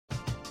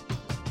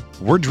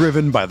We're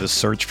driven by the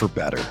search for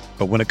better.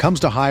 But when it comes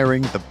to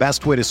hiring, the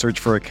best way to search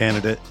for a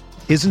candidate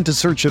isn't to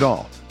search at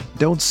all.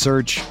 Don't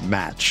search,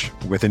 match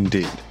with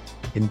Indeed.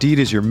 Indeed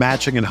is your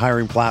matching and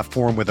hiring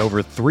platform with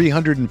over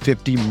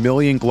 350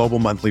 million global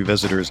monthly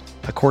visitors,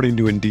 according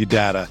to Indeed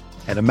data,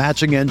 and a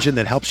matching engine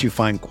that helps you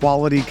find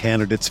quality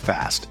candidates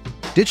fast.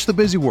 Ditch the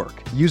busy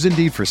work. Use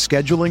Indeed for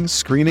scheduling,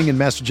 screening, and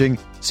messaging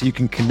so you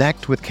can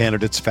connect with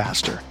candidates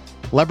faster.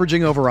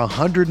 Leveraging over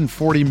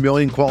 140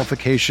 million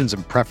qualifications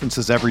and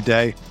preferences every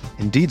day,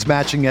 Indeed's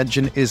matching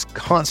engine is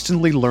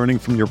constantly learning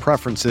from your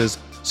preferences,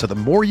 so the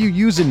more you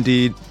use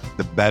Indeed,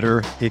 the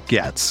better it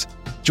gets.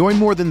 Join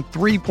more than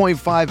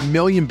 3.5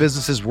 million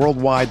businesses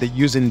worldwide that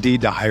use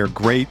Indeed to hire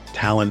great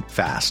talent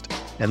fast.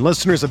 And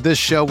listeners of this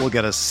show will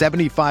get a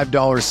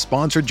 $75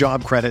 sponsored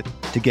job credit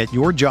to get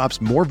your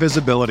jobs more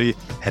visibility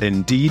at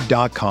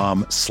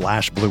Indeed.com/Blue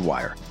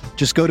Wire.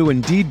 Just go to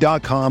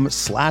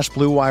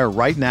Indeed.com/Blue Wire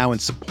right now and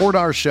support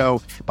our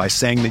show by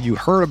saying that you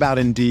heard about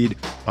Indeed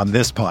on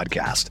this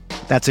podcast.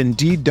 That's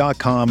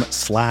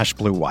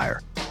Indeed.com/Blue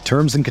Wire.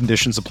 Terms and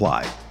conditions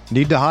apply.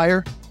 Need to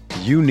hire?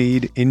 You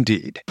need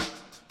Indeed.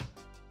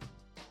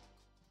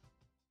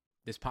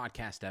 This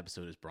podcast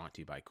episode is brought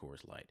to you by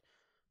Coors Light.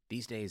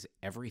 These days,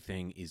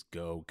 everything is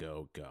go,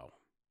 go, go.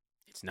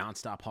 It's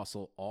nonstop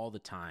hustle all the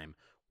time.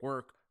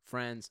 Work,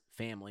 friends,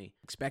 family,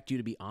 expect you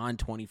to be on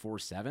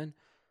 24/7.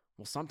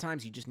 Well,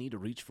 sometimes you just need to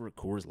reach for a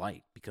Coors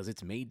Light because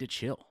it's made to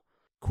chill.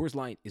 Coors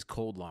Light is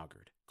cold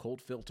lagered,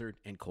 cold filtered,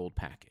 and cold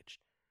packaged.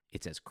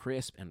 It's as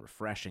crisp and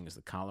refreshing as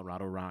the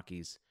Colorado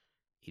Rockies.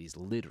 It is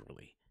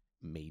literally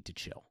made to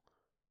chill.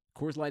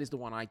 Coors Light is the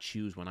one I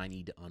choose when I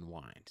need to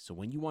unwind. So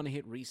when you want to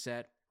hit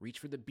reset, reach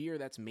for the beer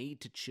that's made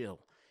to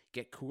chill.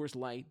 Get Coors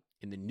Light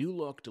in the new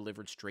look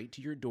delivered straight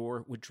to your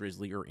door with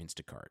Drizzly or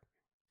Instacart.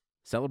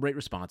 Celebrate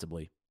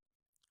responsibly.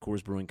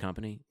 Coors Brewing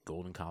Company,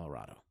 Golden,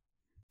 Colorado.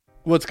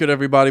 What's good,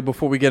 everybody?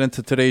 Before we get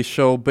into today's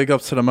show, big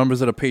ups to the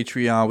members of the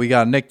Patreon. We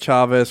got Nick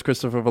Chavez,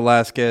 Christopher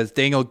Velasquez,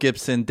 Daniel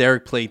Gibson,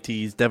 Derek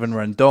Platees, Devin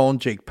Rendon,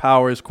 Jake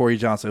Powers, Corey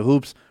Johnson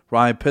Hoops,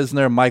 Ryan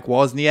Pisner, Mike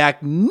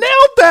Wozniak.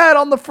 Nailed that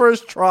on the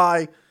first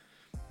try.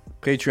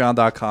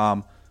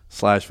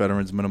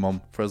 Patreon.com/Veterans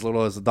Minimum. For as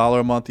little as $1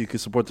 a month, you can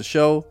support the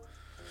show.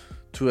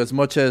 To as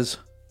much as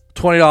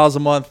 $20 a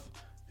month,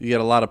 you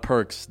get a lot of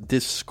perks,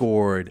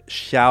 Discord,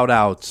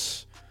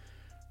 shout-outs.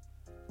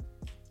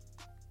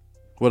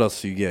 What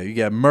else do you get? You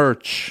get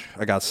merch.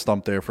 I got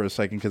stumped there for a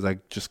second because I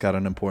just got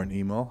an important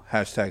email.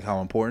 Hashtag how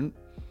important.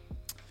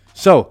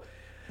 So,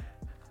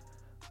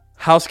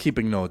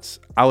 housekeeping notes.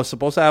 I was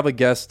supposed to have a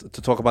guest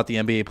to talk about the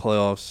NBA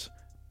playoffs,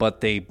 but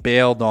they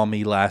bailed on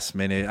me last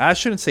minute. I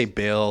shouldn't say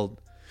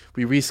bailed.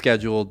 We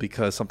rescheduled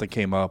because something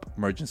came up.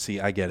 Emergency.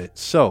 I get it.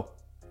 So,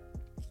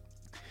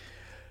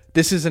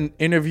 this is an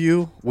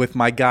interview with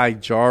my guy,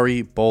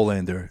 Jari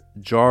Bolander.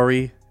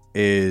 Jari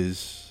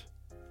is,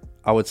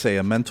 I would say,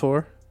 a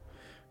mentor,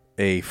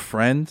 a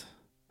friend,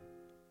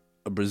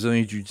 a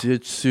Brazilian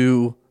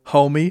Jiu-Jitsu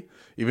homie,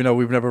 even though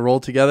we've never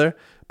rolled together.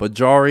 But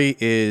Jari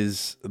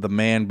is the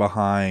man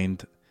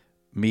behind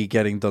me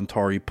getting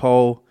Dontari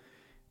Poe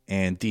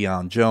and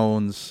Deion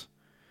Jones.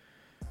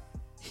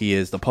 He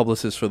is the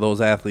publicist for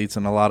those athletes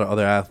and a lot of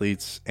other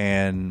athletes.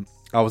 And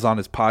I was on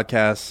his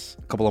podcast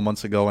a couple of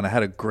months ago, and I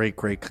had a great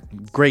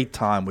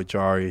time with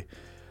Jari.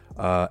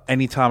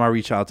 Anytime I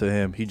reach out to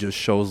him, he just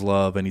shows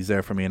love, and he's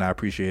there for me, and I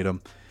appreciate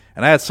him.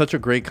 And I had such a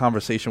great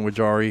conversation with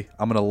Jari.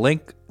 I'm going to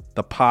link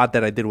the pod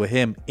that I did with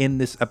him in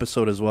this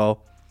episode as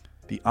well,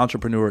 the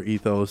Entrepreneur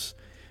Ethos.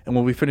 And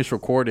when we finished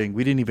recording,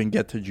 we didn't even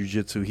get to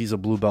jiu-jitsu. He's a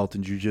blue belt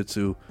in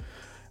jiu-jitsu.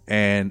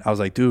 And I was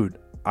like, dude,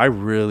 I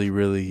really,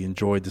 really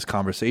enjoyed this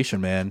conversation,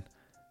 man.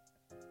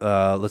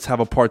 Let's have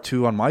a part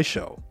 2 on my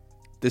show.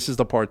 This is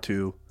the part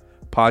 2,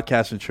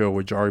 Podcast and Chill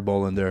with Jari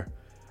Bolander.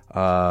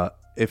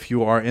 If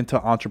you are into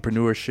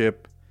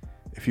entrepreneurship,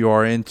 if you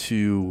are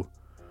into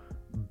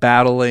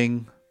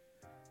battling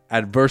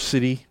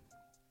adversity,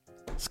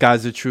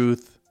 sky's the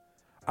truth.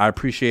 I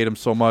appreciate him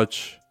so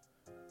much.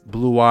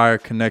 Blue Wire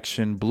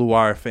connection, Blue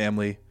Wire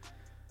family.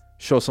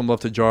 Show some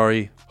love to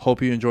Jari.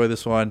 Hope you enjoy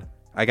this one.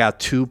 I got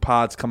 2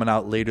 pods coming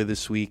out later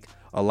this week.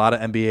 A lot of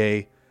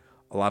NBA,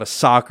 a lot of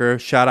soccer.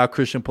 Shout out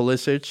Christian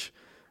Pulisic,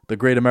 the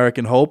great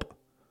American hope,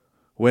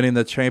 winning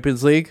the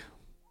Champions League.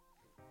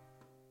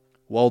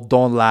 Well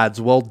done,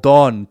 lads. Well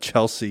done,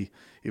 Chelsea.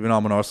 Even though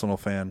I'm an Arsenal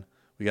fan,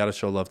 we got to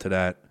show love to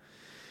that.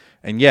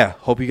 And yeah,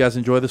 hope you guys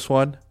enjoy this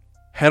one.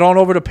 Head on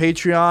over to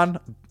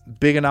Patreon.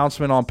 Big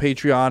announcement on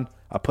Patreon.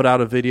 I put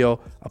out a video.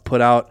 I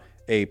put out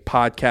a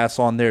podcast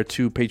on there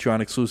too,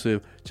 Patreon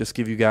exclusive. Just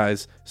give you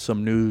guys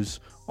some news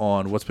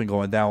on what's been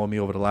going down with me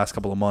over the last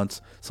couple of months.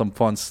 Some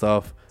fun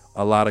stuff.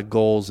 A lot of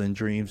goals and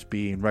dreams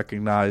being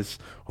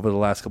recognized over the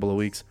last couple of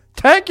weeks.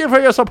 Thank you for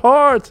your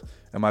support.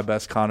 And my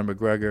best Conor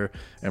McGregor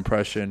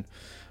impression.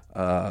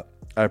 I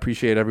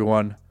appreciate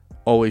everyone.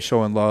 Always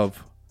showing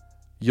love.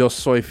 Yo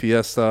soy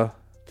fiesta.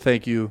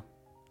 Thank you.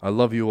 I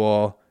love you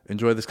all.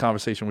 Enjoy this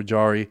conversation with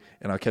Jari,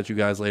 and I'll catch you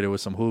guys later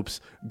with some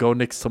hoops. Go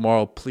Knicks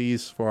tomorrow,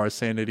 please, for our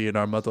sanity and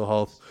our mental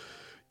health.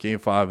 Game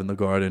 5 in the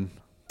Garden.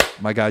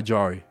 My guy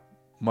Jari.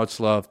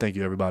 Much love. Thank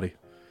you, everybody.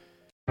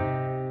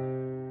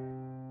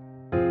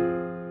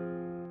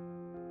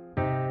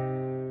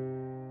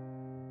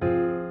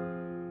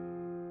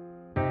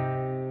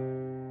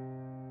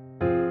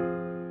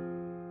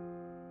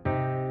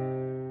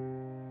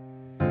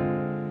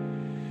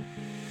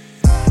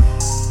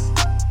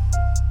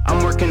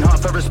 I'm working hard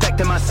for respect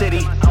in my city.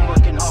 I'm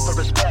working hard for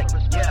respect.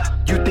 Yeah.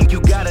 You think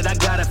you got it, I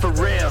got it for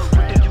real.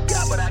 You think you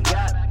got what I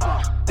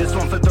got? This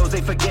one for those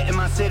they forget in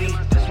my city.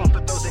 This one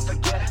for those they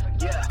forget.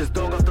 Yeah. This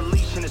dog off the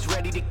leash and it's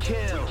ready to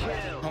kill.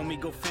 Homie,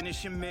 go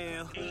finish your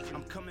meal.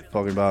 I'm coming.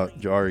 Talking about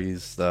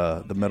Jari's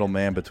the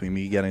middleman between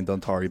me getting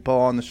Dontari Poe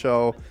on the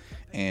show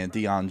and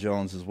Deion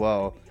Jones as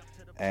well.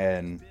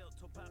 And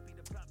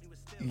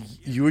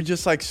you were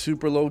just like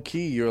super low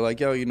key. You were like,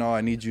 yo,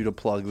 I need you to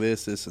plug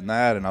this and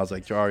that. And I was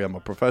like, Jari, I'm a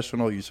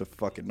professional. You should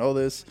fucking know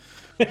this.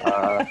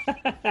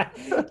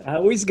 I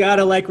always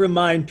gotta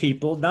remind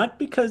people, not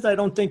because I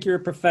don't think you're a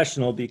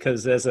professional,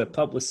 because as a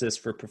publicist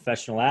for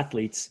professional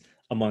athletes,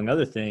 among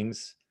other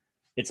things,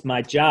 it's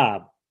my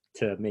job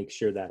to make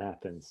sure that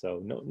happens.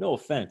 So no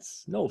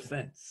offense.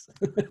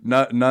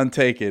 None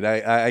taken.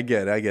 I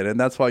get it. And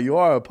that's why you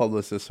are a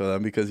publicist for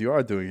them, because you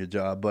are doing your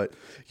job. But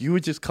you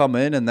would just come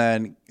in and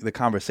then the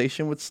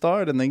conversation would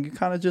start and then you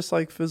kind of just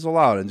fizzle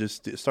out and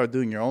just start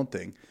doing your own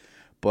thing.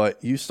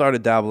 But you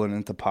started dabbling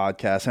into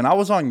podcasts. And I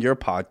was on your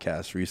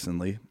podcast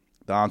recently,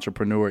 the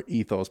Entrepreneur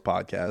Ethos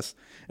podcast.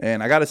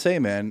 And I got to say,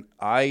 man,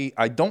 I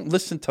don't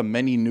listen to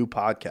many new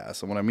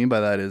podcasts. And what I mean by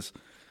that is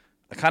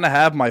I kind of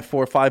have my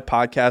 4 or 5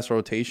 podcast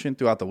rotation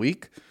throughout the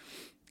week.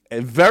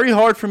 It's very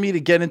hard for me to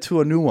get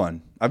into a new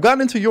one. I've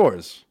gotten into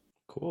yours.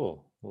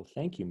 Cool. Well,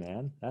 thank you,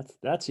 man.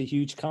 That's a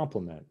huge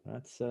compliment.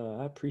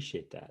 I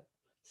appreciate that,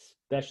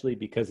 especially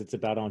because it's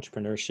about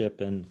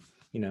entrepreneurship and,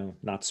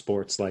 not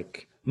sports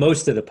like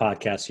most of the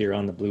podcasts here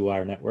on the Blue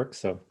Wire Network.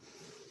 So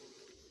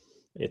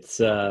it's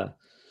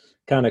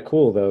kind of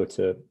cool, though,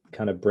 to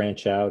kind of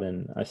branch out.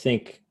 And I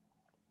think,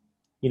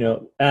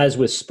 as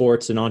with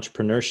sports and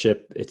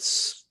entrepreneurship,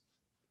 it's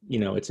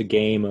a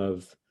game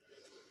of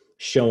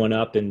showing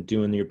up and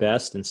doing your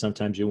best. And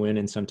sometimes you win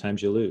and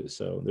sometimes you lose.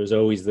 So there's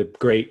always the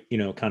great,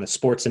 kind of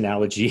sports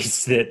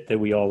analogies that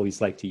we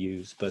always like to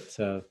use. But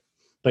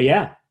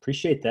yeah,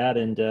 appreciate that.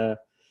 And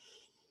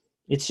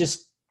it's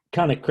just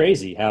kind of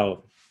crazy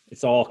how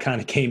it's all kind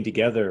of came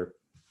together.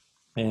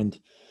 And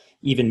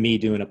even me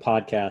doing a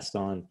podcast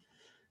on,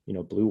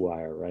 Blue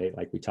Wire, right?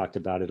 Like we talked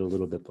about it a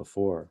little bit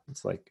before.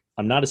 It's like,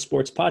 I'm not a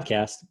sports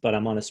podcast, but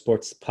I'm on a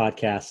sports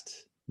podcast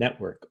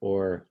network.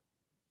 Or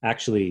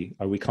actually,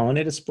 are we calling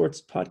it a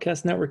sports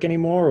podcast network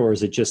anymore? Or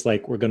is it just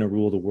like we're going to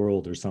rule the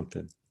world or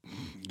something?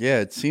 Yeah,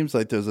 it seems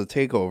like there's a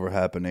takeover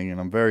happening and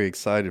I'm very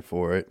excited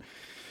for it.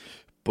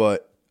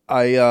 But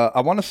I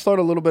want to start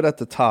a little bit at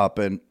the top.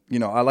 And,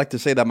 I like to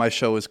say that my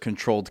show is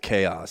controlled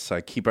chaos.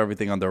 I keep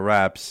everything under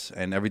wraps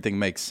and everything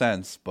makes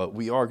sense. But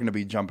we are going to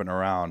be jumping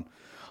around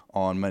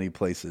on many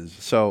places.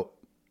 So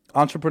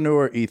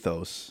Entrepreneur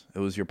Ethos, it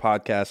was your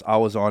podcast. I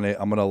was on it.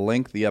 I'm going to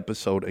link the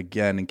episode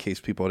again in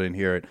case people didn't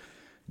hear it.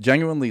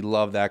 Genuinely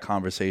love that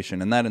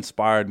conversation. And that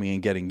inspired me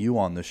in getting you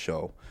on the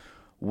show.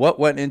 What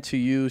went into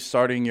you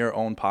starting your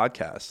own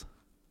podcast?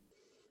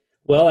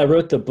 Well, I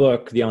wrote the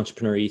book, The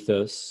Entrepreneur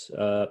Ethos,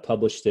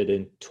 published it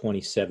in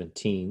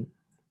 2017.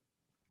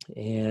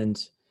 And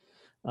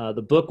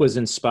the book was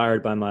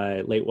inspired by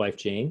my late wife,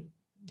 Jane,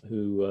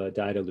 who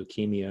died of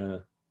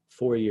leukemia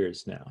 4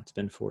 years now. It's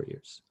been 4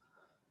 years.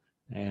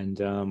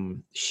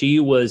 And she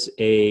was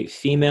a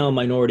female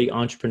minority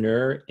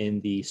entrepreneur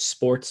in the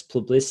sports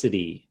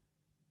publicity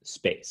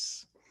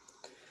space.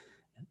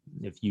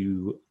 If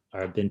you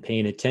have been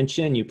paying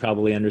attention, you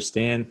probably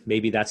understand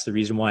maybe that's the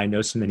reason why I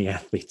know so many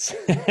athletes.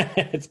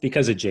 It's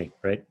because of Jane,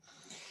 right?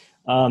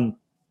 And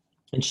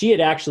she had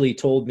actually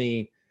told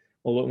me,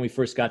 well, when we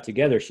first got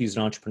together, she's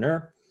an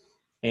entrepreneur.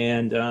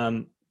 And,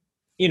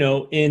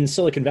 in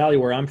Silicon Valley,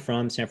 where I'm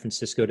from, San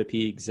Francisco to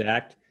be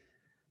exact,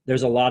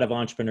 there's a lot of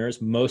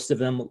entrepreneurs. Most of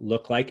them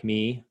look like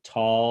me,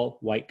 tall,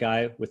 white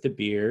guy with a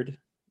beard,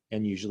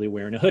 and usually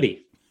wearing a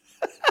hoodie.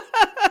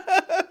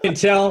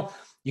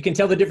 You can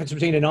tell the difference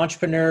between an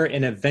entrepreneur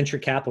and a venture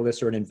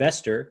capitalist or an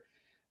investor.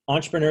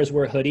 Entrepreneurs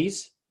wear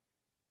hoodies.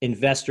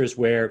 Investors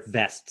wear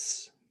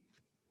vests.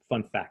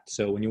 Fun fact.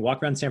 So when you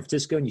walk around San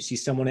Francisco and you see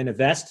someone in a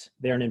vest,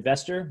 they're an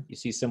investor. You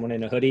see someone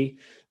in a hoodie,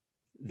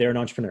 they're an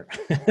entrepreneur.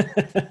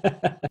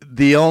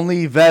 The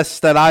only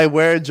vest that I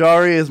wear,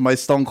 Jari, is my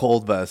Stone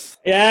Cold vest.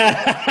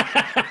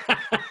 Yeah,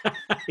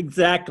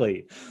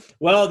 exactly.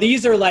 Well,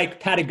 these are like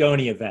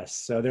Patagonia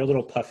vests. So they're a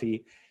little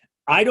puffy.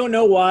 I don't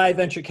know why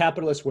venture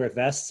capitalists wear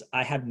vests.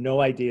 I have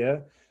no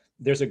idea.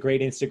 There's a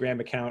great Instagram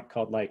account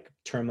called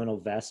Terminal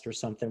Vest or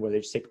something where they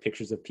just take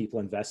pictures of people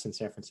in vests in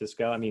San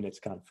Francisco. I mean, it's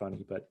kind of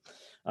funny, but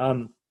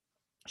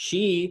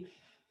she,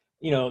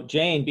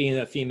 Jane being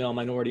a female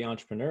minority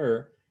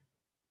entrepreneur,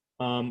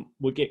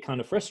 would get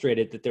kind of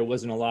frustrated that there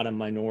wasn't a lot of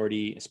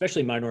minority,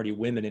 especially minority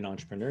women in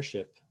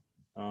entrepreneurship.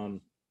 And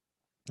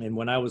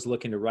when I was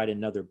looking to write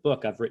another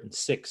book, I've written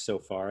 6 so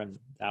far, and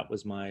that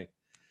was I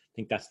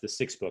think that's the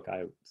 6th book,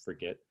 I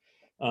forget.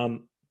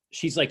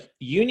 she's like,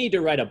 you need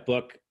to write a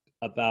book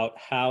about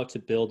how to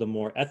build a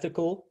more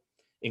ethical,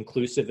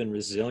 inclusive, and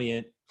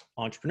resilient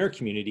entrepreneur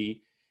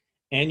community.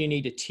 And you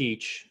need to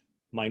teach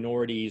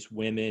minorities,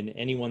 women,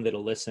 anyone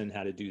that'll listen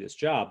how to do this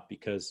job,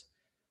 because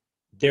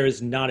there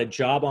is not a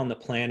job on the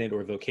planet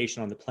or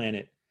vocation on the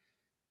planet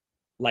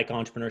like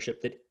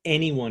entrepreneurship that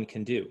anyone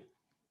can do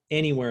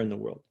anywhere in the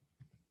world.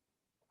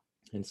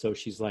 And so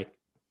she's like,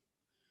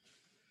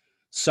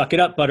 suck it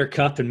up,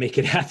 Buttercup, and make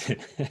it happen.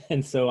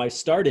 And so I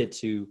started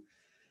to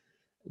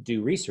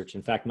do research.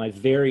 In fact, my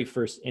very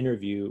first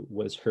interview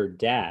was her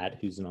dad,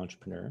 who's an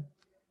entrepreneur.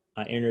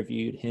 I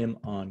interviewed him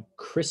on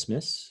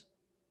Christmas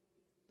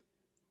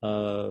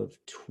of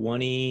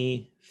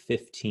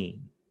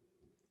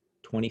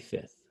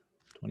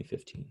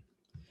 2015.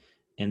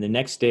 And the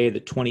next day,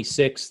 the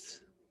 26th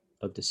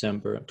of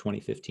December of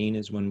 2015,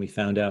 is when we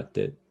found out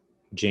that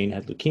Jane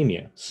had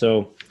leukemia.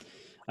 So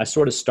I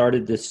sort of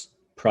started this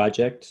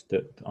project,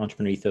 the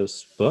Entrepreneur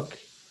Ethos book,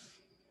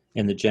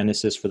 and the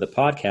genesis for the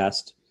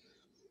podcast,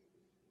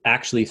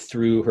 actually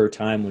through her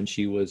time when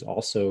she was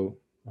also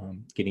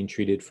getting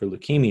treated for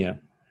leukemia.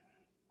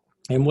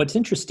 And what's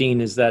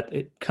interesting is that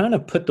it kind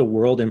of put the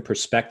world in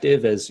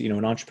perspective. As you know,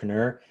 an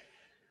entrepreneur,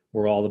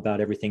 we're all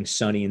about everything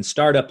sunny in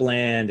startup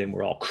land, and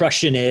we're all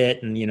crushing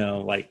it, and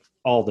like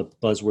all the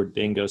buzzword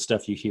bingo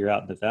stuff you hear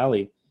out in the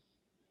Valley.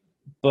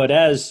 But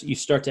as you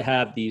start to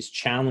have these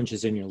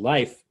challenges in your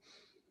life,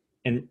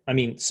 and I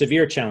mean,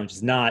 severe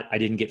challenges, not I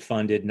didn't get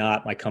funded,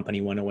 not my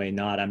company went away,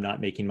 not I'm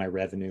not making my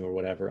revenue or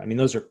whatever. I mean,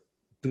 those are,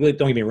 don't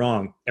get me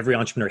wrong, every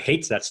entrepreneur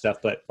hates that stuff,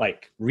 but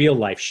like real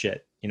life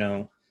shit,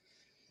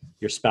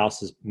 your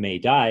spouses may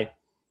die.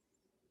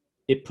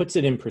 It puts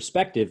it in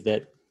perspective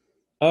that,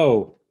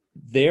 oh,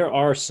 there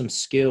are some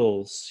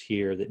skills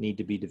here that need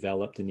to be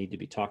developed and need to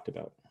be talked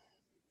about.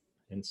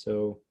 And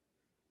so,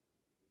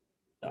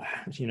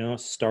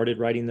 started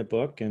writing the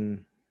book,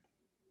 and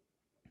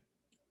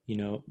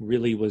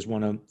really was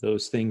one of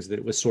those things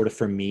that was sort of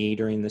for me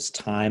during this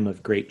time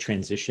of great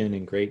transition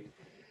and great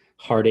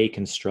heartache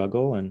and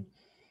struggle. And,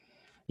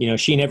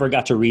 she never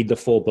got to read the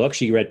full book.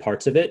 She read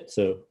parts of it.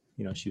 So,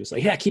 she was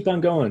like, yeah, keep on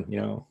going,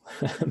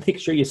 make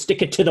sure you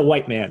stick it to the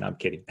white man. I'm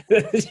kidding.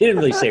 She didn't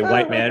really say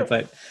white man,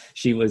 but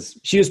she was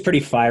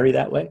pretty fiery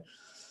that way.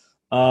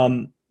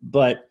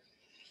 But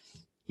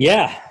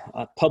yeah,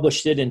 I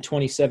published it in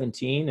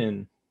 2017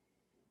 and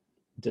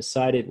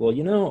decided, well,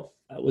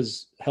 I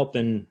was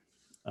helping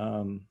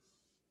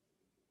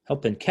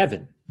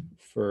Kevin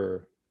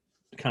for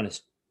kind of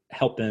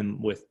help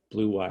him with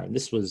Blue Wire.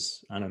 This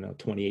was, I don't know,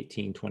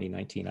 2018,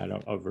 2019. I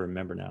don't ever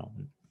remember now.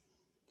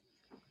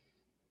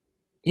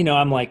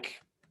 I'm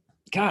like,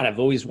 God, I've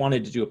always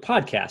wanted to do a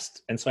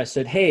podcast. And so I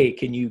said, hey,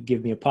 can you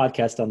give me a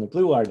podcast on the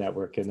Blue Wire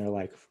Network? And they're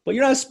like, well,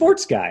 you're not a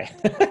sports guy.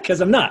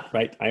 Because I'm not,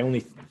 right? I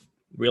only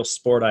real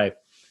sport I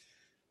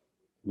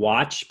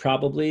watch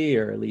probably,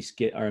 or at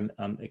least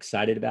I'm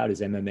excited about,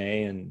 is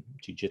MMA and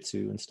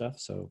jiu-jitsu and stuff.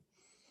 So,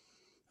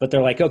 but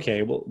they're like,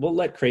 okay, we'll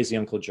let Crazy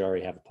Uncle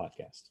Jari have a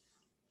podcast.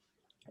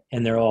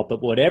 And they're all,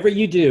 but whatever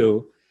you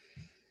do,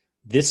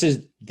 these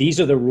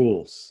are the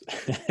rules.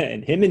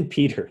 And him and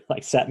Peter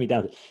sat me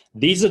down.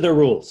 These are the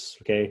rules.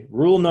 Okay.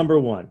 Rule number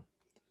 1,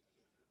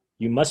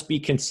 you must be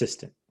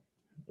consistent.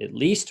 At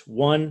least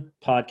one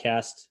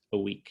podcast a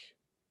week,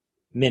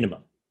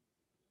 minimum.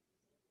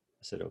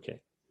 I said,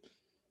 okay.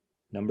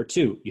 Number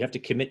 2, you have to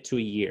commit to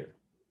a year.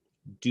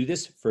 Do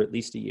this for at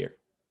least a year.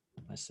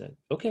 I said,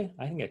 okay,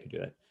 I think I could do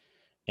that.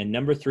 And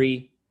number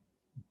 3,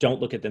 don't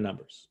look at the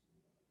numbers.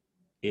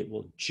 It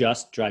will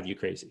just drive you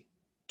crazy.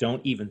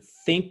 Don't even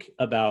think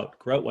about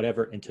growth,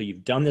 whatever, until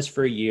you've done this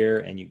for a year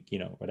and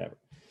whatever.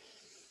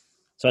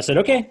 So I said,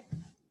 okay.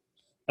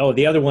 Oh,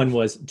 the other one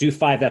was do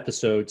 5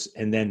 episodes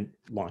and then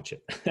launch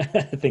it.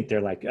 I think they're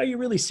like, are you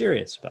really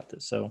serious about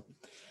this? So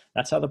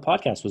that's how the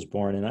podcast was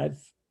born. And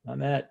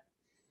I'm at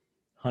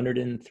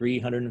 103,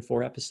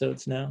 104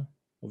 episodes now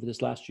over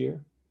this last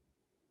year.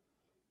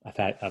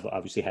 I've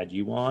obviously had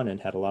you on and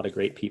had a lot of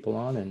great people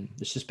on, and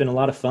it's just been a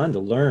lot of fun to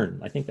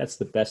learn. I think that's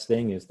the best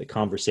thing, is the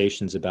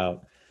conversations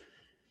about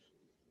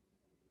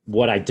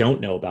what I don't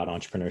know about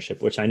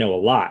entrepreneurship, which I know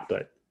a lot,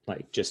 but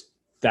just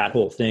that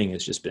whole thing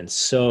has just been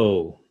it's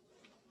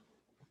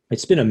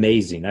been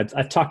amazing.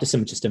 I've talked to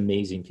some just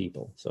amazing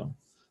people. So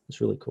it's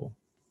really cool.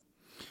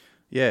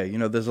 Yeah.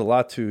 There's a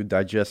lot to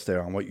digest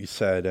there on what you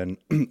said. And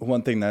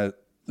one thing that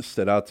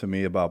stood out to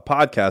me about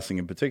podcasting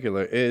in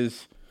particular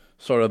is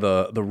sort of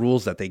the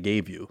rules that they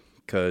gave you,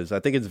 because I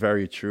think it's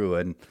very true.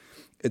 And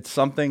it's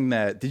something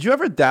that, did you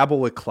ever dabble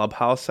with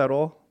Clubhouse at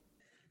all?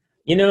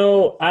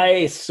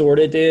 I sort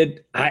of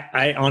did.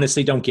 I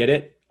honestly don't get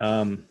it.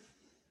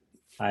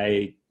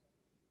 I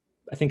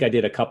think I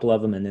did a couple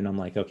of them, and then I'm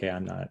like, okay,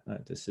 I'm not,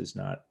 this is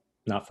not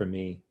for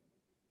me.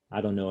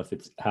 I don't know if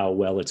it's how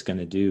well it's going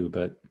to do,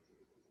 but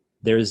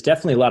there's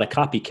definitely a lot of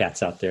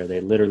copycats out there.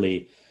 They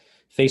literally,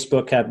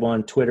 Facebook had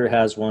one, Twitter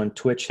has one,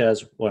 Twitch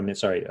has,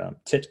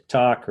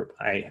 TikTok, or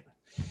I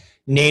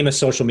name a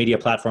social media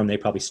platform, they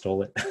probably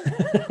stole it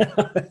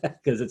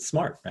because it's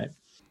smart, right?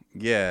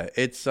 Yeah,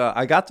 it's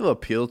I got to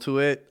appeal to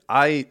it.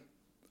 I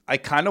I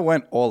kind of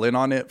went all in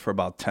on it for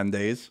about 10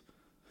 days.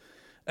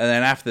 And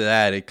then after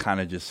that, it kind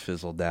of just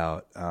fizzled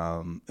out.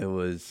 It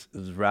was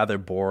rather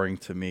boring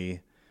to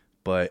me.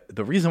 But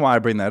the reason why I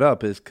bring that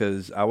up is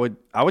because I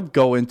would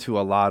go into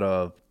a lot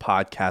of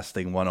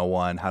podcasting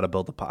 101, how to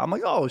build a pod. I'm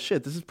like, oh,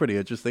 shit, this is pretty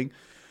interesting.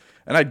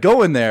 And I'd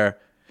go in there,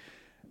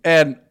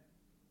 and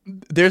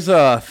there's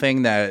a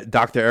thing that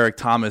Dr. Eric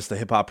Thomas, the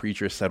hip-hop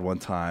preacher, said one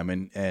time.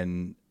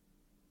 And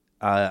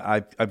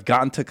I've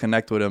gotten to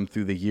connect with him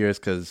through the years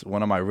because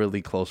one of my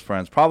really close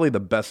friends, probably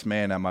the best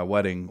man at my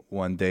wedding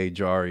one day,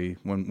 Jari,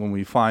 when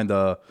we find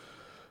a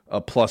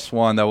plus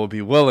one that will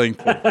be willing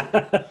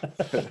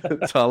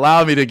to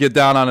allow me to get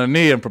down on a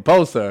knee and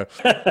propose to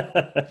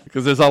her,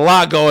 because there's a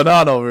lot going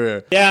on over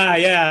here.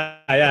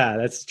 Yeah.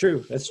 That's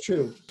true.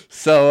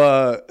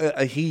 So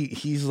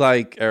he's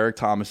like Eric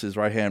Thomas's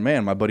right-hand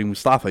man, my buddy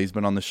Mustafa. He's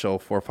been on the show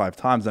 4 or 5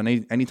 times. And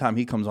anytime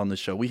he comes on the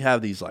show, we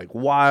have these like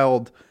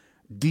wild,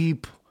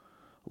 deep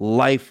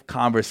life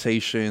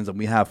conversations, and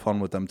we have fun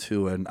with them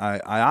too. And I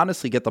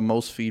honestly get the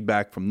most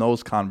feedback from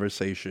those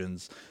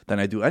conversations than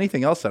I do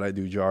anything else that I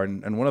do,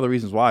 Jordan. And one of the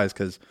reasons why is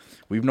because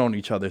we've known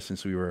each other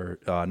since we were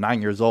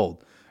 9 years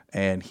old.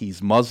 And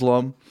he's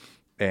Muslim,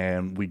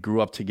 and we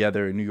grew up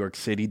together in New York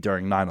City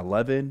during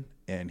 9/11.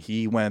 And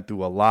he went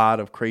through a lot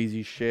of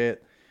crazy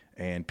shit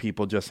and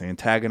people just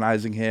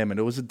antagonizing him. And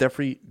it was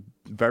a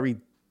very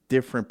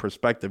different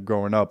perspective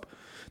growing up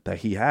that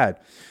he had.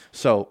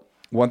 So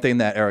one thing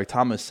that Eric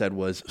Thomas said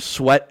was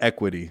sweat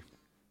equity.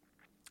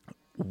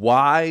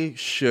 Why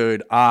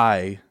should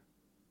I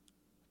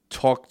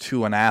talk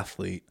to an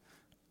athlete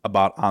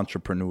about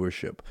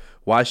entrepreneurship?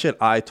 Why should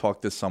I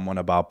talk to someone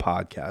about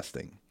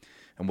podcasting?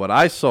 And what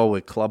I saw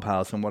with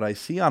Clubhouse and what I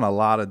see on a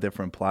lot of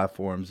different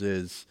platforms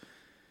is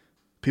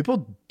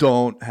people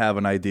don't have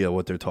an idea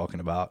what they're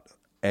talking about.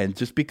 And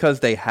just because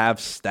they have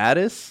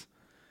status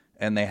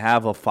and they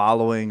have a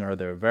following, or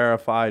they're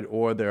verified,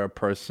 or they're a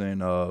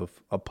person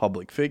of a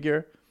public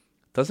figure,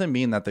 doesn't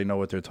mean that they know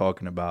what they're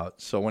talking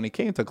about. So when it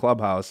came to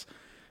Clubhouse,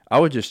 I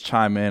would just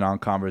chime in on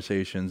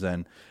conversations.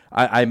 And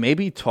I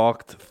maybe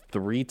talked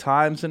 3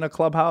 times in a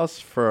Clubhouse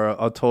for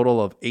a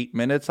total of 8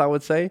 minutes, I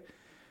would say.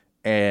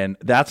 And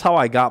that's how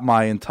I got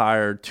my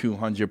entire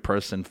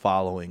 200-person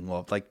following.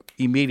 Well, like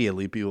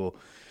immediately people...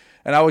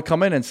 And I would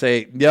come in and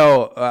say,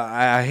 yo,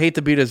 I hate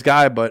to be this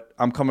guy, but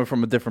I'm coming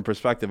from a different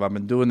perspective. I've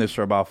been doing this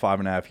for about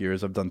 5.5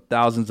 years. I've done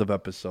thousands of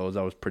episodes.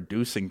 I was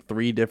producing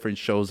 3 different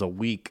shows a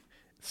week,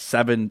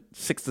 6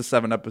 to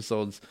 7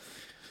 episodes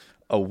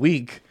a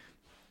week,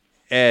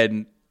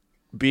 and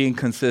being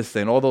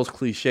consistent. All those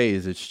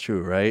cliches, it's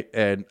true, right?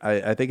 And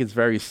I think it's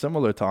very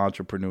similar to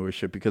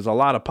entrepreneurship, because a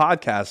lot of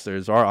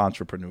podcasters are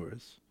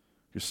entrepreneurs.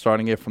 You're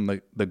starting it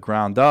from the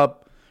ground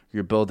up.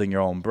 You're building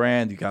your own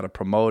brand. You got to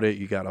promote it.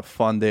 You got to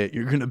fund it.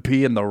 You're going to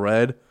be in the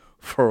red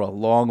for a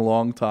long,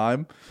 long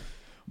time.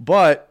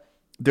 But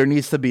there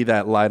needs to be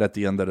that light at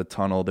the end of the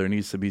tunnel. There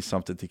needs to be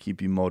something to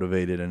keep you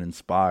motivated and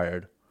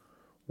inspired.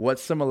 What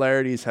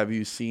similarities have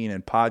you seen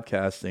in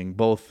podcasting,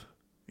 both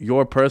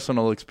your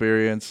personal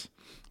experience,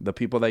 the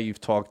people that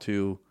you've talked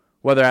to,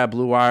 whether at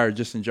Blue Wire or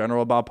just in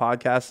general about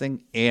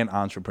podcasting, and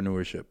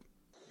entrepreneurship?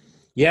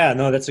 Yeah,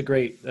 no, that's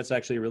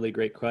actually a really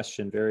great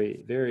question.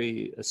 Very,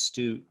 very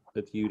astute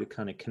of you to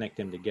kind of connect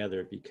them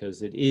together,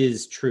 because it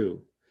is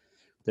true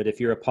that if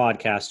you're a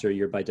podcaster,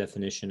 you're by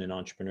definition an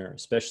entrepreneur,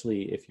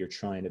 especially if you're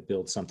trying to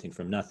build something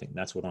from nothing.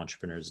 That's what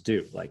entrepreneurs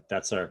do. Like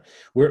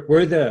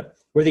we're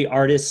the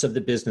artists of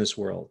the business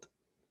world.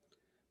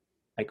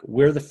 Like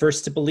we're the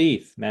first to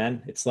believe,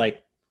 man. It's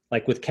like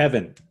with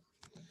Kevin,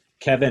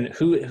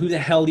 who the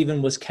hell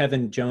even was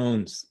Kevin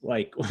Jones?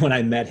 Like when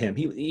I met him,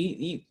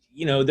 he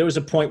there was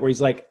a point where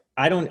he's like,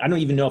 I don't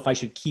even know if I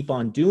should keep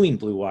on doing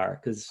Blue Wire,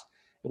 because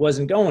it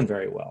wasn't going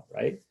very well,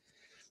 right?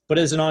 But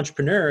as an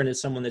entrepreneur and as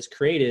someone that's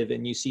creative,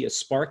 and you see a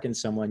spark in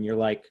someone, you're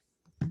like,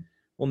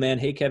 well, man,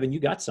 hey, Kevin, you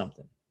got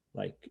something.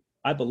 Like,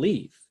 I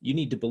believe. You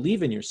need to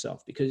believe in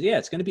yourself, because, yeah,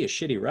 it's going to be a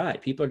shitty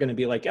ride. People are going to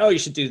be like, oh, you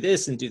should do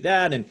this and do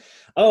that, and,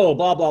 oh,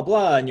 blah, blah,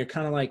 blah. And you're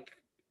kind of like,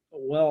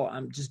 well,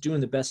 I'm just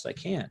doing the best I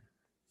can.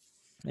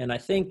 And I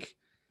think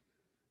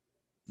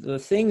the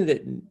thing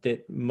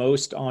that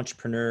most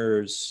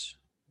entrepreneurs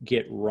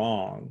get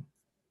wrong,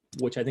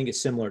 which I think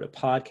is similar to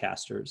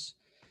podcasters,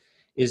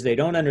 is they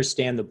don't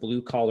understand the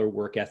blue collar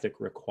work ethic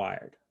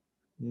required.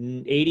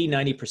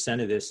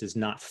 80-90% of this is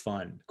not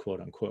fun,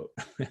 quote unquote.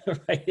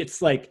 Right?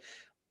 It's like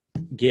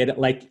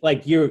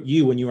like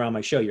you when you were on my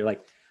show, you're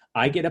like,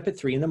 I get up at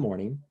 3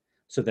 a.m.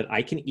 so that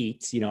I can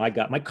eat. I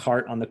got my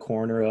cart on the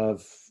corner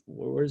of,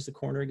 where's the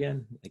corner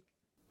again? Like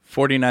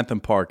 49th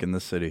and Park in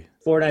the city.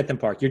 49th and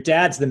Park. Your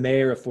dad's the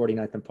mayor of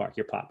 49th and Park,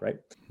 your pop, right?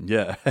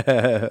 Yeah.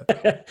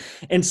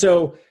 And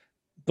so,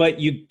 but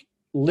you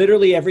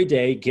literally every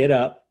day get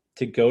up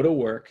to go to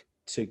work,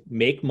 to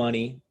make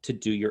money, to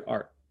do your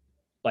art.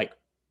 Like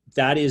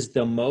that is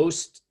the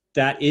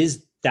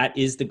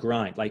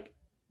grind. Like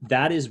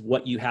that is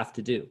what you have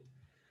to do.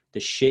 The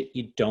shit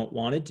you don't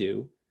want to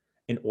do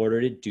in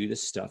order to do the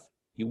stuff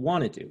you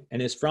want to do.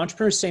 And as for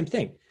entrepreneurs, same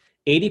thing.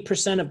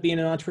 80% of being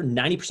an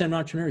entrepreneur, 90% of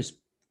entrepreneurs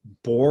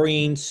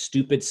boring,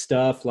 stupid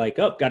stuff like,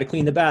 oh, got to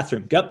clean the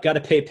bathroom. Got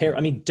to pay.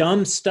 I mean,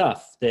 dumb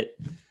stuff that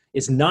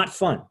is not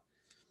fun.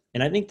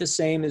 And I think the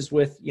same is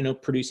with,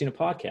 producing a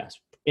podcast.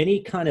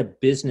 Any kind of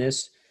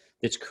business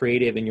that's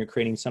creative and you're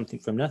creating something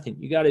from nothing,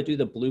 you got to do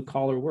the blue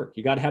collar work.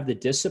 You got to have the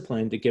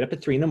discipline to get up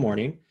at 3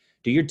 a.m,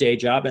 do your day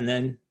job, and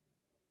then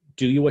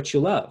do what you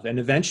love. And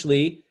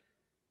eventually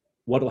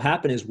what will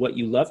happen is what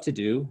you love to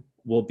do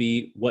will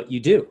be what you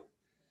do.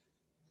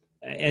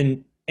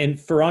 And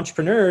for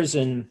entrepreneurs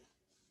and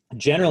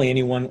generally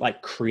anyone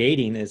like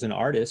creating as an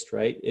artist,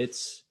 right?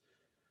 It's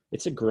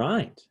a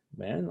grind,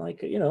 man. Like,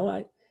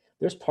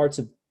 there's parts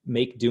of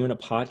doing a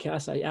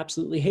podcast I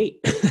absolutely hate.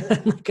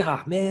 I'm like,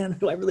 God, man,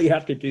 do I really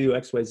have to do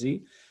X, Y,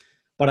 Z?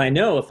 But I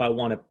know if I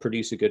want to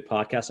produce a good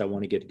podcast, I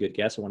want to get a good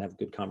guest, I want to have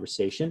a good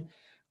conversation,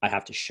 I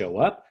have to show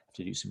up,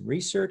 to do some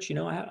research.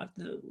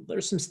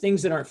 There's some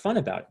things that aren't fun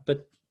about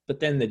it, but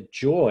then the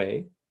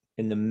joy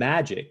and the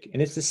magic,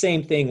 and it's the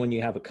same thing when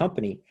you have a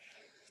company.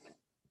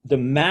 The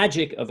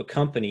magic of a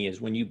company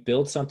is when you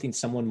build something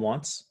someone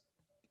wants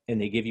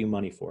and they give you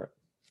money for it.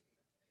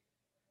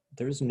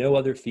 There's no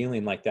other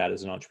feeling like that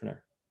as an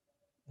entrepreneur.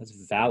 That's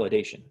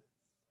validation.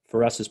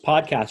 For us as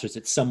podcasters,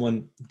 it's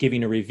someone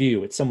giving a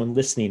review, it's someone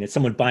listening, it's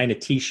someone buying a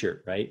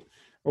t-shirt, right?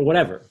 Or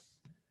whatever.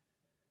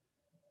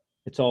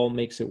 It's all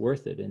makes it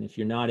worth it. And if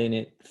you're not in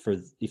it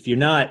if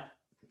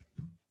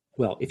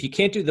you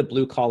can't do the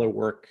blue collar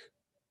work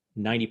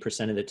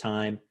 90% of the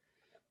time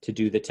to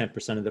do the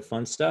 10% of the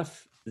fun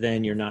stuff,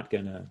 then you're not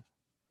gonna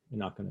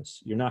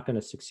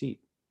succeed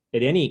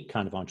at any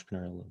kind of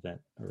entrepreneurial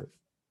event or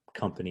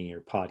company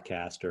or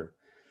podcast or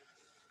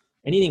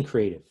anything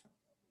creative,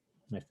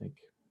 I think.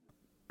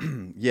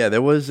 Yeah,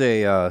 there was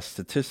a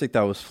statistic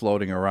that was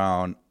floating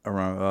around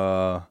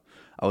I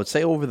would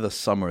say over the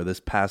summer, this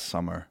past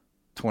summer,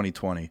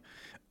 2020.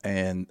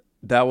 And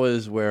that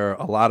was where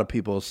a lot of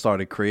people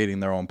started creating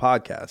their own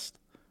podcast.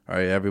 All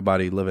right,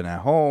 everybody living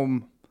at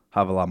home,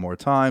 have a lot more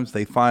times.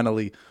 They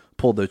finally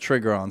pulled the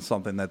trigger on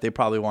something that they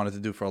probably wanted to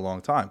do for a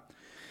long time.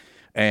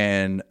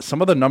 And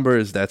some of the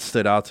numbers that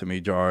stood out to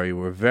me, Jari,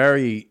 were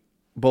very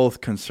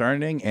both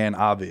concerning and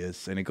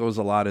obvious. And it goes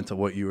a lot into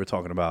what you were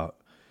talking about.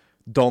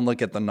 Don't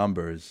look at the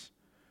numbers.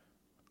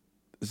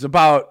 It's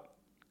about,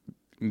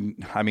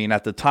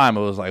 at the time,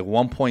 it was like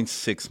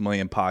 1.6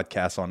 million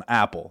podcasts on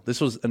Apple. This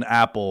was an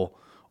Apple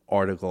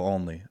article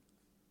only.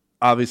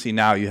 Obviously,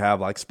 now you have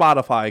like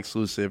Spotify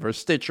exclusive or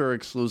Stitcher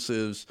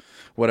exclusives,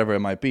 whatever it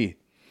might be.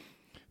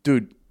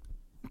 Dude,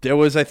 there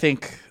was, I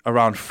think,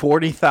 around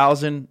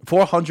 400,000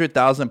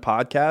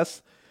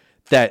 podcasts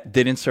that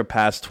didn't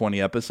surpass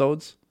 20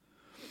 episodes.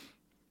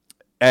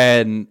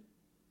 And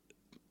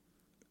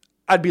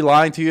I'd be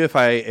lying to you if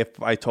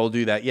I told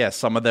you that, yeah,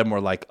 some of them were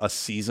like a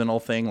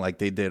seasonal thing, like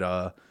they did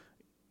like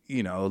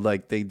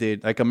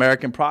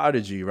American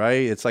Prodigy,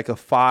 right? It's like a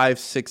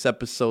 5-6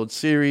 episode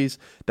series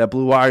that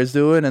Blue Wire is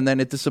doing, and then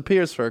it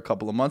disappears for a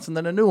couple of months, and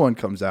then a new one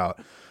comes out.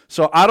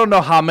 So I don't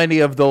know how many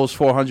of those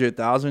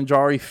 400,000,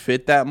 Jari,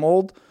 fit that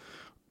mold,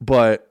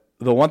 but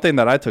the one thing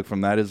that I took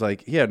from that is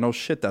like, yeah, no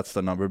shit, that's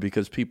the number,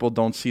 because people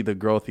don't see the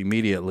growth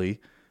immediately,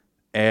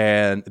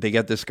 and they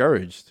get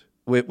discouraged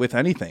with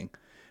anything.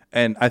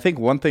 And I think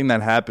one thing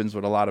that happens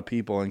with a lot of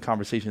people in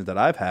conversations that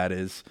I've had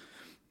is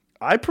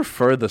I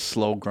prefer the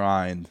slow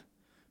grind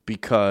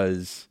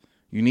because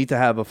you need to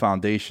have a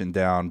foundation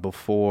down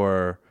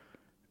before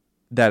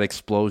that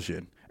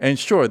explosion. And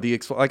sure,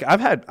 I've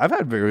had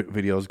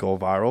videos go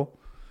viral,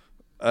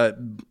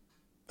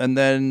 and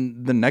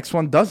then the next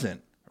one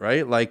doesn't,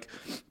 right? Like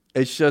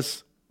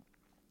it's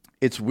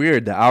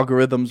weird. The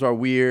algorithms are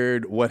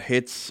weird. What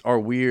hits are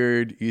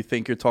weird. You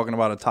think you're talking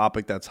about a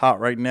topic that's hot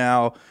right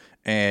now,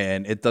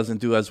 and it doesn't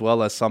do as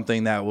well as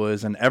something that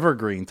was an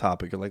evergreen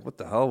topic. You're like, what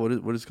the hell?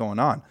 What is going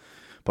on?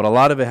 But a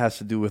lot of it has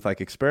to do with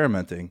like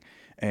experimenting.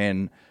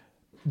 And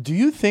do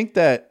you think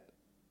that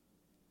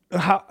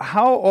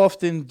how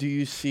often do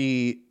you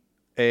see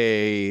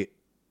a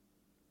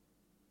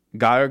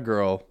guy or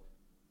girl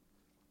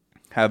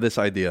have this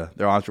idea?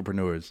 They're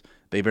entrepreneurs.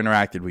 They've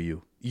interacted with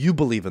you. You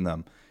believe in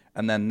them.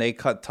 And then they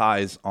cut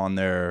ties on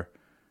their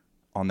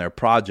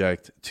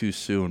project too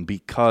soon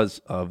because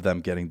of them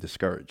getting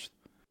discouraged.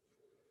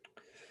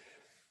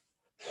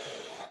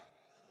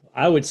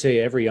 I would say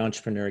every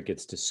entrepreneur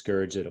gets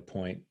discouraged at a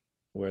point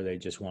where they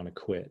just want to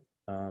quit.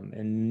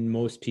 And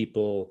most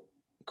people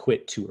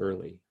quit too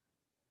early.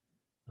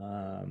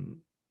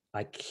 I'm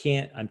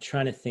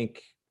trying to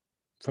think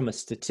from a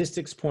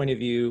statistics point of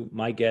view.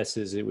 My guess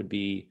is it would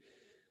be,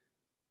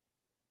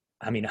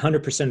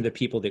 100% of the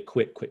people that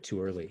quit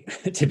too early,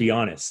 to be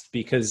honest,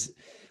 because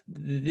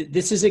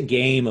this is a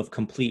game of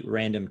complete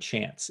random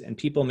chance. And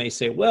people may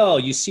say, well,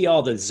 you see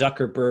all the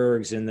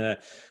Zuckerbergs and the,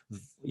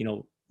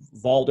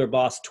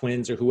 Walderbos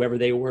twins or whoever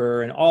they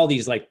were, and all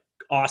these like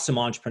awesome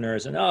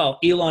entrepreneurs, and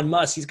Elon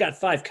Musk, he's got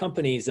 5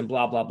 companies and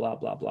blah, blah, blah,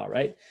 blah, blah,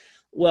 right?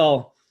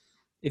 Well,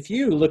 if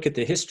you look at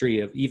the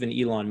history of even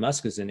Elon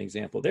Musk as an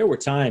example, there were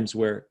times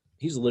where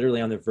he's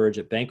literally on the verge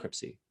of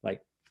bankruptcy.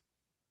 Like,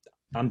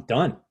 I'm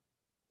done.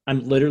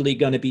 I'm literally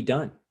going to be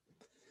done.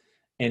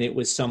 And it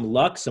was some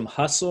luck, some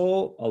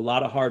hustle, a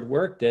lot of hard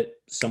work that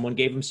someone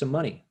gave him some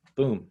money.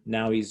 Boom.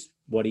 Now he's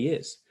what he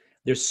is.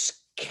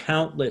 There's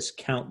countless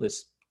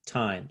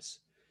times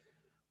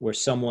where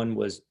someone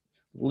was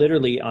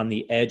literally on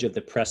the edge of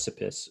the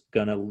precipice,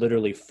 gonna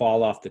literally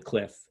fall off the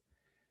cliff.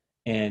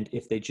 And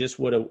if they just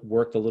would have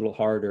worked a little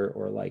harder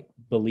or like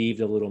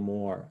believed a little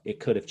more, it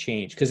could have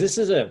changed. Because this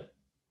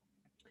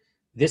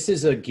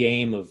is a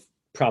game of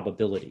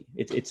probability.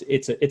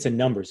 It's a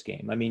numbers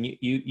game. I mean,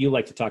 you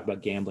like to talk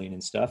about gambling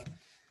and stuff.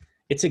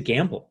 It's a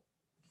gamble.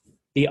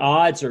 The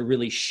odds are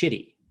really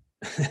shitty.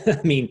 I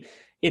mean,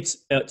 it's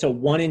a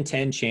 1 in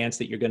 10 chance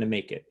that you're going to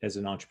make it as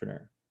an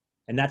entrepreneur,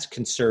 and that's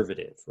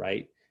conservative,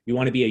 right? You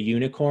want to be a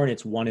unicorn,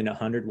 it's 1 in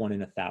 100, 1 in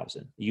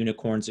 1,000. A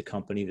unicorn's a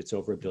company that's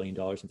over $1 billion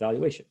in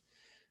valuation.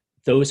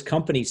 Those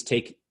companies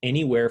take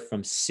anywhere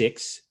from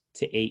 6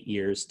 to 8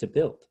 years to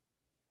build.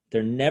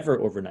 They're never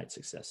overnight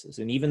successes.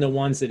 And even the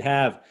ones that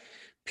have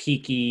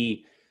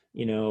peaky,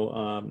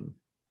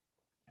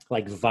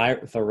 like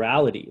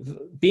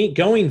virality,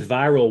 going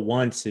viral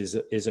once is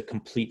a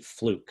complete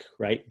fluke,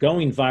 right?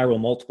 Going viral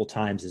multiple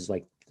times is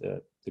like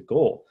the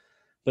goal.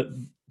 But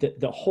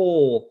the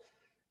whole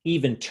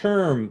even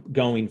term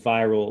going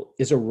viral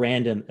is a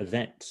random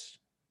event.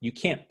 You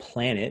can't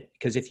plan it,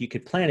 because if you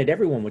could plan it,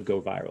 everyone would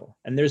go viral.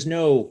 And there's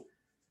no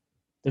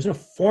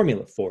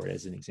formula for it,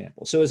 as an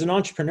example. So as an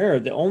entrepreneur,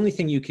 the only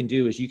thing you can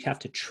do is you have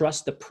to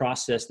trust the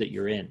process that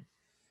you're in.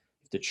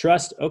 You have to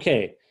trust,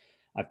 okay,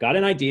 I've got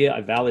an idea,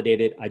 I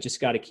validate it, I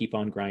just got to keep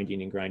on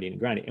grinding and grinding and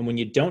grinding. And when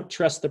you don't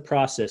trust the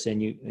process,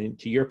 and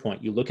to your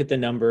point, you look at the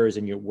numbers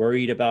and you're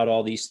worried about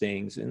all these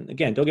things. And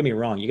again, don't get me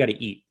wrong, you got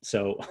to eat.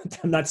 So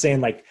I'm not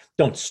saying like,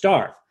 don't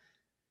starve.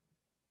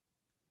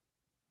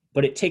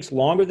 But it takes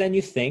longer than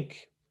you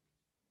think,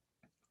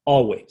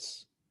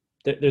 always.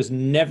 There's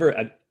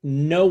never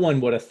no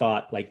one would have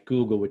thought like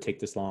Google would take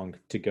this long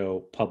to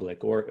go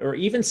public, or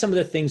even some of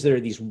the things that are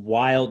these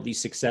wildly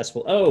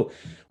successful. Oh,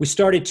 we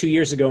started 2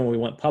 years ago when we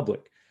went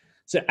public.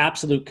 It's an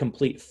absolute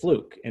complete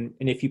fluke. And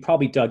if you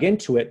probably dug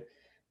into it,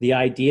 the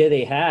idea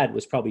they had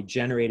was probably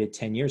generated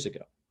 10 years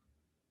ago,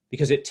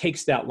 because it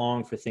takes that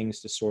long for things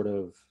to sort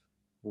of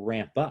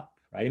ramp up,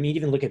 right? I mean,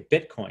 even look at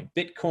Bitcoin.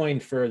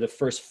 Bitcoin for the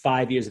first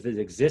 5 years of its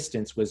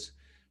existence was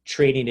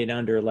trading it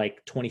under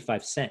like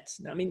 25 cents.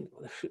 I mean,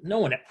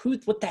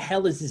 what the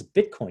hell is this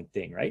Bitcoin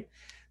thing, right?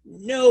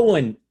 No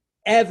one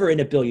ever in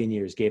a billion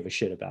years gave a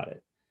shit about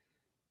it.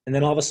 And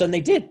then all of a sudden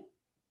they did.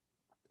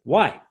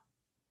 Why?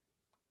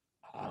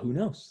 Who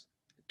knows?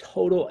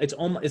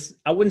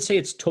 I wouldn't say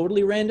it's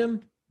totally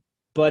random,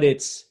 but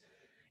it's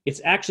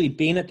actually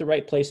being at the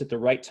right place at the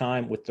right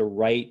time with the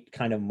right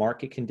kind of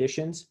market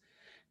conditions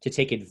to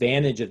take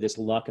advantage of this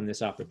luck and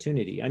this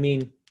opportunity. I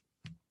mean,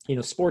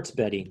 sports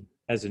betting,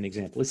 as an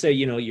example, let's say,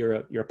 you're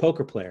a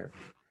poker player.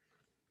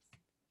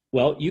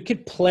 Well, you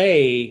could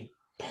play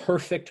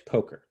perfect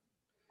poker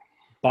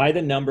by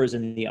the numbers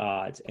and the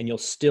odds, and you'll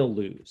still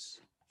lose,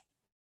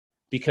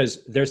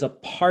 because there's a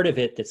part of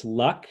it that's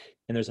luck,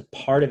 and there's a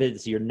part of it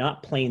is you're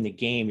not playing the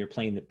game, you're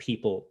playing the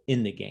people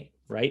in the game,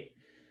 right?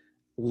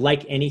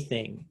 Like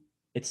anything,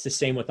 it's the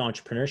same with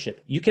entrepreneurship.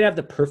 You could have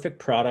the perfect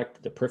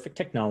product, the perfect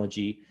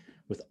technology,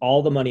 with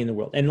all the money in the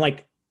world. And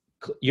like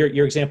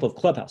your example of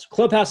Clubhouse.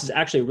 Clubhouse is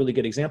actually a really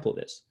good example of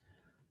this.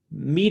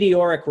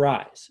 Meteoric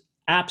rise,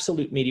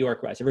 absolute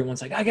meteoric rise.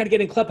 Everyone's like, I got to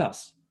get in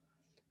Clubhouse.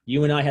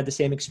 You and I had the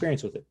same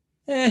experience with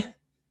it.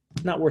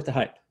 Not worth the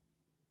hype.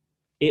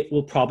 It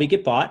will probably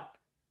get bought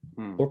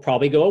or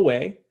probably go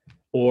away,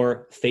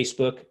 or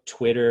Facebook,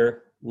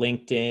 Twitter,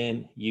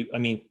 LinkedIn.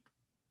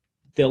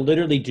 They'll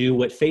literally do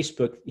what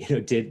Facebook,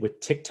 did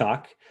with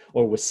TikTok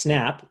or with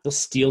Snap. They'll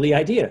steal the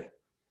idea.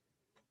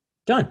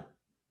 Done.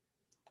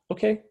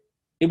 Okay.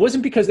 It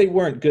wasn't because they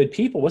weren't good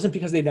people. It wasn't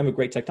because they didn't have a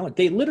great technology.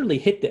 They literally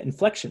hit the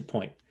inflection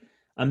point.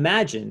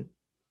 Imagine,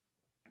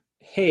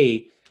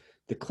 hey,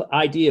 the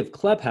idea of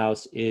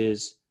Clubhouse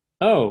is,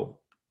 oh,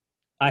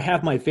 I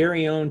have my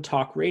very own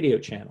talk radio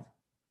channel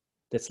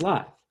that's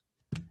live.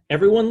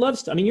 Everyone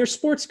loves, you're a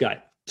sports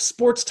guy.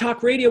 Sports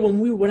talk radio.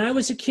 When I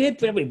was a kid,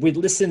 we'd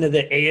listen to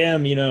the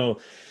AM,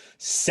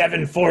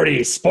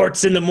 740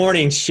 sports in the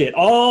morning shit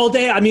all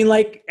day.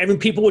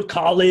 People would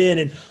call in,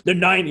 and the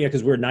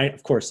because we're nine.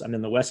 Of course, I'm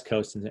in the West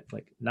Coast, and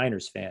like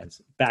Niners fans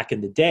back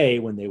in the day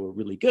when they were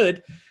really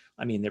good.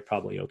 They're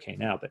probably okay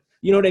now, but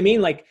you know what I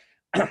mean? Like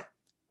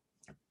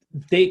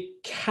they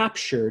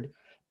captured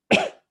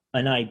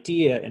an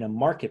idea in a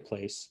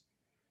marketplace.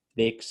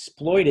 They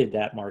exploited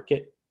that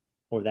market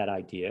or that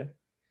idea,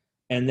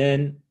 and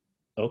then,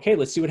 okay,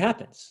 let's see what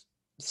happens.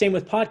 Same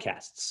with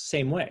podcasts,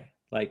 same way.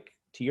 Like,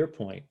 to your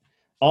point,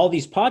 all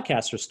these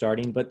podcasts are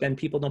starting, but then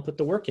people don't put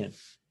the work in,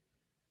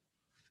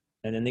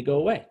 and then they go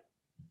away.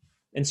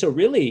 And so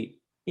really,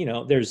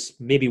 there's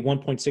maybe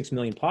 1.6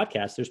 million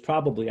podcasts. There's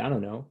probably,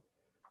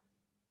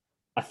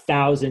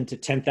 1,000 to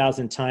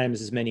 10,000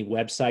 times as many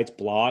websites,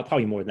 blogs,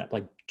 probably more than that.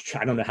 Like,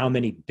 I don't know how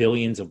many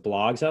billions of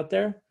blogs out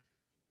there.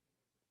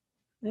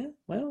 Yeah,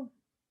 well,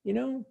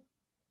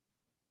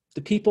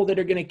 the people that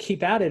are going to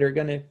keep at it are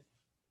going to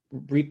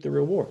reap the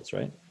rewards,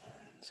 right?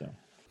 So,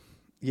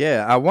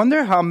 Yeah, I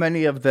wonder how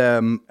many of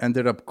them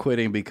ended up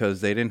quitting because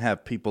they didn't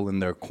have people in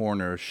their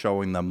corner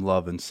showing them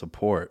love and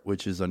support,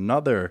 which is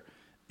another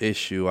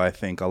issue I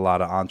think a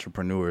lot of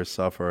entrepreneurs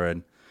suffer.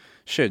 And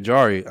shit,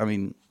 Jari, I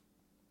mean,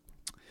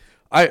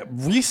 I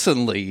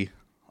recently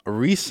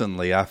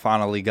I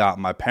finally got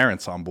my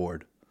parents on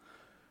board.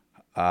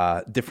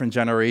 Different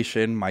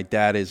generation. My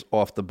dad is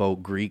off the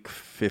boat Greek,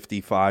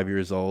 55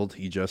 years old.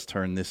 He just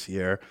turned this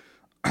year.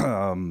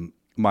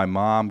 My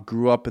mom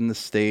grew up in the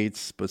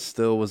States, but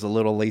still was a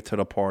little late to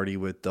the party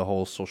with the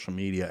whole social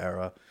media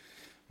era.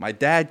 My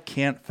dad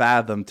can't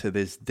fathom to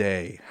this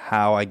day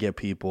how I get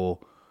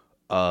people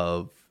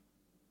of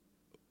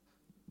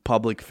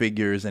public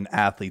figures and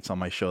athletes on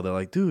my show. They're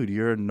like, dude,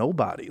 you're a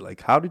nobody.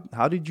 Like, how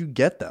did you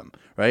get them?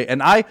 Right.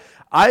 And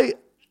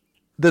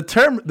the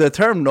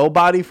term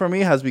nobody for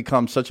me has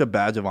become such a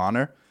badge of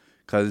honor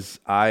because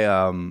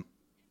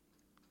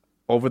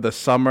over the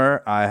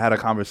summer, I had a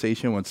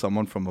conversation with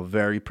someone from a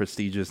very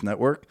prestigious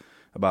network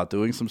about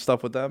doing some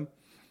stuff with them.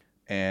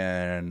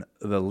 And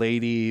the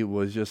lady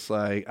was just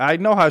like, I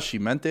know how she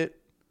meant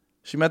it.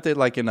 She meant it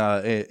like in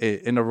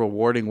a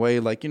rewarding way.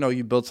 Like,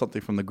 you build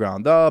something from the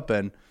ground up.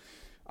 And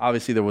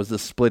obviously there was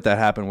this split that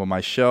happened with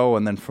my show.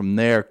 And then from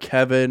there,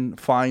 Kevin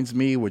finds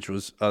me, which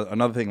was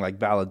another thing like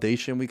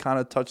validation we kind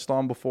of touched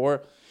on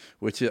before,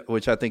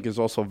 which I think is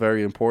also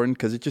very important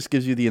because it just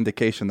gives you the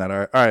indication that,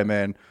 all right,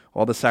 man,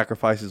 all the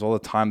sacrifices, all the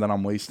time that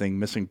I'm wasting,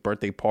 missing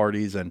birthday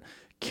parties and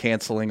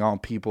canceling on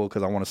people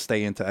because I want to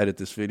stay in to edit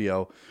this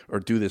video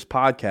or do this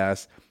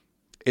podcast,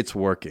 it's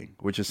working,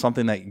 which is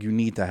something that you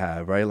need to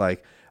have, right?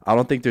 Like, I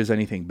don't think there's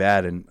anything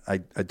bad. And I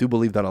do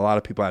believe that a lot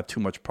of people have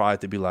too much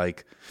pride to be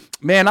like,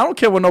 man, I don't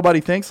care what nobody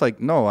thinks. Like,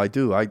 no, I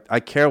do. I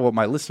care what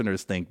my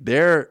listeners think.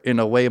 They're, in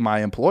a way,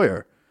 my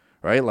employer,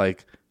 right?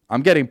 Like,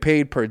 I'm getting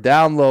paid per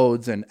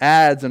downloads and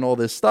ads and all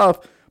this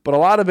stuff. But a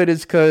lot of it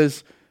is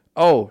because,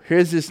 oh,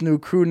 here's this new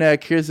crew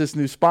neck. Here's this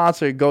new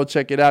sponsor. Go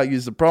check it out.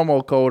 Use the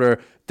promo code or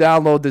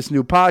download this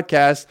new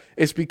podcast.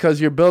 It's because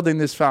you're building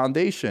this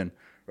foundation,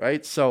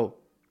 right? So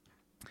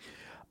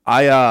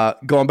I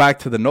going back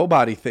to the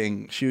nobody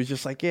thing, she was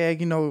just like, yeah,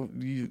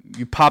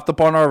 you popped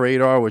up on our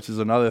radar, which is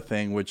another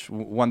thing, which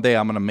one day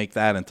I'm going to make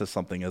that into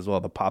something as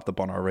well, the popped up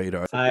on our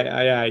radar.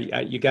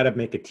 You got to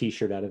make a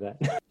t-shirt out of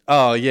that.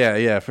 Oh,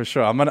 yeah, for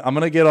sure. I'm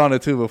going to get on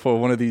it too before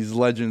one of these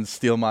legends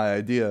steal my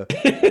idea.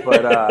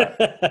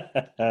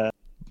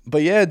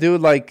 But yeah,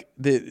 dude, like,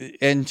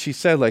 and she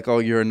said, like, oh,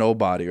 you're a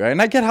nobody, right?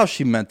 And I get how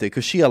she meant it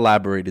because she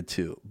elaborated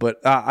too. But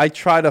I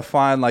try to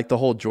find, like, the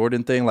whole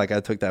Jordan thing, like,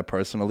 I took that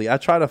personally. I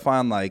try to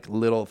find, like,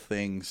 little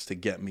things to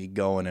get me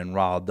going and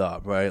riled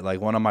up, right? Like,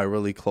 one of my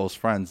really close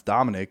friends,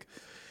 Dominic,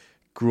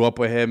 grew up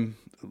with him,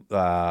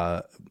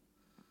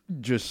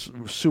 just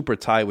super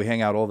tight. We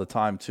hang out all the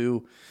time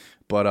too.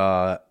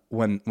 But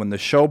when the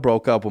show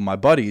broke up with my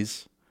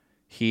buddies,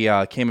 he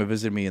came and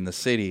visited me in the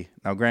city.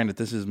 Now, granted,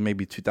 this is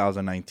maybe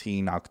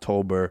 2019,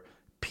 October,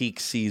 peak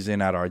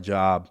season at our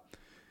job.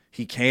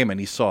 He came and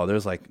he saw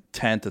there's like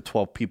 10 to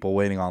 12 people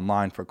waiting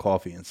online for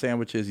coffee and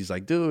sandwiches. He's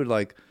like, dude,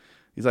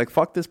 he's like,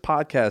 fuck this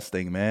podcast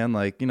thing, man.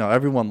 Like,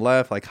 everyone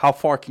left. Like, how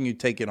far can you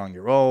take it on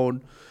your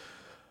own?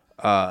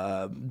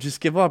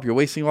 Just give up. You're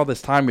wasting all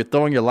this time. You're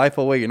throwing your life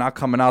away. You're not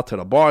coming out to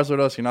the bars with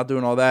us. You're not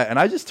doing all that. And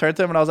I just turned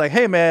to him and I was like,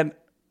 hey, man,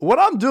 what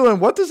I'm doing,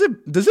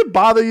 does it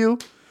bother you?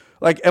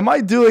 Like, am I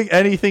doing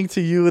anything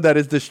to you that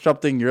is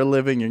disrupting your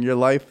living and your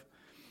life?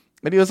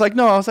 And he was like,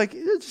 no. I was like,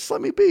 yeah, just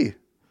let me be.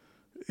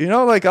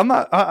 Like,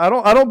 I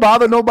don't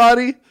bother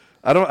nobody.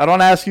 I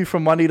don't ask you for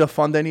money to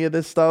fund any of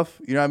this stuff.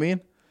 You know what I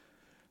mean?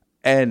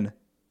 And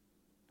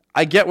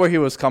I get where he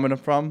was coming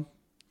from,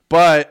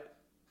 but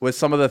with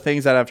some of the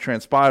things that have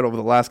transpired over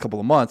the last couple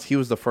of months, he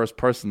was the first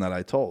person that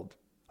I told.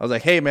 I was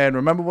like, hey, man,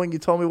 remember when you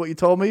told me what you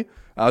told me?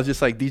 I was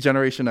just like,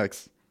 D-Generation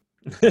X.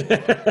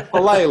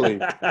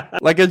 Politely,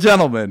 like a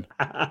gentleman.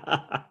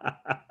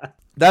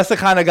 That's the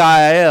kind of guy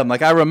I am.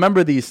 Like, I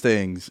remember these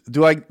things.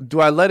 Do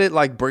I let it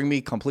like bring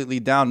me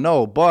completely down?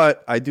 No,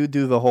 but I do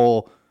the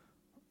whole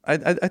I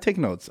take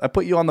notes. I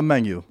put you on the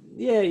menu.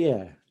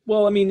 Yeah.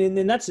 Well, I mean,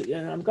 and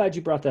I'm glad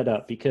you brought that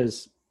up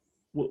because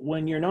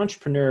when you're an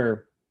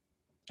entrepreneur,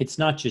 it's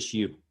not just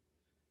you.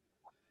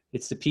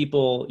 It's the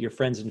people, your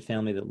friends and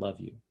family that love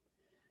you.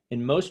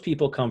 And most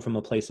people come from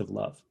a place of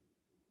love.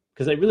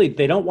 Because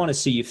they don't want to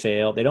see you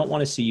fail. They don't want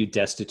to see you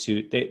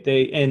destitute.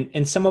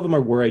 And some of them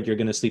are worried you're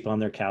going to sleep on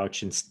their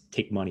couch and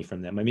take money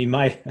from them. I mean,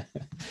 my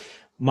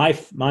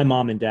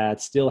mom and dad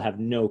still have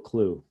no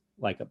clue.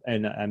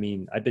 And I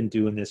mean, I've been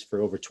doing this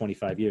for over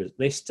 25 years.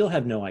 They still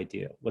have no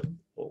idea.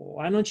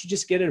 Why don't you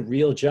just get a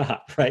real job,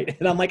 right?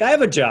 And I'm like, I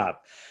have a job,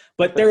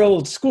 but they're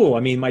old school.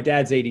 I mean, my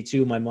dad's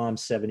 82, my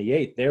mom's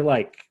 78. They're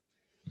like,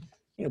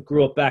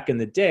 grew up back in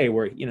the day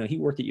where he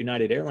worked at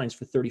United Airlines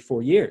for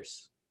 34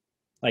 years.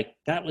 Like,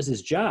 that was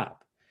his job.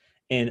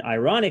 And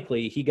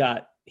ironically, he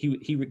got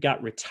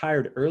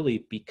retired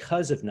early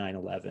because of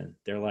 9/11.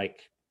 They're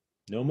like,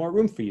 no more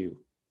room for you.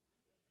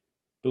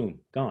 Boom,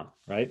 gone,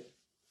 right?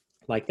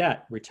 Like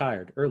that,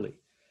 retired early.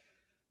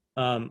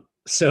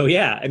 So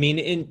yeah, I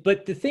mean,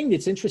 but the thing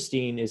that's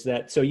interesting is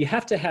that, so you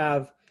have to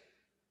have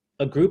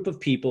a group of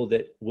people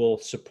that will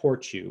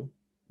support you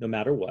no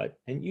matter what.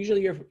 And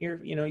usually you're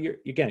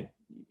again,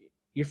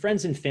 your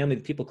friends and family,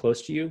 the people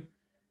close to you,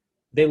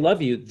 they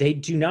love you. They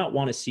do not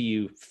want to see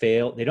you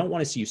fail. They don't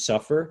want to see you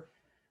suffer.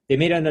 They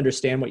may not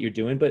understand what you're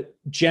doing, but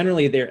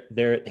generally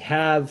they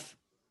have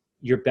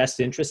your best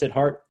interest at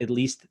heart, at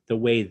least the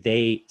way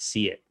they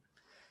see it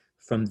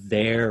from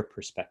their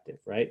perspective,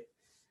 right?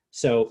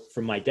 So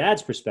from my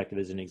dad's perspective,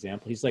 as an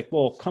example, he's like,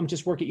 well, come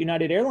just work at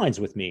United Airlines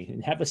with me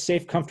and have a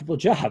safe, comfortable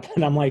job.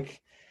 And I'm like,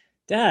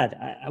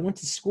 Dad, I went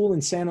to school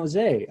in San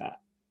Jose.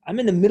 I'm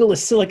in the middle of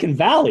Silicon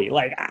Valley.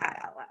 Like,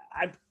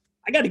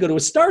 I got to go to a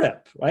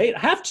startup, right? I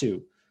have to.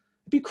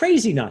 It'd be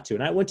crazy not to.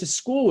 And I went to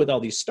school with all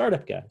these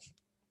startup guys.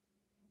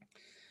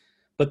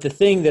 But the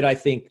thing that I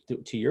think,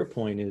 to your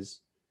point,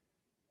 is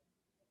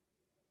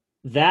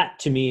that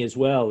to me as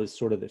well is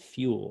sort of the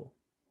fuel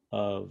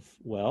of,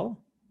 well,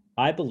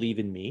 I believe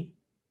in me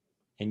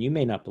and you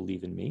may not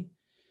believe in me.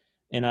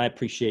 And I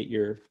appreciate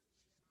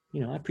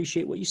I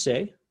appreciate what you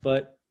say,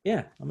 but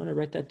yeah, I'm going to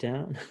write that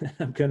down.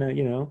 I'm going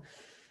to,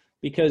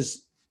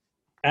 because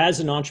as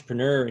an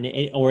entrepreneur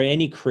or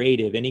any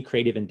creative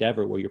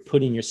endeavor where you're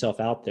putting yourself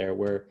out there,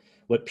 where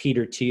what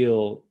Peter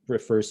Thiel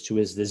refers to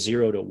as the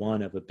 0 to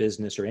 1 of a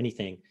business or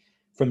anything,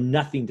 from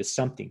nothing to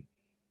something,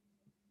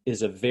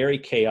 is a very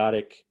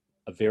chaotic,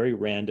 a very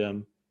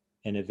random,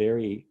 and a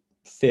very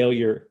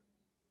failure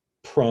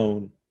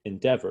prone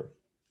endeavor.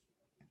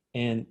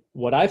 And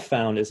what I've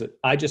found is that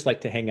I just like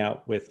to hang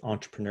out with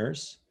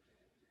entrepreneurs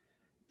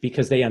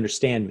because they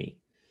understand me.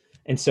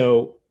 And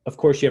so, of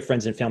course, you have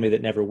friends and family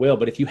that never will,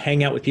 but if you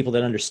hang out with people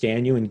that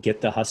understand you and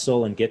get the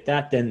hustle and get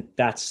that, then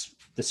that's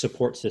the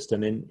support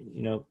system. And,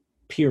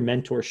 peer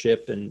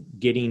mentorship and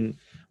getting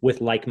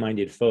with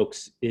like-minded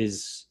folks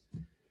is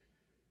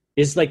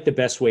like the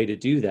best way to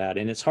do that.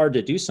 And it's hard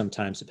to do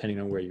sometimes depending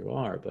on where you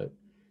are, but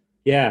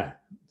yeah.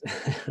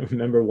 I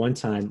remember one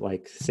time,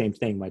 like, same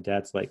thing. My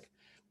dad's like,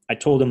 I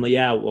told him,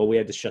 yeah, well, we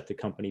had to shut the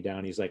company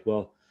down. He's like,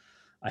 well,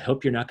 I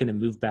hope you're not going to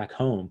move back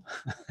home.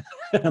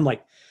 I'm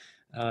like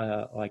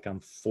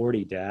I'm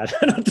 40, Dad.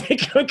 I don't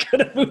think I'm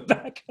going to move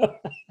back home.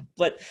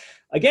 But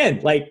again,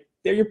 like,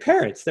 they're your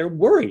parents. They're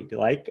worried.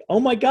 Like, oh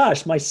my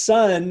gosh, my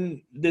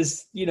son,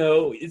 is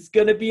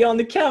going to be on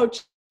the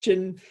couch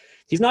and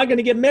he's not going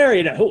to get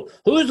married.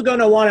 Who's going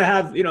to want to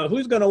have,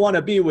 who's going to want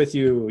to be with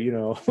you,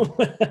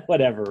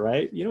 whatever,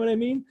 right? You know what I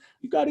mean?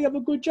 You got to have a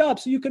good job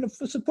so you can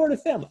support a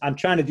family. I'm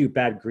trying to do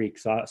bad Greek,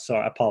 so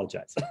I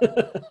apologize.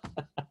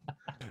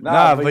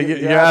 Nah, but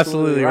you're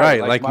absolutely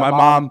right. Like my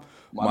mom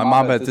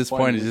at this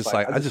point is just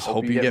like, I just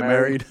hope you get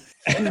married.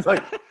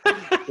 Like,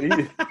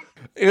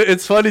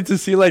 it's funny to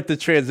see like the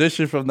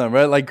transition from them,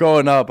 right? Like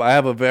growing up,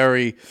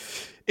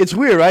 it's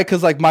weird, right?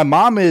 Because like my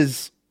mom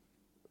is,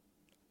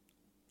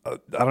 I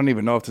don't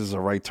even know if this is the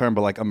right term,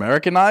 but like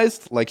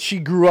Americanized. Like she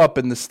grew up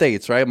in the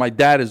States, right? My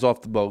dad is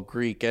off the boat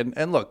Greek,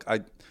 and look,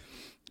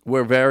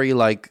 we're very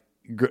like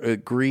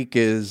Greek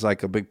is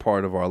like a big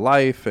part of our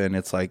life, and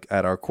it's like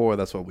at our core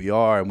that's what we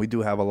are, and we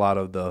do have a lot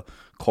of the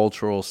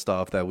cultural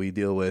stuff that we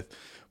deal with.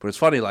 But it's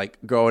funny, like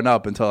growing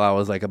up until I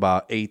was like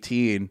about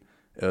 18,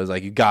 it was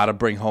like you gotta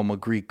bring home a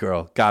Greek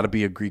girl, gotta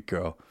be a Greek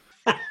girl.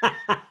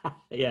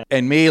 Yeah.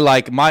 And me,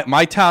 like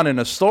my town in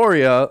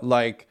Astoria,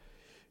 like.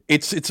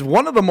 It's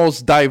one of the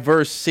most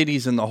diverse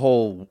cities in the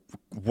whole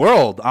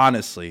world,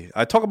 honestly.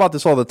 I talk about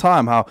this all the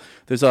time, how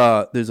there's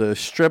a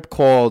strip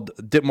called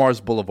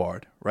Ditmars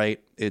Boulevard,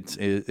 right? It's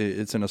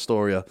in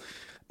Astoria.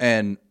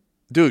 And,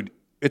 dude,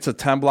 it's a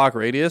 10-block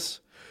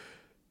radius.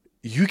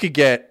 You could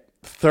get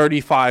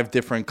 35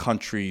 different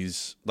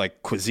countries,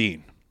 like,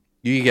 cuisine.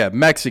 You could get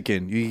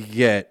Mexican. You could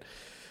get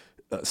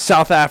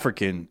South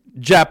African,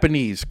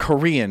 Japanese,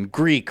 Korean,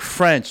 Greek,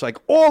 French, like,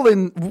 all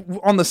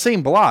on the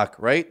same block,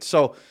 right?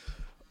 So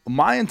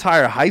my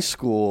entire high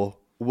school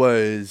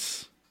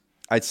was,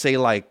 I'd say,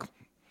 like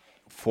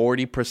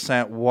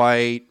 40%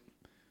 white,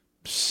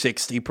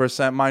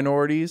 60%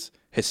 minorities,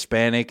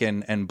 Hispanic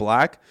and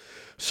black.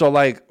 So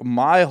like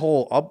my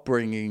whole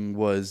upbringing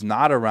was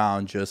not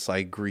around just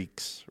like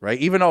Greeks, right?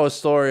 Even though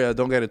Astoria,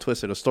 don't get it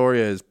twisted,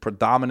 Astoria is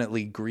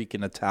predominantly Greek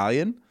and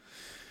Italian.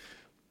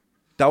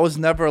 That was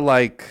never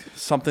like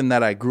something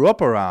that I grew up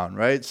around,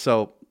 right?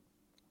 So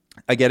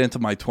I get into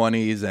my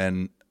 20s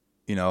and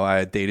I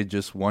had dated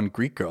just one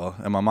Greek girl,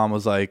 and my mom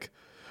was like,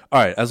 "All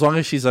right, as long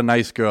as she's a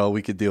nice girl,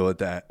 we could deal with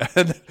that."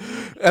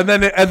 and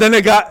then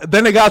it got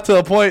to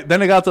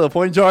the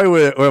point, Joey,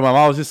 where my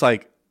mom was just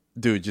like,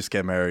 "Dude, just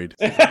get married."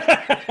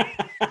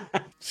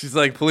 She's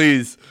like,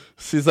 "Please."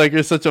 She's like,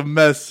 "You're such a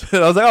mess."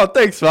 And I was like, "Oh,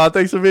 thanks, Mom.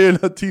 Thanks for being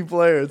a team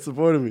player and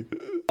supporting me."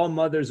 All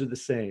mothers are the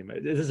same.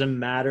 It doesn't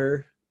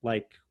matter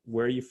like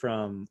where you're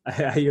from.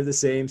 I hear the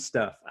same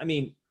stuff. I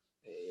mean,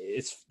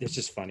 it's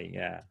just funny.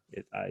 Yeah.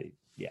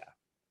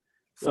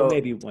 So well,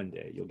 maybe one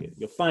day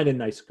you'll find a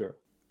nice girl.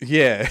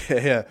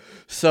 Yeah.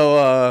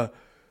 So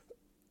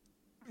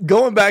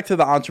going back to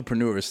the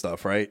entrepreneur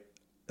stuff, right?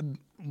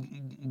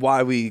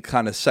 Why we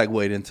kind of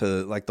segued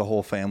into like the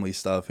whole family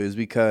stuff is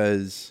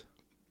because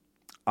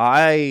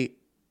I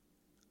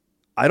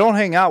I don't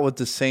hang out with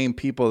the same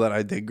people that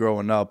I did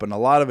growing up. And a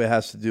lot of it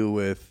has to do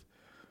with,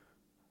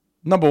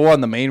 number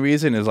one, the main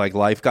reason is like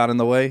life got in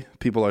the way.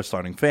 People are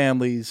starting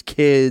families,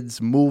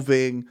 kids,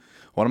 moving.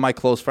 One of my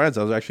close friends,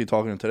 I was actually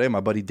talking to him today, my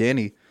buddy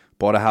Danny,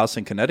 bought a house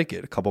in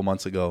Connecticut a couple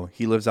months ago.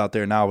 He lives out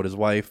there now with his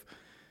wife.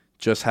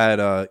 Just had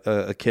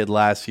a kid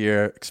last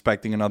year,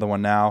 expecting another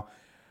one now.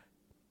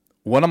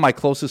 One of my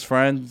closest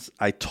friends,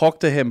 I talk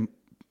to him,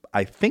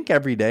 I think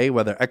every day,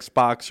 whether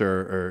Xbox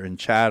or in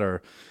chat,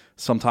 or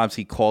sometimes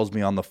he calls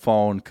me on the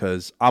phone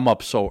because I'm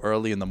up so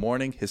early in the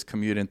morning. His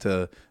commute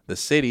into the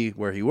city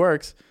where he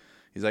works,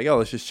 he's like, yo,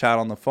 let's just chat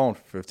on the phone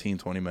for 15,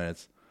 20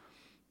 minutes.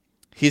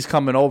 He's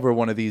coming over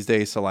one of these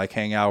days to like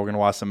hang out. We're going to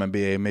watch some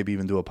NBA, maybe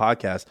even do a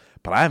podcast.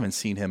 But I haven't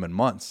seen him in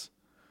months.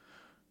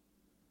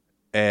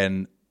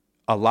 And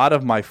a lot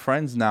of my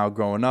friends now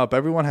growing up,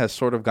 everyone has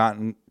sort of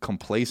gotten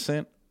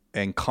complacent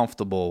and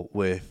comfortable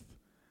with,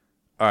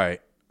 all right,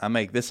 I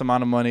make this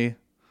amount of money.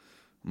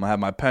 I'm going to have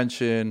my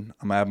pension.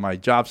 I'm going to have my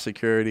job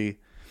security.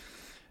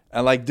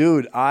 And like,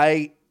 dude,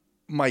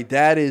 my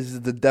dad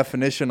is the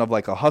definition of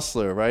like a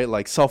hustler, right?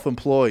 Like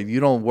self-employed. You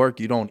don't work,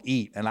 you don't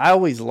eat. And I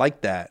always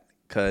liked that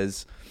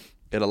because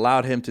it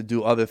allowed him to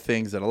do other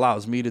things. It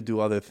allows me to do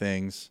other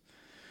things.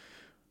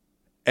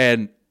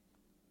 And,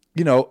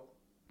 you know,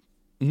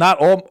 not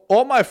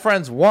all my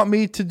friends want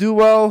me to do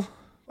well,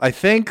 I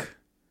think.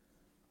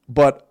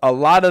 But a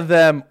lot of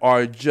them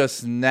are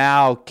just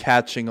now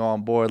catching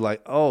on board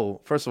like, oh,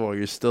 first of all,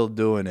 you're still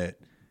doing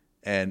it.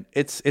 And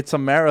it's a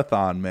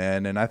marathon,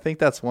 man. And I think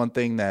that's one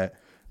thing that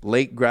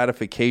late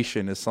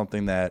gratification is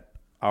something that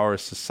our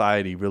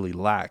society really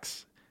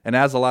lacks. And it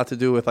has a lot to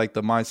do with like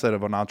the mindset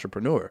of an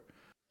entrepreneur.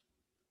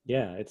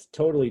 Yeah, it's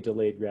totally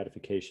delayed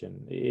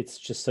gratification. It's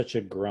just such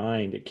a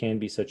grind. It can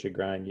be such a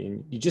grind.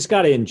 And you just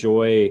got to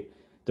enjoy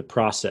the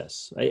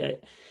process.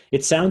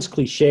 It sounds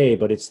cliche,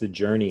 but it's the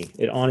journey.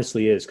 It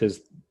honestly is,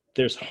 because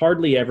there's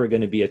hardly ever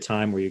going to be a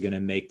time where you're going to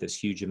make this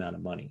huge amount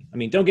of money. I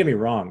mean, don't get me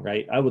wrong,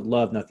 right? I would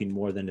love nothing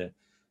more than to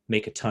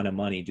make a ton of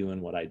money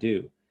doing what I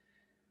do.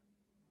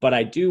 But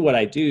I do what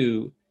I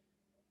do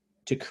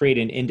to create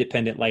an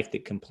independent life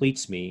that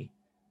completes me,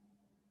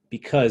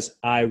 because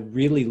I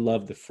really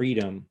love the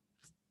freedom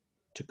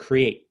to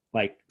create.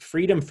 Like,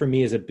 freedom for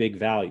me is a big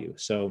value.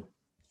 So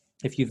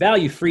if you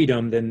value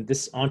freedom, then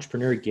this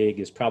entrepreneur gig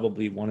is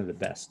probably one of the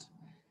best.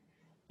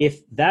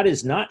 If that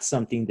is not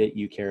something that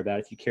you care about,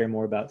 if you care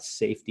more about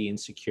safety and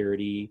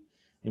security,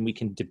 and we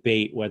can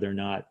debate whether or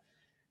not,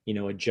 you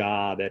know, a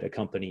job at a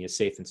company is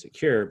safe and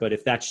secure, but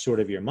if that's sort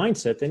of your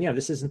mindset, then yeah,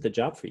 this isn't the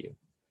job for you.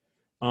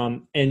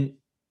 And,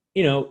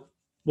 you know,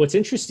 what's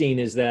interesting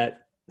is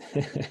that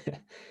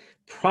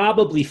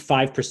probably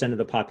 5% of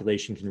the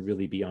population can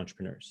really be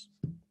entrepreneurs.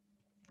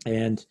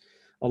 And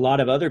a lot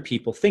of other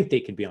people think they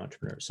can be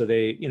entrepreneurs. So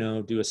they, you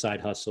know, do a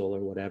side hustle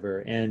or whatever.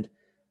 And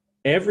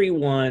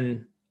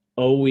everyone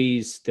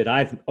that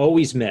I've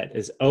always met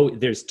is,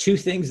 there's two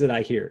things that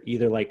I hear.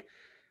 Either like,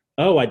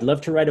 oh, I'd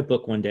love to write a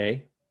book one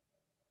day.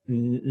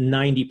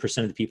 90%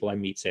 of the people I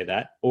meet say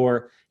that.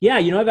 Or, yeah,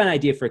 you know, I have an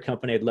idea for a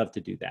company. I'd love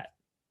to do that.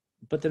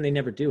 But then they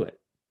never do it.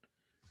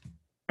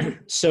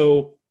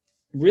 So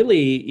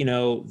really, you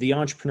know, the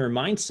entrepreneur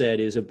mindset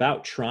is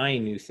about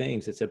trying new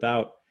things. It's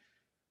about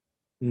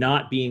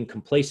not being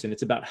complacent.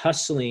 It's about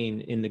hustling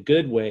in the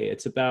good way.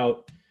 It's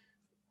about,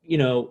 you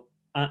know,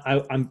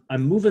 I'm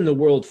moving the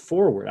world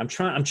forward. I'm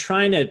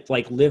trying to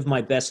like live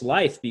my best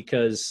life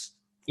because,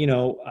 you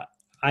know,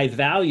 I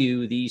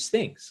value these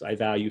things. I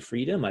value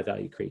freedom. I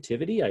value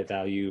creativity. I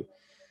value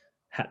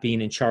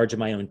being in charge of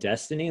my own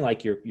destiny.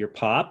 Like your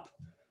pop,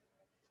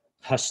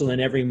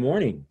 hustling every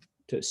morning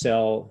to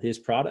sell his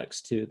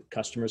products to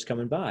customers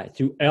coming by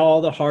through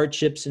all the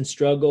hardships and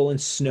struggle and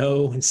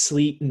snow and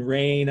sleet and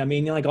rain. I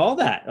mean, like all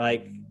that,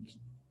 like,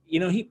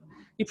 you know, he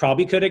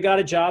probably could have got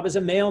a job as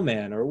a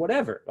mailman or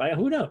whatever, right?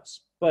 Who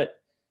knows? But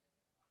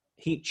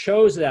he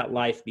chose that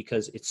life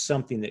because it's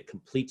something that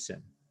completes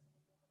him.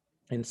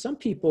 And some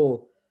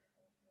people,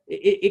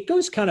 it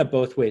goes kind of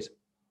both ways.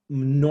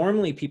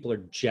 Normally people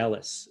are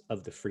jealous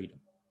of the freedom.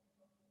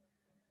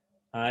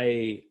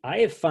 I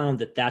have found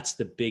that that's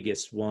the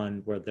biggest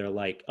one, where they're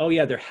like, oh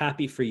yeah, they're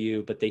happy for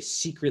you, but they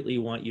secretly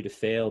want you to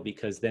fail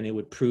because then it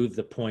would prove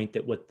the point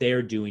that what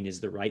they're doing is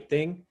the right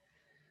thing.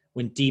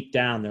 When deep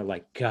down they're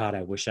like, God,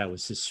 I wish I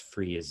was as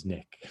free as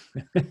Nick.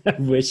 I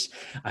wish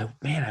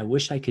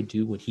I could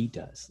do what he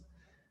does.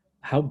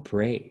 How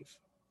brave.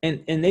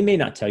 And they may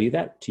not tell you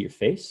that to your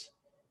face,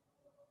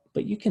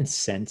 but you can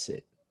sense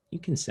it. You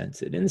can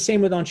sense it. And the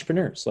same with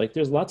entrepreneurs. Like,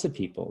 there's lots of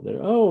people that,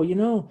 oh, you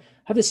know,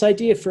 I have this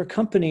idea for a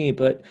company,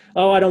 but,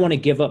 oh, I don't want to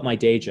give up my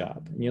day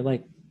job. And you're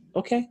like,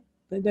 okay,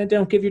 then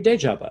don't give your day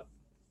job up,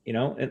 you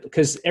know,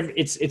 because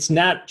it's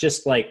not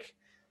just like,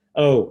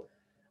 oh,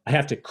 I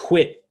have to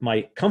quit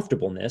my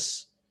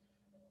comfortableness.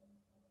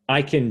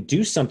 I can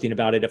do something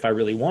about it if I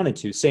really wanted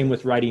to. Same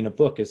with writing a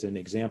book as an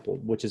example,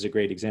 which is a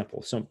great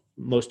example. So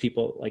most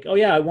people like, oh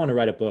yeah, I want to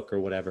write a book or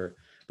whatever.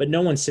 But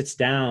no one sits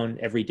down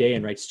every day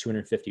and writes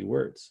 250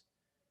 words.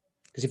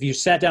 Because if you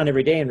sat down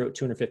every day and wrote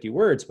 250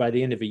 words, by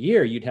the end of a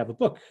year, you'd have a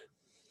book.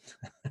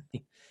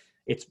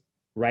 It's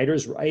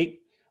writers write,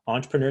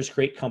 entrepreneurs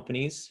create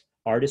companies,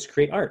 artists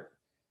create art.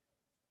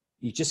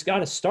 You just got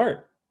to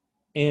start.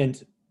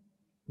 And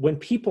when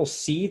people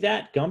see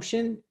that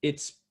gumption,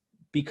 it's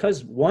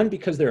because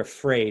they're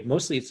afraid.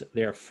 Mostly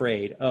they're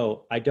afraid.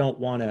 Oh, I don't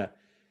want to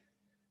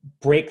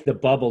break the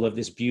bubble of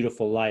this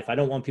beautiful life. I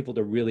don't want people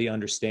to really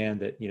understand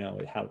that,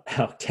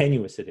 how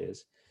tenuous it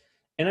is.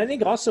 And I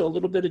think also a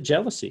little bit of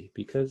jealousy,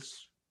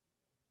 because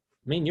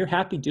you're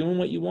happy doing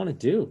what you want to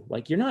do.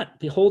 Like, you're not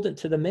beholden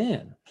to the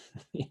man.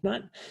 You're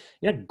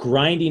not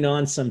grinding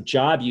on some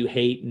job you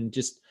hate and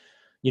just,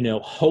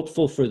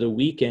 hopeful for the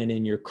weekend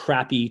in your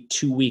crappy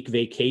 2-week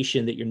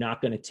vacation that you're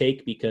not going to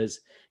take because,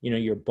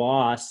 your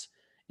boss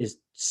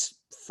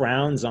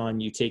frowns on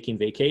you taking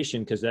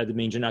vacation, because that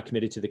means you're not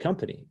committed to the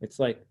company. It's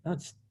like,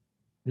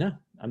 no,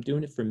 I'm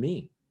doing it for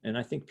me. And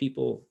I think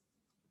people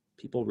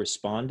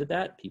respond to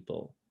that.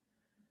 People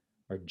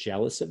are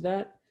jealous of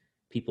that.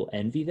 People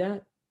envy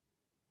that.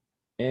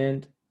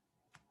 And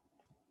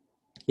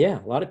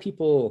yeah, a lot of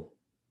people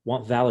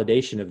want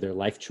validation of their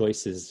life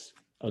choices,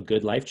 a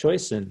good life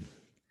choice. And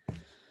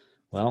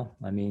well,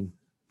 not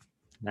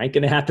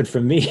going to happen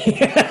for me.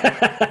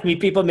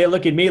 People may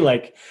look at me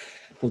like,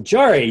 well,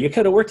 Jari, you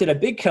could have worked at a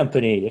big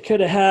company. You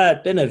could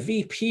have been a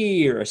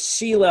VP or a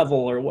C-level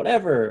or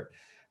whatever.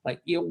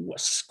 Like, you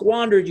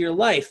squandered your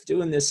life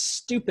doing this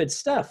stupid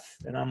stuff.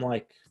 And I'm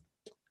like,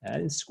 I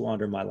didn't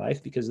squander my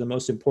life, because the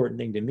most important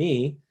thing to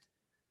me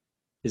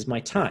is my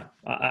time.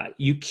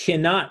 You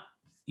can't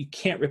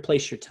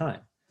replace your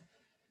time.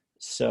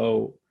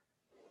 So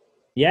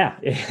yeah,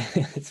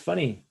 it's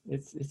funny.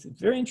 It's a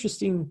very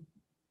interesting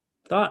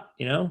thought,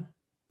 You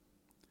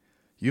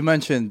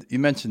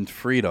mentioned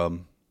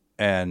freedom,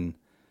 and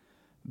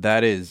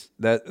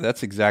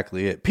that's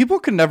exactly it. People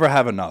can never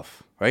have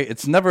enough, right?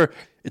 It's never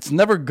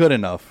good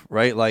enough,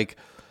 right? Like,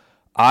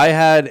 I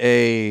had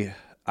a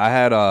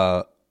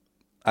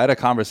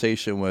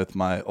conversation with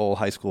my old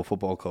high school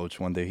football coach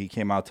one day. He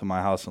came out to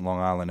my house in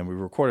Long Island, and we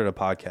recorded a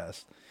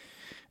podcast.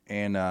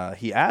 And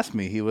he asked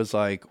me, he was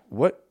like,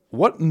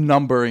 what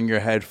number in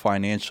your head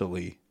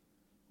financially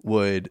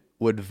would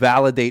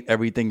validate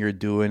everything you're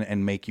doing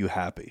and make you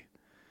happy?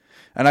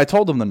 And I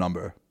told him the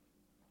number.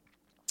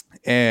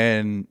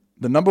 And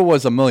the number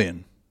was $1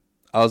 million.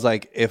 I was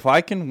like, if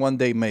I can one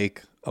day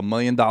make $1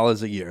 million a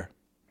year,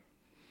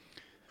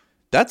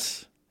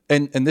 that's,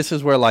 and this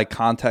is where like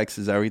context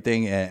is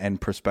everything and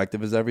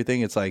perspective is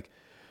everything. It's like,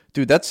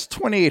 dude, that's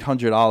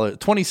 $2,800,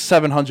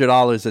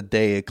 $2,700 a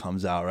day it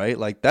comes out, right?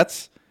 Like,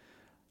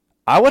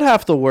 I would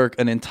have to work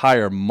an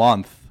entire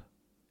month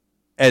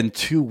and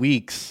 2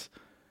 weeks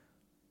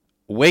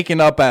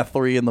waking up at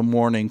 3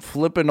 a.m,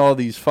 flipping all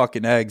these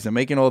fucking eggs and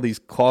making all these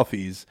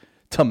coffees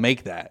to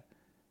make that.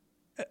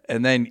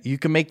 And then you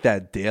can make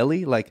that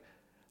daily. Like,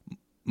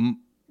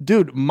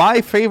 dude,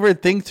 my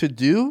favorite thing to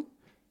do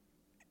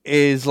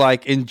is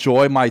like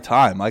enjoy my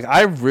time. Like,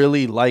 I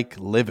really like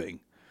living.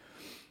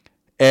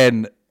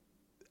 And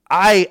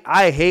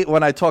I hate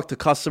when I talk to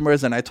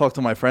customers and I talk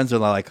to my friends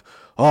and they're like,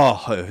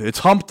 oh, it's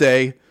hump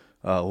day.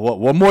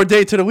 One more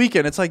day to the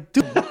weekend. It's like,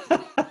 dude,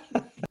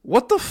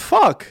 what the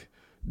fuck?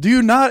 Do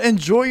you not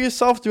enjoy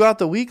yourself throughout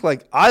the week?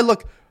 Like,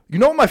 you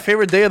know what my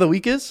favorite day of the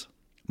week is?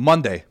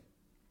 Monday.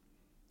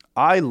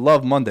 I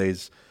love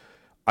Mondays.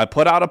 I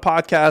put out a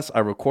podcast. I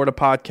record a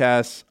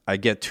podcast. I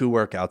get 2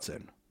 workouts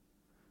in.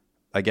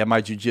 I get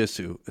my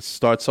jiu-jitsu. It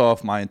starts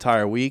off my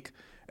entire week,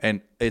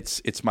 and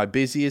it's my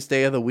busiest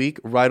day of the week.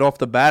 Right off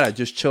the bat, I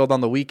just chilled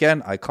on the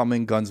weekend. I come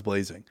in guns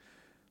blazing.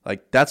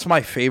 Like, that's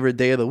my favorite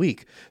day of the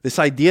week. This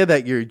idea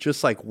that you're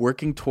just like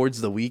working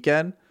towards the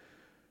weekend,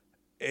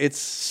 it's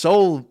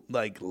so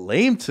like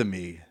lame to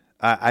me.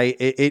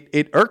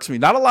 It irks me.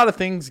 Not a lot of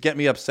things get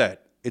me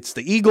upset. It's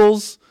the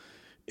Eagles.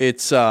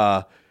 It's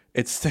not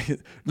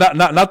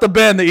the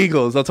band, the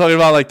Eagles. I'm talking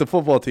about like the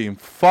football team.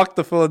 Fuck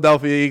the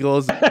Philadelphia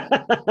Eagles.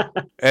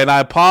 And I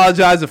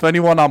apologize if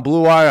anyone on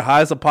Blue Wire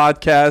has a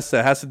podcast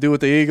that has to do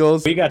with the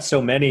Eagles. We got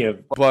so many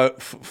of,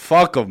 but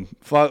fuck them.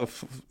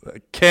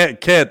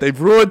 Can't.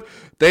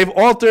 They've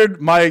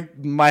altered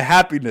my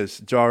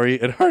happiness,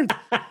 Jari. It hurts.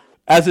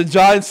 As a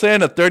Giants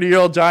fan, a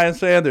 30-year-old Giants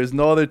fan, there's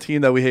no other team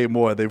that we hate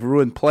more. They've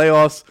ruined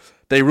playoffs.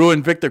 They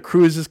ruined Victor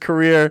Cruz's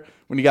career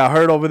when he got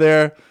hurt over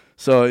there.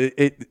 So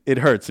it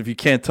hurts if you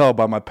can't tell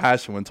by my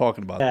passion when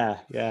talking about it.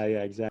 Yeah,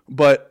 exactly.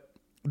 But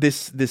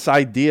this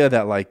idea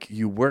that like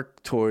you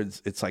work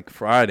towards, it's like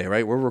Friday,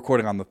 right? We're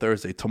recording on the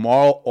Thursday.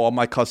 Tomorrow, all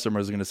my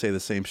customers are going to say the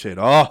same shit.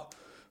 Oh,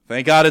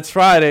 thank God it's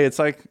Friday. It's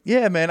like,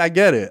 yeah, man, I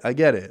get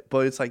it.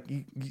 But it's like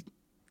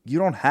you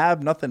don't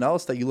have nothing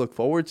else that you look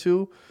forward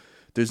to.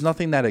 There's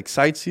nothing that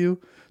excites you.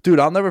 Dude,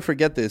 I'll never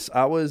forget this.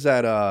 I was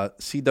at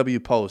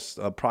CW Post,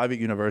 a private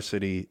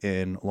university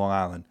in Long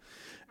Island.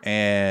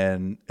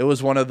 And it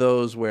was one of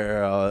those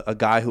where a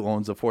guy who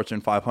owns a Fortune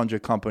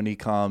 500 company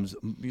comes.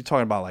 You're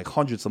talking about like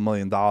hundreds of $1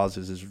 millions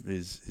is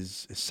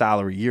his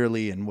salary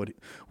yearly and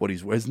what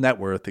his net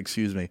worth,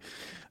 excuse me.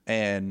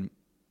 And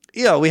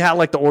we had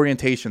like the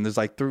orientation. There's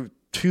like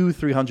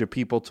 200-300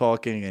 people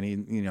talking, and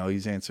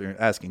he's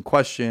asking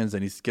questions,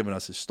 and he's giving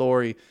us his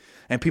story.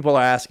 And people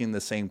are asking the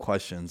same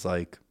questions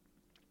like,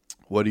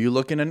 what do you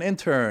look in an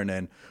intern?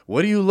 And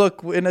what do you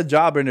look in a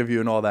job interview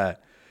and all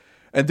that?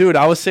 And dude,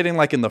 I was sitting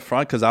like in the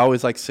front because I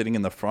always like sitting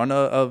in the front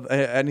of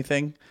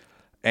anything.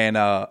 And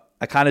I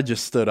kind of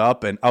just stood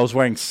up and I was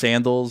wearing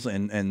sandals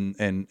and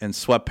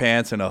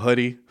sweatpants and a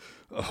hoodie.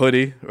 A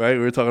hoodie, right? We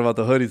were talking about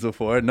the hoodies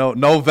before.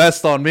 No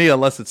vest on me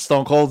unless it's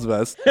Stone Cold's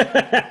vest.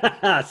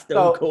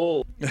 Stone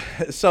Cold.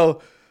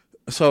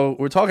 So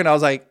we're talking, I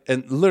was like,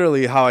 and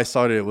literally how I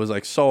started it was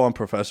like so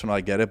unprofessional,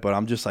 I get it, but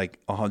I'm just like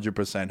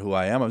 100% who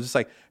I am. I'm just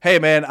like, hey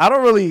man, I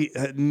don't really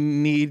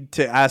need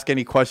to ask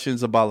any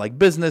questions about like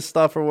business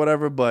stuff or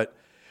whatever, but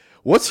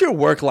what's your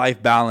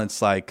work-life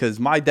balance like? Because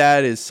my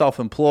dad is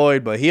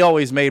self-employed, but he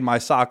always made my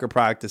soccer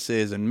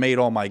practices and made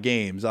all my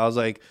games. I was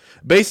like,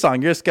 based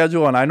on your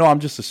schedule, and I know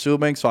I'm just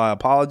assuming, so I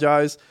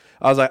apologize.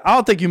 I was like, I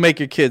don't think you make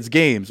your kids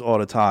games all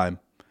the time.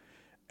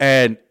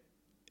 And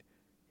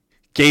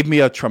gave me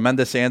a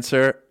tremendous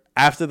answer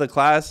after the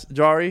class,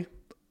 Jari,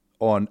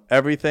 on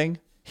everything.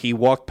 He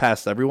walked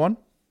past everyone,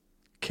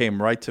 came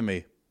right to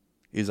me.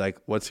 He's like,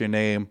 what's your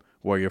name,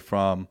 where you're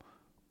from,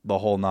 the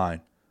whole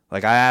nine.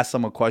 Like, I asked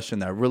him a question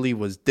that really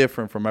was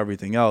different from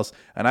everything else.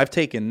 And I've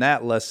taken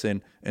that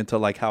lesson into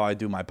like how I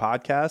do my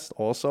podcast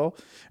also,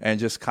 and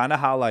just kind of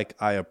how like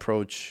I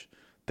approach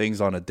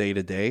things on a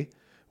day-to-day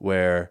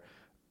where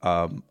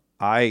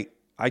I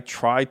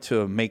try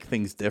to make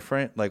things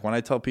different. Like when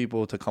I tell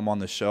people to come on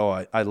the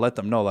show, I let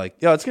them know like,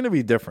 yo, it's going to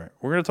be different.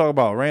 We're going to talk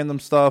about random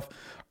stuff.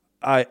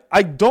 I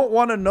don't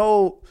want to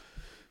know.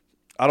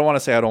 I don't want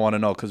to say I don't want to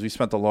know because we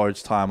spent a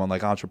large time on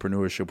like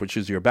entrepreneurship, which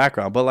is your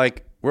background. But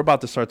like we're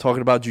about to start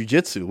talking about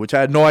jiu-jitsu, which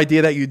I had no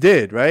idea that you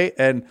did, right?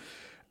 And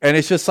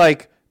it's just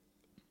like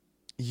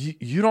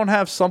you don't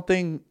have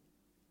something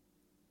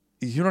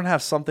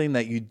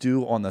that you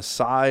do on the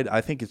side.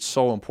 I think it's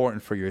so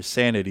important for your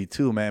sanity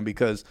too, man,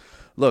 because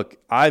look,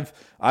 I've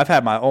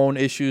had my own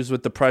issues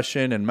with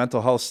depression and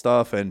mental health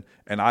stuff, and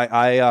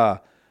I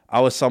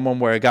was someone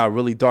where it got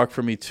really dark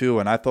for me too,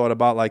 and I thought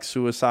about like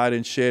suicide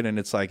and shit. And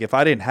it's like if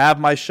I didn't have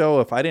my show,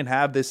 if I didn't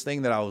have this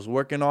thing that I was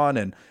working on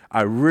and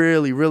I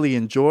really, really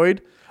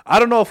enjoyed, I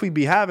don't know if we'd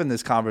be having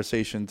this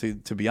conversation,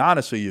 to be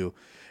honest with you.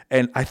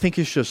 And I think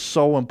it's just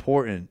so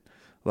important.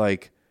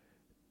 Like,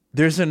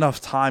 there's enough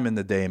time in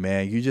the day,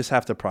 man. You just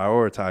have to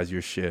prioritize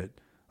your shit.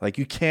 Like,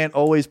 you can't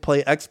always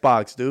play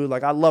Xbox, dude.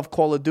 Like, I love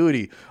Call of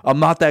Duty. I'm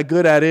not that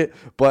good at it,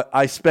 but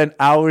I spend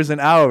hours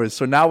and hours.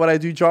 So now what I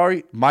do,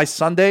 Jari, my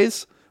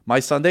Sundays,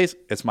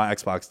 it's my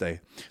Xbox day.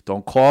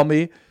 Don't call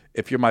me.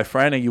 If you're my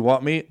friend and you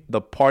want me,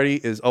 the party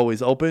is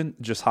always open.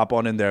 Just hop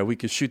on in there. We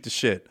can shoot the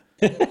shit.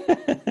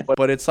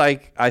 But it's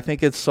like, I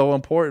think it's so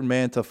important,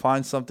 man, to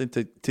find something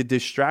to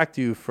distract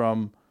you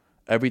from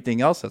everything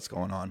else that's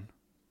going on.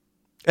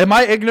 Am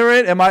I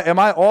ignorant? Am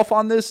I off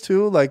on this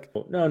too? Like,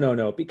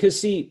 No. Because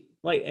see,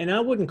 like, and I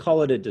wouldn't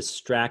call it a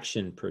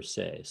distraction per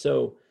se.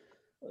 So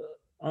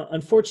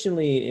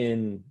unfortunately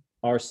in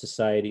our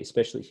society,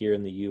 especially here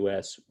in the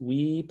US,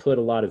 we put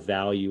a lot of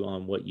value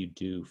on what you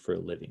do for a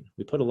living.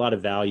 We put a lot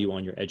of value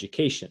on your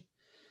education.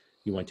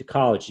 You went to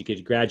college, you get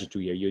a graduate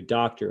degree. Are you a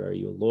doctor? Are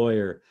you a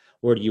lawyer?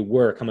 Where do you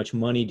work? How much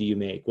money do you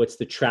make? What's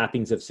the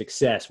trappings of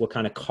success? What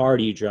kind of car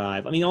do you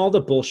drive? I mean, all the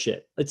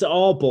bullshit. It's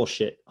all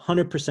bullshit,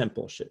 100%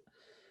 bullshit.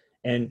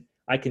 And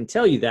I can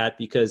tell you that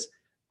because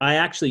I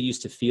actually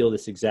used to feel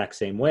this exact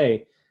same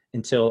way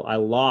until I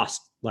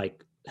lost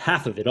like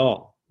half of it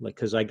all, like,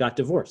 because I got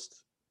divorced.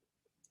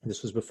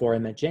 This was before I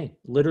met Jane.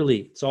 Literally,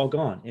 it's all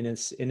gone in a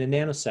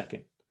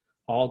nanosecond,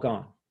 all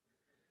gone.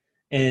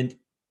 And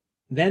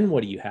then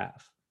what do you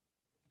have?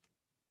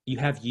 You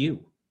have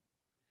you.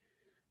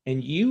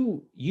 And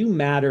you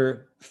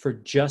matter for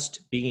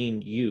just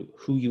being you,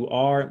 who you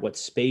are, what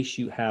space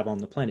you have on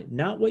the planet,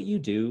 not what you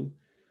do,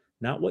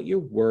 not what you're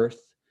worth,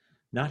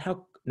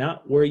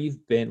 not where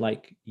you've been.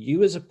 Like,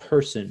 you as a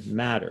person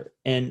matter.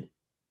 And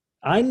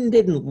I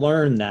didn't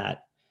learn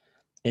that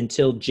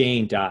until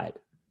Jane died.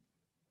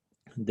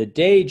 The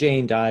day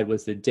Jane died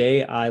was the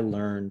day I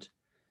learned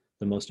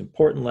the most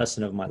important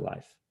lesson of my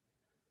life,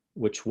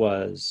 which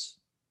was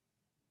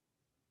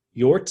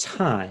your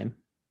time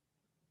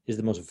is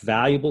the most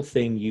valuable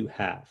thing you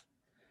have.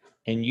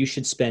 And you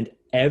should spend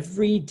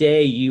every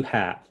day you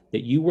have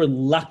that you were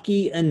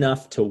lucky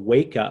enough to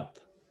wake up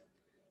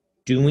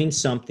doing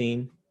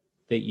something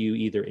that you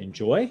either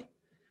enjoy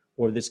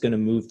or that's going to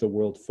move the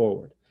world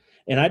forward.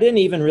 And I didn't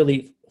even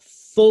really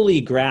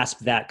fully grasp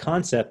that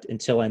concept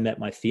until I met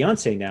my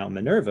fiance now,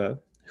 Minerva,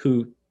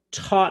 who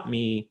taught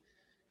me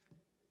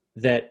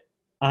that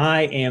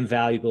I am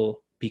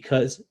valuable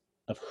because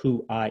of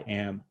who I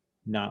am,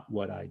 not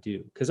what I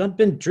do. Because I've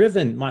been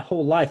driven my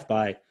whole life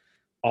by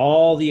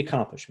all the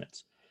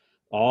accomplishments,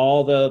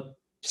 all the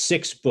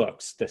 6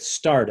 books, the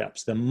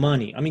startups, the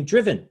money. I mean,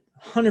 driven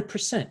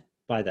 100%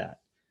 by that.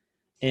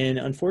 And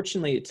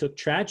unfortunately, it took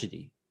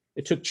tragedy.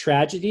 It took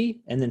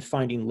tragedy and then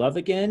finding love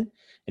again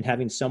and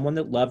having someone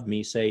that loved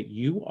me say,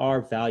 you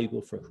are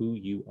valuable for who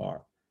you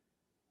are.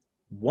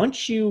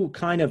 Once you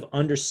kind of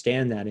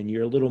understand that and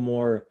you're a little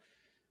more,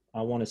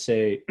 I want to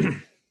say,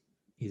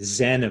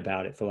 zen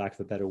about it, for lack of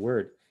a better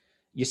word,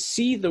 you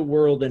see the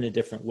world in a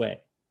different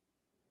way.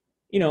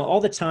 All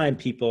the time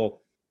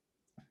people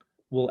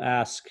will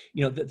ask,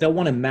 they'll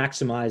want to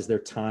maximize their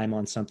time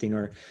on something,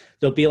 or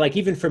they'll be like,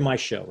 even for my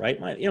show, right?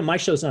 My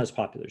show's not as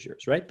popular as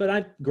yours, right? But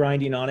I'm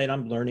grinding on it.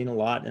 I'm learning a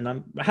lot and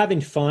I'm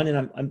having fun.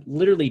 And I'm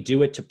literally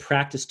do it to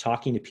practice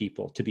talking to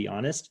people, to be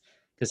honest,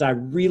 because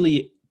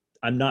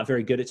I'm not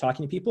very good at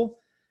talking to people.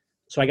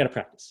 So I got to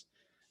practice.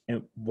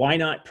 And why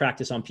not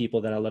practice on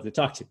people that I love to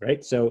talk to,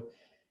 right? So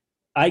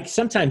I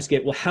sometimes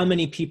get, well, how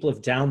many people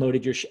have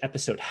downloaded your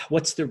episode?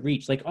 What's the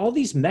reach? Like all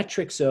these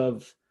metrics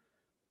of,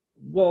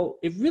 well,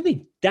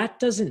 that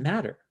doesn't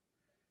matter.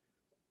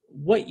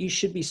 What you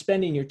should be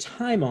spending your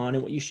time on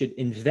and what you should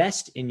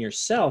invest in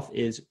yourself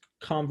is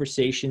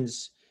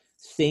conversations,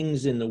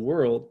 things in the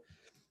world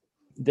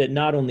that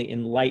not only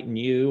enlighten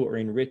you or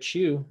enrich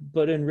you,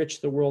 but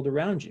enrich the world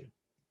around you.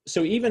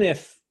 So even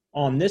if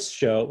on this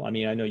show, I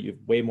know you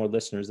have way more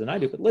listeners than I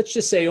do, but let's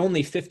just say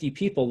only 50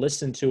 people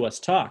listen to us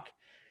talk.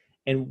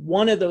 And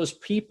one of those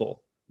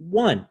people,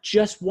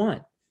 just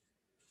one,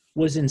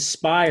 was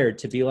inspired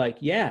to be like,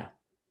 yeah,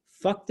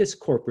 fuck this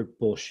corporate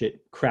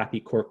bullshit, crappy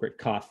corporate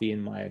coffee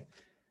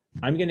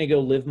I'm going to go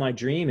live my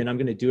dream, and I'm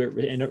going to do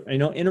it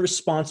in a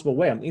responsible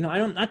way.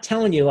 I'm not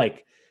telling you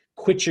like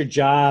quit your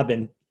job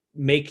and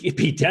make it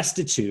be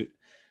destitute.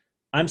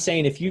 I'm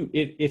saying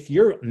if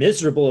you're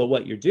miserable at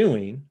what you're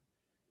doing,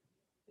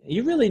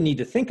 you really need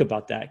to think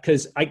about that.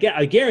 Because I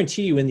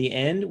guarantee you in the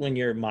end, when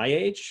you're my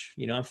age,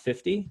 I'm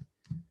 50,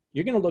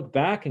 you're going to look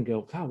back and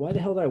go, God, why the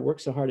hell did I work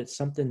so hard at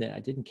something that I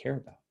didn't care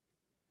about?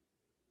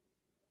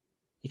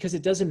 Because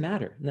it doesn't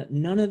matter.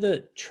 None of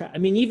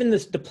even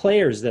the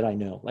players that I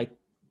know, like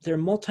they're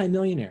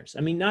multimillionaires.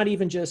 Not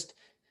even just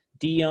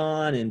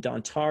Dion and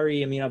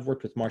Dontari. I've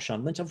worked with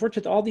Marshawn Lynch. I've worked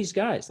with all these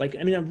guys. I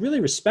really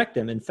respect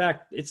them. In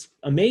fact, it's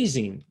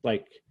amazing,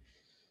 like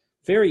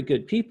very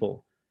good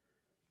people.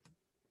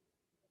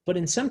 But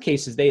in some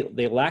cases, they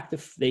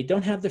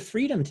don't have the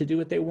freedom to do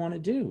what they want to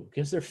do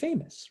because they're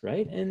famous,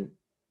 right? And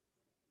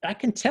I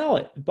can tell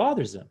it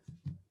bothers them.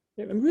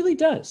 It really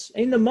does.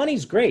 The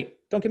money's great.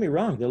 Don't get me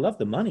wrong. They love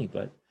the money,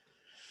 but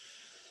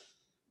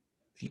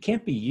if you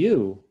can't be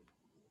you,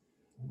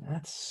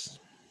 that's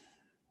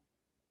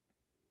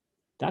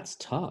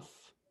tough.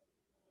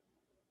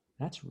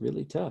 That's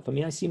really tough.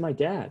 I see my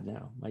dad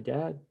now. My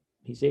dad,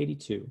 he's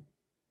 82.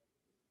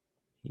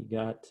 He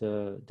got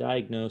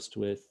diagnosed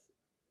with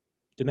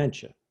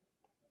dementia,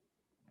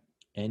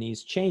 and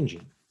he's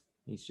changing.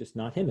 He's just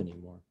not him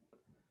anymore.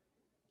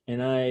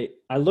 And I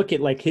look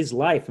at like his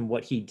life and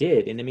what he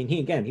did. And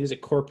he was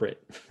at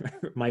corporate.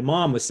 My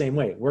mom was the same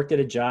way, worked at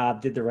a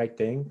job, did the right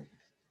thing.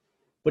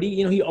 But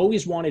he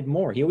always wanted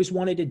more. He always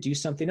wanted to do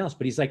something else.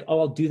 But he's like, oh,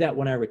 I'll do that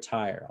when I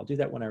retire. Well,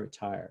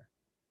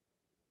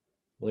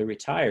 he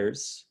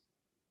retires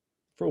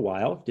for a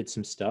while, did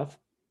some stuff,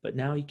 but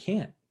now he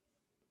can't.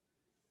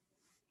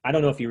 I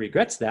don't know if he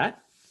regrets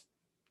that,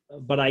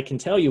 but I can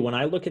tell you when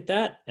I look at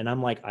that and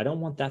I'm like, I don't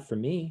want that for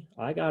me.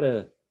 I got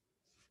to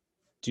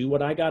do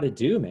what I got to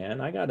do, man.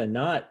 I got to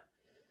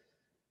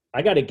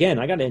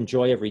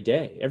enjoy every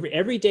day.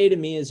 Every day to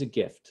me is a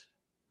gift.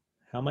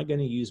 How am I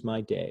going to use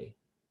my day?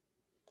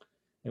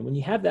 And when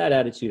you have that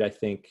attitude, I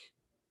think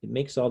it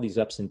makes all these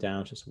ups and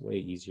downs just way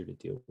easier to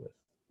deal with.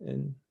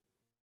 And,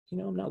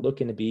 I'm not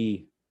looking to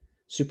be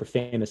super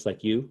famous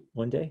like you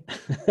one day,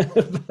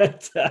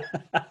 but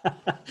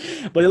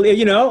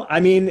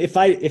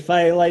if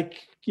I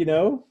like,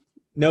 know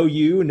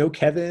you, know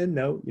Kevin,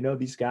 know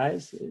these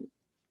guys,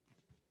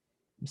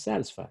 I'm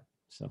satisfied.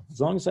 So as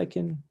long as I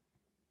can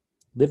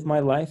live my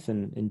life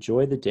and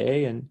enjoy the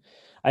day. And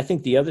I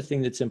think the other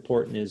thing that's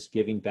important is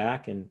giving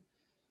back. And,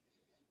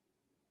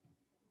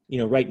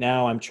 right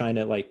now I'm trying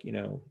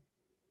to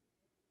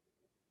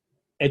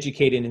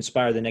educate and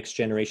inspire the next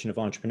generation of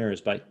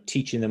entrepreneurs by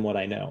teaching them what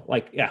I know.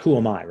 Who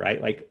am I,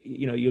 right?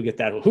 You'll get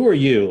that. Who are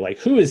you?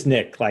 Who is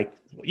Nick?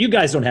 You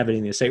guys don't have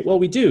anything to say. Well,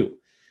 we do,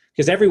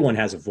 because everyone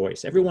has a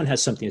voice. Everyone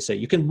has something to say.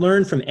 You can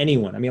learn from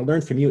anyone. I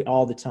learn from you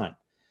all the time.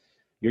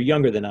 You're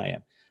younger than I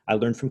am. I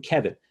learned from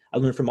Kevin. I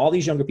learned from all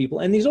these younger people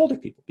and these older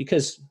people,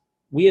 because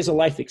we as a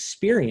life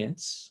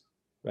experience,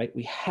 right?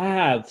 We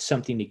have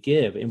something to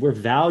give, and we're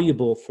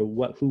valuable for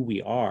who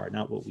we are,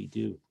 not what we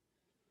do.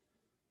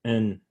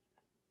 And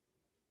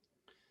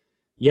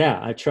yeah,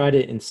 I try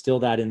to instill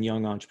that in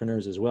young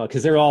entrepreneurs as well,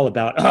 because they're all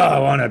about, I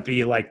want to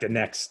be like the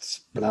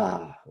next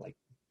blah,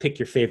 pick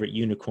your favorite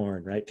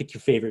unicorn, right? Pick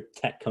your favorite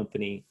tech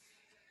company.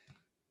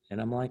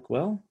 And I'm like,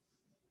 well,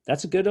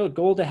 that's a good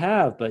goal to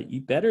have, but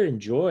you better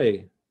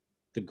enjoy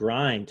the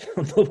grind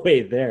on the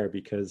way there,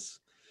 because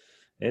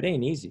it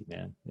ain't easy,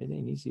 man. It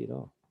ain't easy at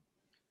all.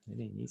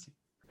 It ain't easy.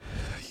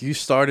 You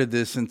started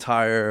this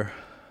entire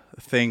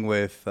thing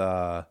with,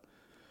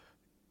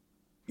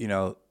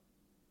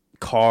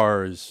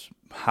 cars,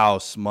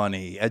 house,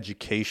 money,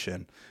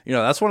 education.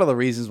 That's one of the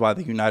reasons why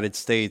the United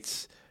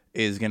States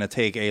is going to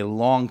take a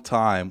long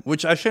time,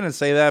 which I shouldn't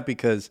say that,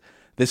 because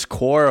this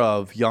core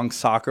of young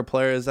soccer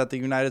players that the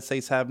United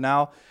States have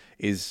now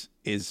is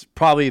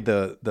probably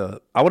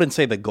the I wouldn't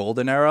say the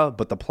golden era,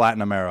 but the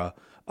platinum era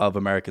of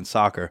American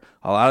soccer.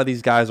 A lot of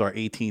these guys are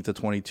 18 to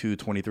 22,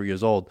 23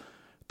 years old.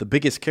 The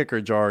biggest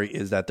kicker, Jari,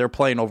 is that they're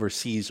playing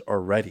overseas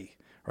already,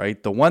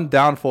 right? The one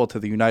downfall to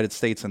the United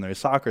States and their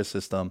soccer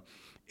system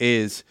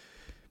is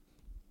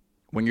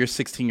when you're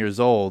 16 years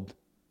old,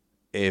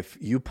 if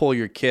you pull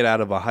your kid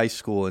out of a high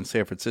school in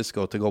San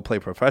Francisco to go play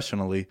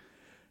professionally,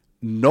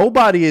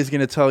 nobody is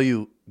going to tell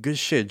you, good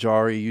shit,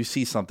 Jari, you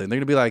see something. They're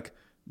going to be like,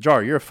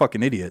 Jari, you're a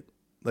fucking idiot.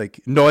 Like,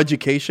 no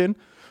education.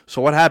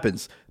 So what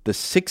happens? The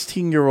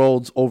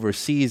 16-year-olds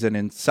overseas and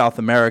in South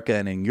America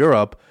and in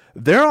Europe,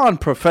 they're on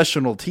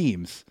professional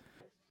teams.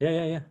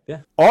 Yeah.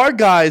 Our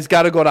guys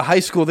got to go to high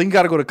school, then you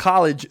got to go to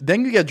college,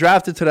 then you get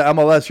drafted to the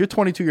MLS. You're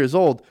 22 years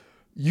old.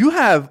 You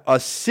have a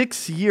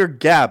 6-year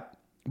gap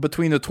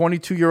between the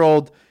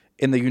 22-year-old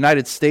in the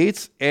United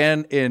States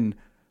and in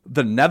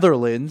the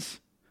Netherlands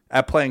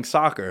at playing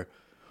soccer,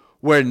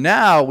 where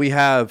now we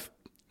have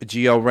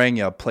Gio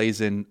Reyna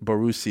plays in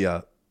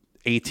Borussia,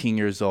 18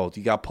 years old.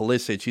 You got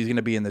Pulisic. He's going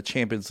to be in the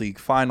Champions League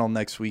final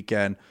next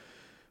weekend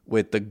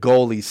with the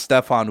goalie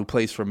Stefan, who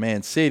plays for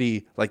Man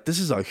City. Like, this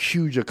is a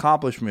huge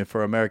accomplishment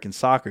for American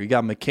soccer. You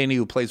got McKinney,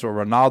 who plays for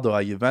Ronaldo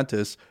at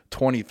Juventus,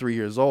 23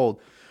 years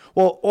old.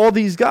 Well, all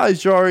these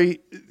guys, Jari,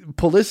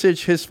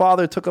 Pulisic, his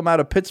father took him out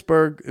of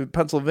Pittsburgh,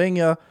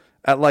 Pennsylvania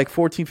at like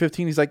 14,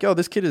 15. He's like, yo,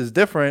 this kid is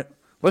different.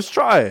 Let's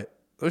try it.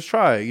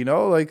 You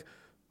know, like,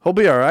 he'll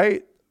be all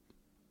right.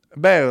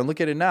 Bam,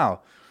 look at it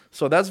now.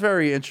 So that's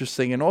very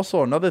interesting. And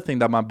also another thing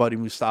that my buddy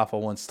Mustafa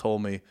once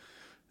told me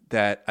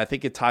that I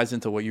think it ties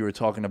into what you were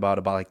talking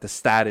about like the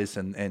status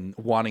and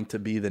wanting to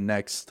be the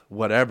next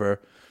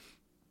whatever.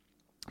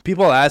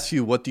 People ask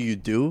you, what do you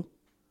do?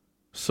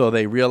 So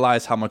they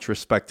realize how much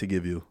respect to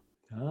give you.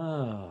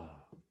 Oh,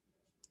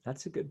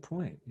 that's a good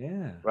point.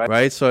 Yeah.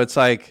 Right. So it's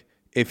like,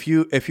 if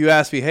you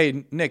ask me,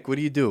 hey, Nick, what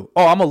do you do?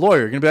 Oh, I'm a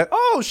lawyer. You're going to be like,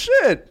 oh,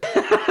 shit.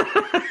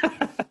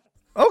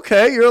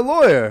 Okay, you're a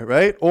lawyer,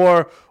 right?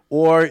 Or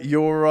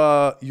you're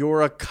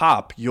a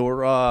cop.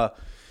 You're a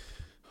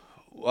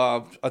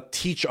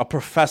teacher, a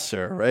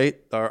professor, right?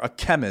 Or a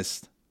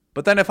chemist.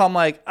 But then if I'm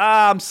like,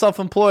 I'm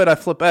self-employed, I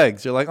flip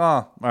eggs. You're like, oh,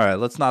 all right,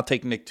 let's not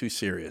take Nick too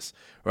serious,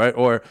 right?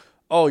 Or,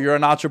 oh, you're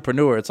an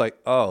entrepreneur. It's like,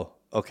 oh,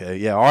 okay,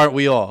 yeah, aren't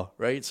we all,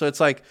 right? So it's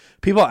like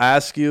people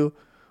ask you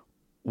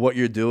what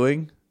you're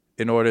doing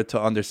in order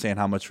to understand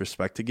how much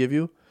respect to give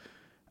you.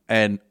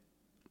 And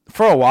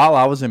for a while,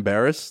 I was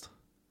embarrassed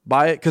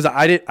by it because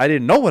I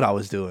didn't know what I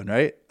was doing,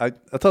 right? I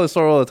tell this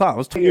story all the time. I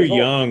was 20 You're years old.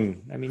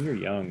 young. I mean, you're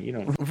young. You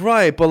don't.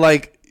 Right, but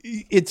like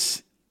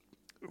it's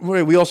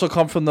we also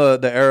come from the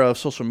era of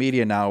social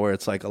media now where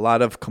it's like a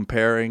lot of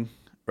comparing,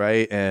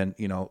 right? And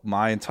you know,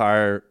 my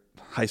entire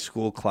high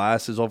school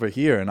class is over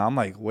here and I'm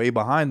like way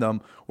behind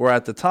them, where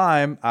at the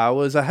time I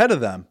was ahead of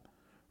them,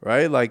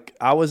 right? Like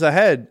I was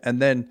ahead,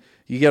 and then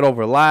you get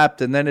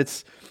overlapped, and then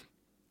it's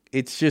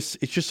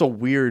just a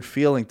weird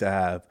feeling to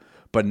have.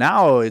 But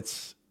now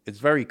it's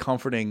very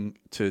comforting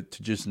to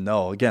just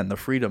know, again, the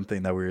freedom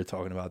thing that we were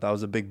talking about. That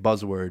was a big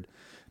buzzword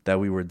that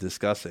we were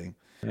discussing.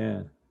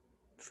 Yeah.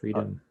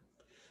 Freedom.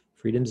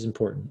 Freedom's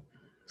important.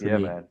 For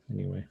me, man.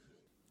 Anyway.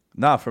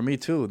 Nah, for me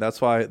too. That's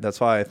why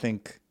I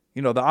think,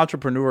 you know, the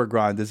entrepreneur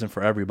grind isn't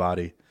for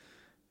everybody.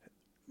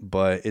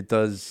 But it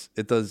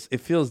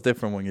feels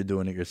different when you're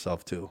doing it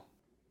yourself too.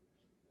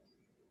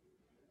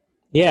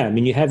 Yeah, I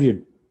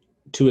mean,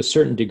 to a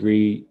certain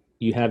degree,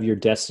 you have your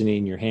destiny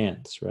in your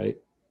hands, right?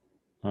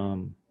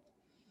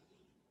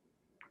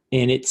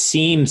 And it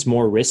seems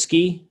more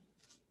risky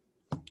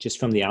just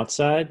from the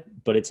outside,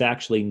 but it's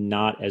actually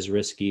not as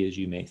risky as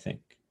you may think.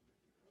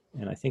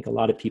 And I think a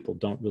lot of people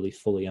don't really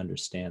fully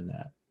understand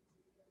that.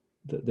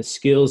 The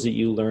skills that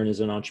you learn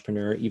as an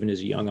entrepreneur, even as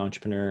a young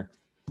entrepreneur,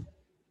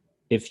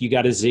 if you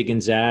got to zig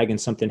and zag and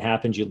something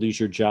happens, you lose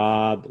your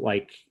job,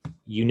 like,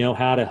 you know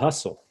how to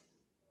hustle,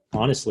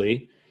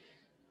 honestly.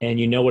 And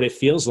you know what it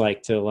feels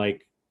like to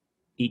like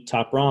eat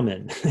top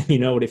ramen. You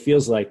know what it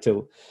feels like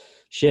to,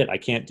 shit, I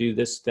can't do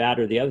this, that,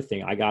 or the other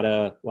thing. I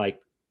gotta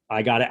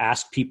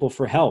ask people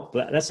for help.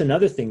 But that's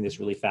another thing that's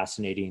really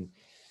fascinating,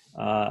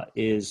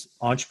 is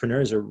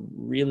entrepreneurs are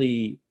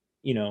really,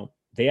 you know,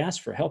 they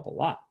ask for help a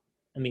lot.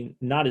 I mean,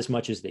 not as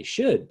much as they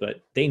should,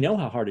 but they know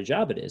how hard a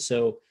job it is.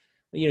 So,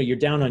 you know, you're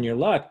down on your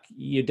luck.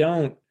 You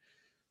don't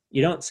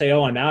say,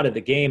 oh, I'm out of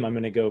the game, I'm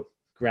going to go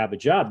grab a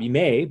job. You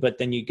may, but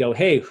then you go,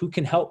 hey, who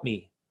can help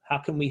me? How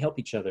can we help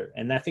each other?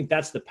 And I think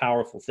that's the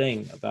powerful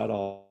thing about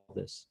all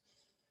this.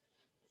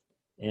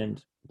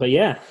 But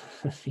yeah,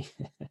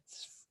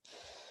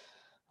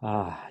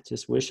 I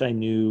just wish I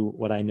knew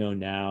what I know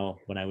now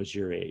when I was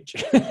your age.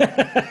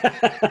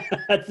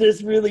 I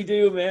just really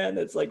do, man.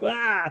 It's like,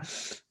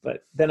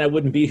 but then I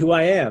wouldn't be who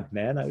I am,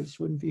 man. I just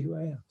wouldn't be who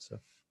I am. So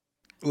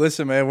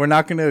listen, man, we're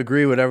not going to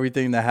agree with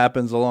everything that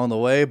happens along the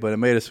way, but it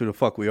made us who the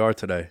fuck we are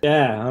today.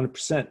 Yeah,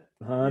 100%.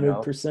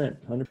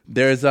 100%.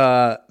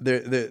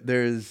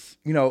 There's,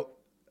 you know,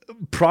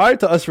 prior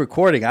to us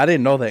recording, I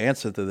didn't know the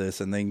answer to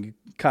this, and then you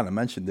kind of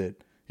mentioned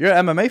it. You're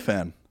an MMA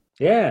fan.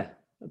 Yeah,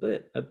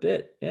 a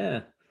bit.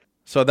 Yeah.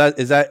 So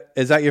is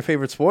that your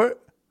favorite sport?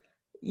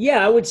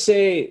 Yeah, I would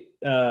say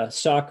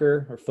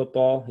soccer or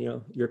football.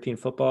 European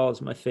football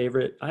is my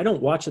favorite. I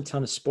don't watch a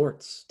ton of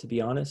sports, to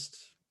be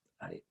honest.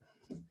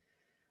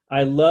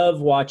 I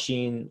love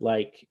watching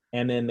like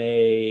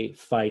MMA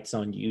fights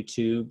on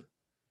YouTube,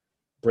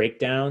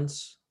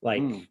 breakdowns,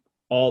 like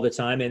all the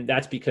time. And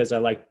that's because I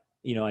like,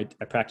 I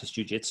practice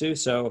jujitsu.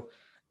 So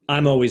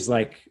I'm always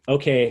like,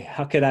 okay,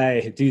 how could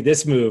I do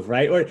this move?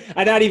 Right. Or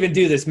I not even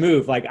do this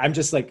move. Like, I'm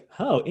just like,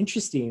 oh,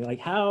 interesting. Like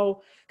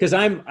how, cause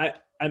I'm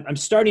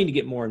starting to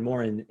get more and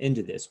more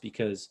into this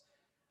because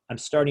I'm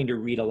starting to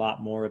read a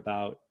lot more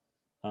about,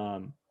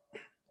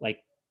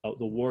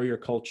 the warrior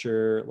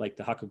culture, like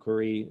the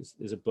Hakakuri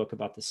is a book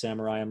about the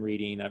samurai I'm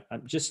reading. I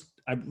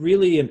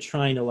really am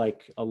trying to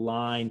like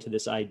align to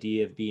this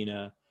idea of being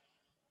a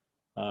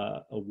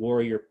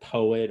warrior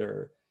poet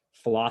or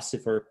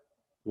philosopher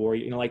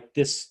warrior, like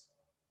this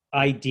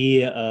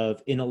idea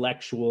of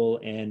intellectual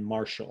and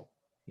martial.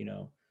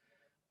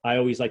 I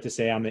always like to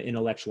say I'm an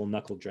intellectual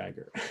knuckle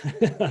dragger.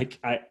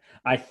 Like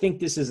I think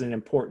this is an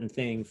important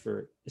thing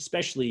for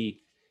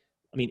especially,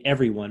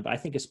 everyone, but I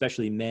think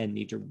especially men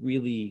need to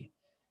really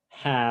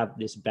have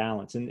this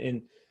balance.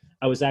 And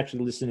I was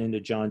actually listening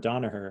to John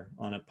Danaher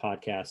on a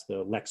podcast,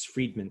 the Lex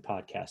Friedman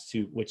podcast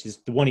too, which is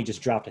the one he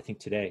just dropped, I think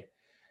today.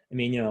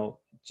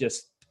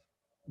 Just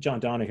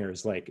John Danaher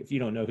is like, if you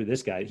don't know who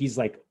this guy, he's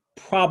like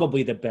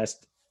probably the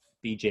best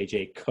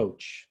BJJ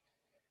coach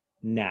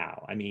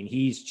now.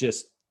 He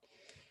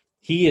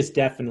is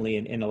definitely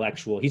an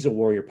intellectual. He's a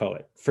warrior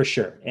poet for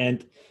sure.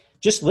 And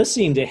just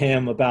listening to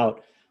him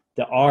about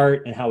the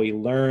art and how he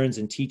learns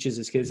and teaches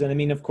his kids.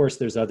 And of course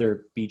there's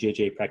other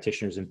BJJ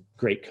practitioners and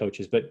great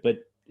coaches, but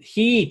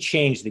he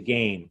changed the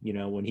game,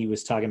 when he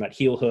was talking about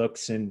heel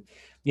hooks and,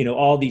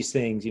 all these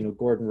things.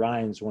 Gordon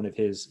Ryan's one of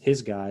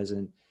his guys.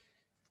 And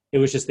it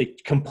was just, they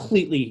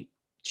completely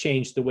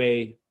changed the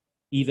way,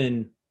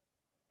 even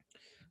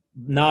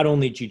not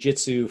only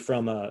jiu-jitsu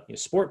from a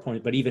sport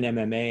point, but even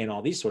MMA and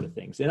all these sort of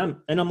things. And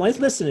I'm like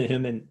listening to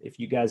him. And if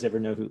you guys ever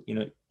know who,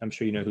 I'm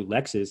sure you know who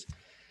Lex is.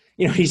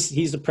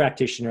 He's a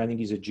practitioner. I think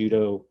he's a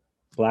judo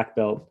black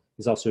belt.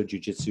 He's also a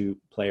jiu-jitsu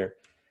player.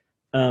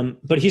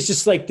 But he's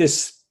just like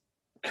this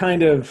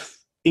kind of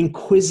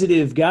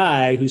inquisitive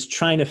guy who's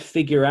trying to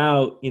figure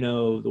out,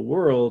 the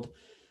world.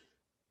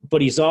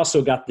 But he's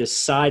also got this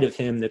side of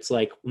him that's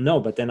like, no,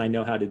 but then I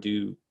know how to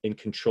do and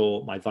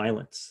control my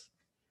violence.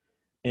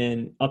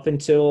 And up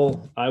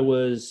until I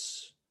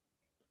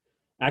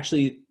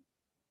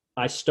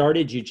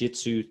started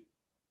jiu-jitsu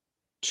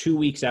 2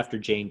 weeks after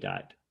Jane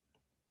died.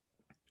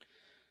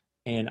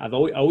 And I've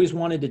always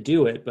wanted to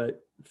do it,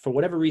 but for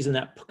whatever reason,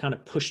 that kind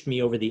of pushed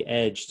me over the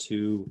edge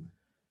to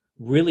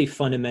really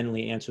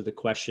fundamentally answer the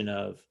question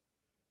of,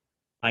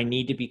 I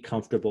need to be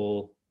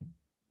comfortable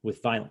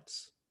with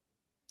violence.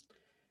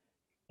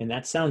 And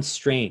that sounds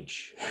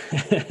strange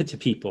to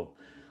people.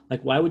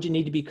 Like, why would you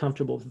need to be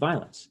comfortable with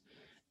violence?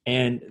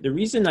 And the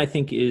reason I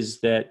think is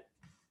that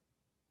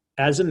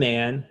as a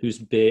man who's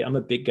big, I'm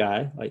a big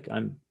guy, like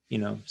I'm,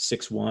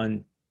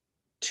 6'1",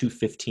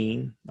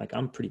 215, like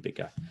I'm a pretty big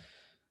guy.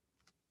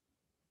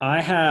 I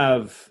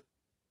have,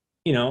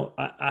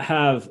 I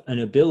have an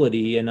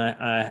ability and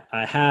I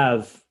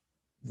have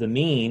the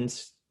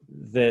means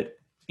that,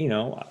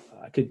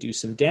 I could do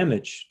some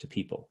damage to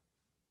people.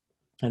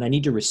 And I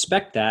need to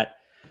respect that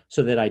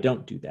so that I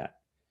don't do that.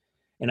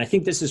 And I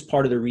think this is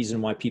part of the reason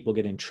why people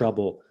get in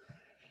trouble,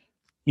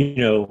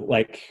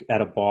 like at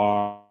a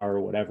bar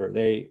or whatever.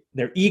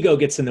 Their ego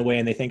gets in the way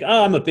and they think,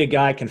 oh, I'm a big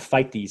guy, I can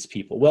fight these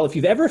people. Well, if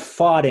you've ever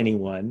fought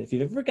anyone, if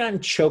you've ever gotten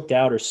choked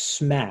out or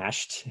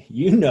smashed, as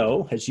you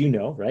know,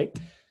 right?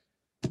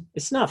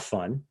 It's not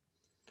fun.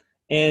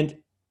 And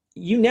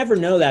you never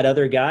know, that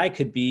other guy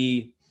could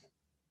be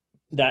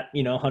that,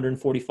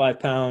 145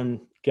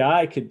 pound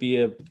guy could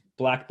be a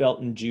black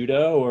belt in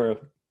judo or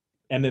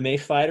MMA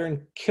fighter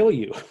and kill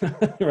you,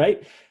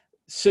 right?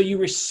 So you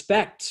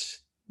respect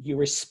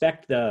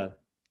the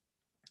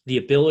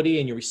ability,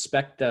 and you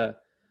respect the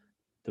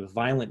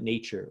violent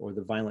nature or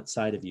the violent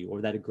side of you,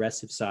 or that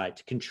aggressive side,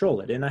 to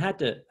control it. And I have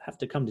to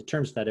come to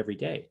terms with that every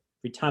day.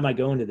 Every time I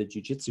go into the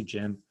jiu-jitsu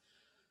gym,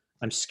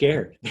 I'm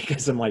scared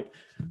because I'm like,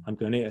 I'm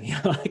going to,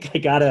 like I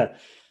gotta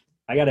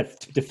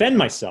defend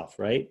myself.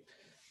 Right.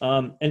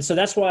 And so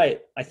that's why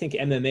I think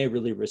MMA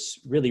really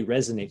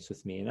resonates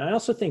with me. And I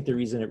also think the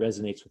reason it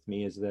resonates with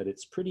me is that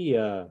it's pretty,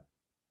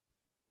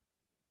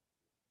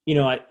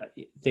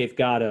 they've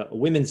got a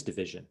women's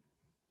division,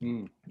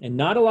 and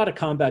not a lot of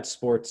combat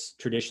sports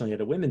traditionally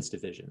had a women's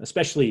division,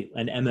 especially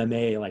an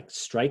MMA, like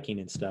striking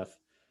and stuff.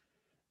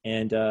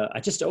 And I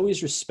just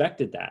always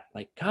respected that.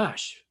 Like,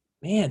 gosh,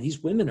 man,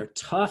 these women are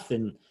tough,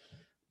 and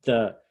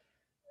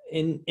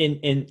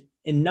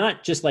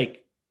not just like,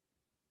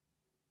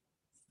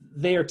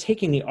 they are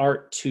taking the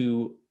art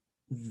to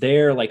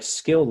their like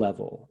skill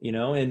level,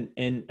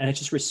 and I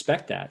just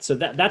respect that. So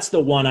that's the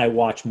one I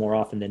watch more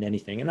often than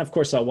anything. And of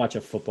course I'll watch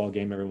a football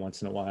game every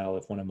once in a while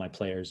if one of my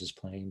players is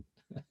playing.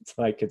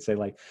 So I could say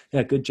like,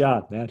 yeah, good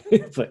job, man.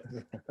 But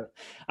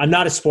I'm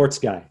not a sports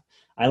guy.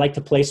 I like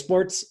to play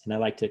sports and I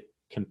like to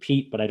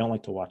compete, but I don't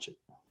like to watch it.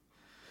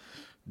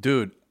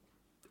 Dude,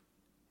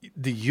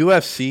 the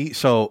UFC.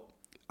 So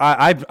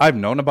I've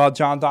known about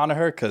John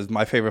Danaher because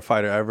my favorite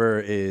fighter ever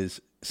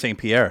is St.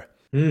 Pierre.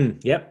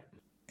 Yep.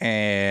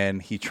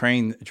 And he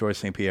trained George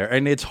St. Pierre.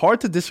 And it's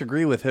hard to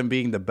disagree with him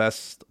being the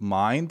best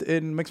mind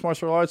in mixed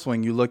martial arts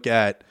when you look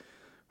at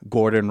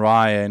Gordon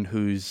Ryan,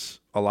 who's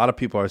a lot of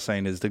people are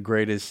saying is the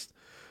greatest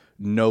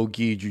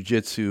no-gi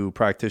jiu-jitsu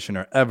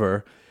practitioner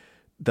ever.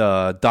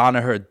 The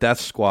Danaher Death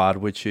Squad,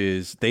 which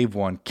is they've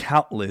won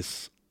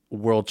countless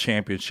world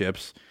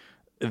championships.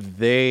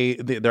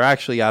 They're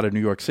actually out of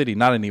New York City.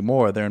 Not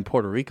anymore. They're in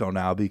Puerto Rico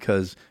now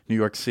because New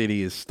York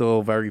City is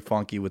still very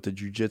funky with the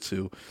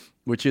jiu-jitsu,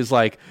 which is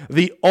like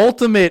the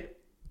ultimate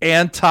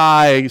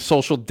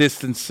anti-social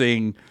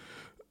distancing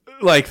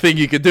like thing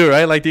you could do,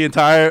 right? Like the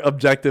entire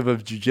objective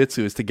of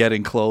jiu-jitsu is to get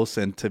in close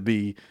and to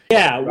be.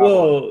 Yeah,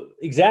 well,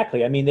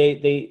 exactly. I mean,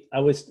 I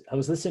was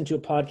listening to a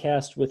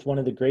podcast with one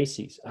of the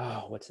Gracies.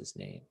 Oh, what's his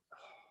name?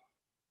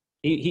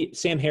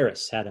 Sam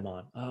Harris had him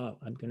on. Oh,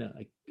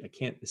 I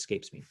can't,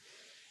 escapes me.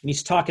 And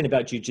he's talking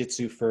about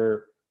jiu-jitsu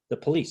for the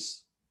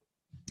police.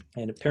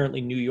 And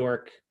apparently New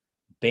York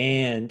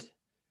banned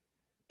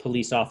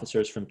police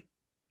officers from,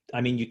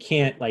 I mean, you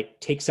can't like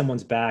take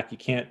someone's back. You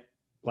can't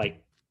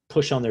like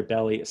push on their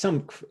belly.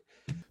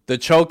 The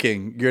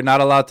choking, you're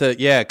not allowed to.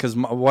 Yeah, because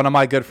one of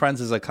my good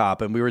friends is a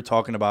cop, and we were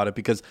talking about it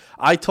because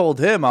I told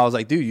him, I was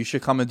like, dude, you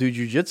should come and do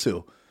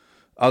jiu-jitsu.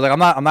 I was like,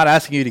 I'm not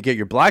asking you to get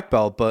your black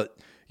belt, but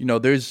you know,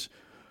 there's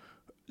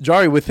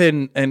Jari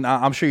within, and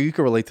I'm sure you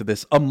can relate to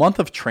this, a month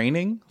of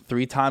training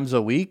 3 times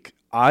a week.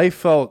 I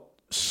felt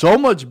so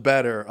much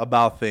better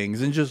about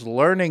things, and just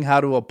learning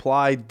how to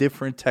apply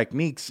different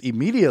techniques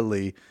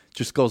immediately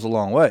just goes a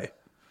long way.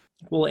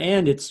 Well,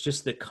 and it's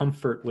just the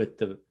comfort with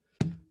the,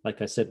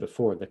 like I said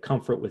before, the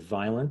comfort with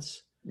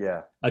violence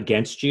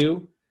against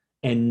you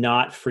and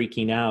not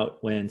freaking out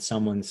when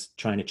someone's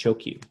trying to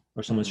choke you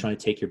or someone's trying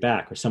to take your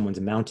back or someone's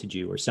mounted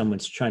you or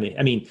someone's trying to,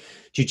 I mean,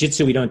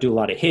 jiu-jitsu, we don't do a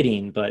lot of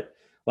hitting, but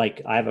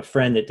like I have a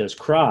friend that does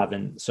Krav.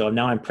 And so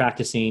now I'm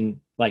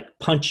practicing like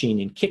punching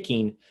and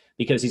kicking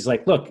because he's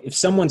like, look, if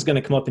someone's going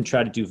to come up and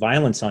try to do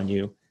violence on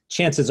you,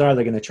 chances are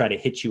they're going to try to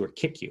hit you or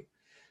kick you.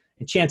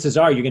 And chances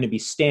are you're going to be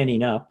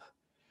standing up.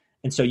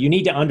 And so you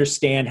need to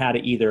understand how to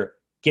either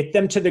get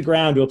them to the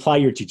ground to apply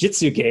your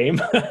jiu-jitsu game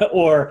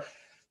or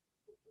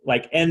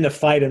like end the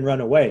fight and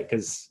run away.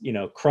 Because, you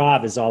know,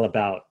 Krav is all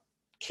about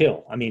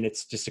kill. I mean,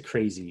 it's just a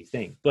crazy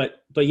thing.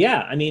 But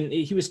yeah, I mean,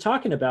 he was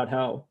talking about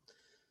how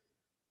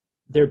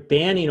they're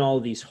banning all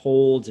of these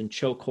holds and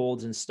choke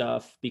holds and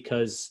stuff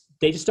because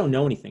they just don't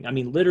know anything. I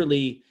mean,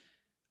 literally,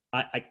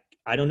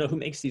 I don't know who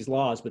makes these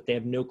laws, but they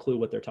have no clue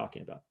what they're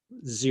talking about.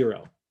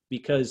 Zero.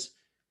 Because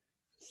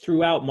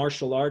throughout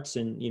martial arts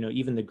and, you know,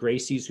 even the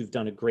Gracies who've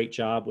done a great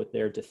job with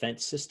their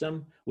defense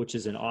system, which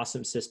is an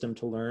awesome system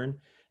to learn,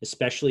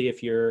 especially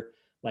if you're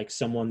like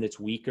someone that's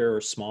weaker or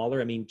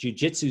smaller. I mean,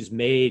 jiu-jitsu's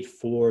made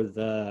for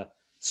the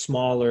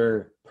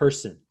smaller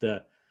person,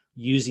 the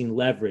using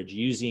leverage,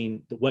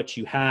 using what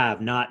you have,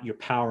 not your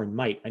power and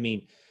might. I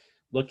mean,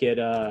 look at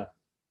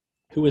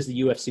who was the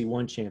UFC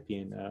 1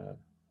 champion?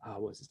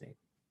 What was his name?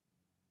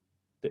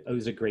 It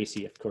was a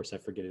Gracie. Of course, I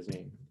forget his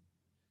name.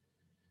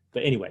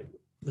 But anyway,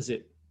 was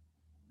it?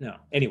 No.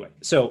 Anyway,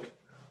 so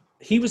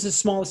he was the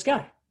smallest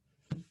guy.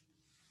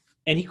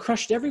 And he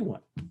crushed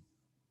everyone.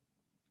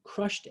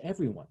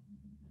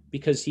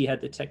 Because he had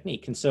the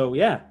technique. And so,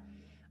 yeah,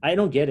 I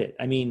don't get it.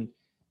 I mean,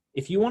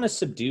 if you want to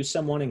subdue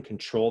someone and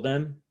control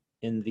them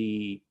in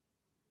the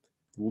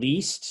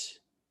least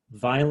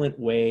violent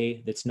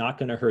way that's not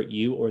going to hurt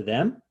you or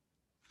them,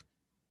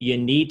 you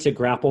need to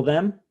grapple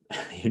them.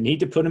 You need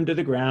to put them to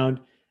the ground.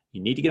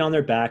 You need to get on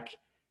their back.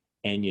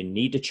 And you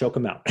need to choke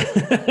them out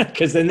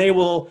because then they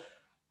will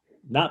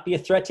not be a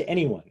threat to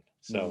anyone.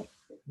 So,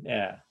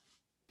 yeah.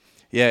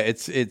 Yeah,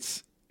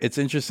 it's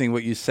interesting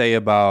what you say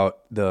about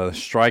the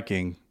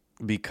striking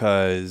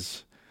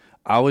because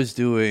I was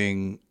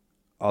doing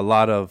a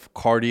lot of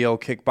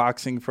cardio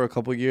kickboxing for a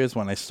couple of years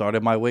when I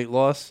started my weight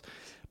loss.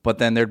 But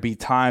then there'd be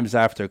times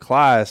after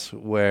class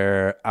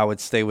where I would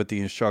stay with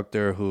the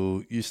instructor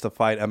who used to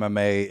fight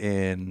MMA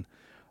in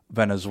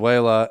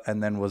Venezuela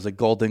and then was a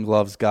Golden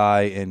Gloves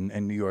guy in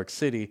New York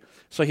City.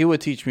 So he would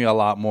teach me a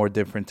lot more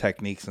different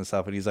techniques and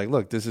stuff. And he's like,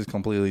 look, this is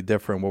completely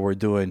different what we're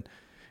doing.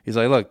 He's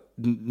like, look,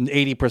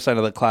 80%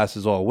 of the class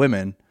is all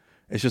women.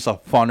 It's just a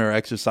funner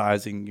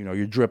exercising, you know,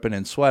 you're dripping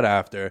in sweat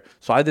after.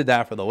 So I did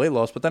that for the weight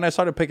loss, but then I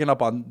started picking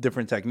up on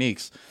different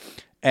techniques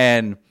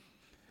and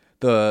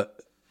the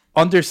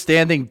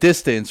understanding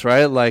distance,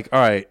 right? Like, all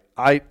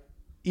right,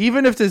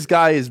 even if this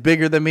guy is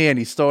bigger than me and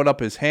he's throwing up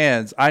his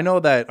hands, I know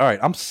that, all right,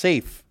 I'm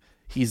safe.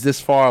 He's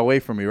this far away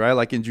from me, right?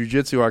 Like in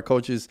jiu-jitsu, our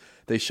coaches,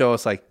 they show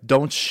us like,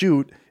 don't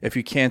shoot if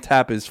you can't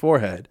tap his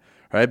forehead,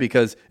 right?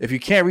 Because if you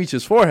can't reach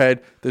his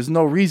forehead, there's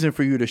no reason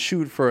for you to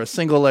shoot for a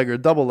single leg or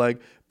double leg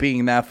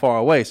being that far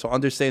away. So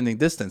understanding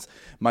distance.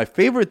 My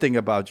favorite thing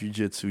about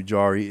jiu-jitsu,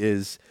 Jari,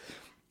 is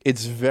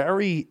it's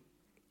very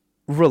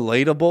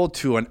relatable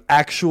to an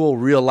actual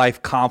real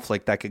life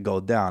conflict that could go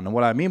down. And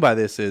what I mean by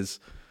this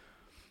is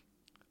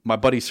my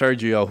buddy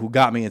Sergio, who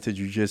got me into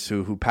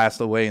jiu-jitsu, who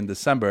passed away in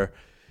December,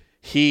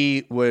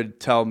 he would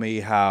tell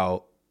me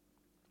how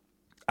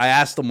I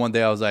asked him one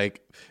day, I was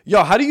like,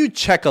 yo, how do you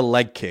check a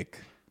leg kick?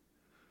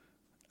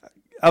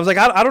 I was like,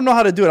 I don't know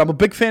how to do it. I'm a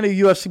big fan of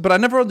UFC, but I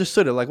never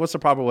understood it. Like, what's the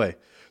proper way?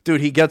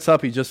 Dude, he gets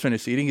up. He just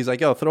finished eating. He's like,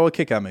 yo, throw a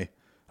kick at me.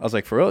 I was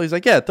like, for real? He's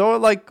like, yeah, throw it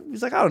like,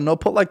 he's like, I don't know,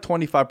 put like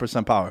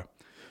 25% power.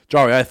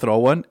 Jari, I throw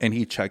one, and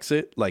he checks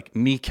it, like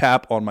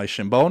kneecap on my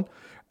shin bone.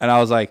 And I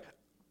was like,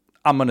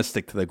 I'm going to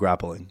stick to the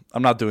grappling.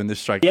 I'm not doing this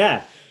strike.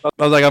 Yeah.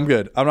 I was like, I'm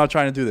good. I'm not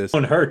trying to do this.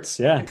 One hurts,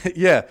 yeah.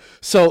 Yeah.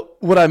 So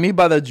what I mean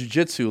by the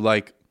jiu-jitsu,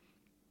 like,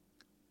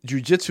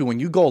 jiu-jitsu, when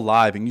you go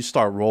live and you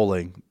start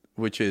rolling,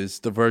 which is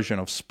the version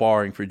of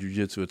sparring for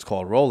jiu-jitsu, it's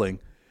called rolling,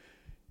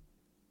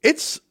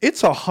 it's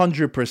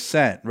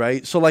 100%,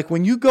 right? So like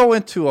when you go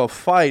into a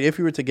fight, if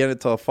you were to get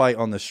into a fight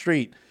on the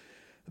street,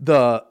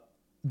 the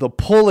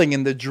pulling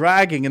and the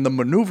dragging and the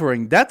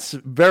maneuvering, that's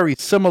very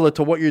similar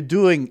to what you're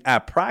doing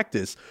at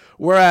practice.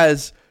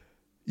 Whereas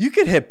you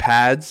could hit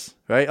pads,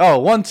 right? Oh,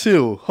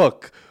 1-2,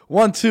 hook,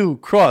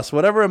 1-2, cross,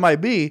 whatever it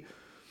might be.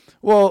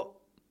 Well,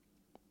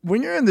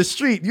 when you're in the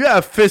street, you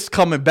have fists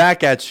coming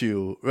back at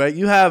you, right?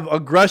 You have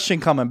aggression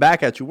coming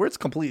back at you, where it's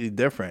completely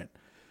different.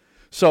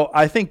 So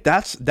I think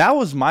that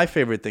was my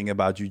favorite thing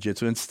about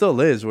jiu-jitsu, and still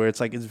is, where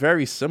it's like it's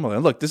very similar.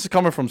 And look, this is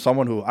coming from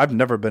someone who I've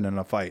never been in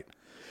a fight.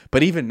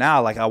 But even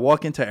now, like I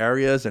walk into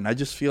areas and I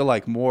just feel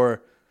like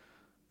more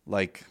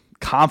like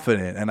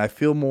confident, and I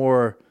feel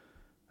more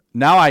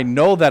now. I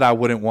know that I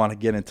wouldn't want to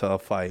get into a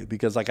fight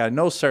because like I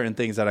know certain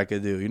things that I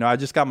could do. You know, I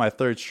just got my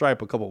third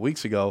stripe a couple of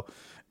weeks ago,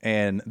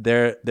 and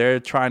they're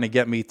trying to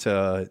get me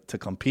to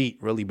compete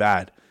really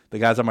bad. The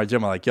guys at my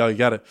gym are like, yo, you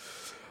gotta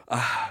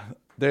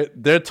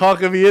they're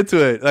talking me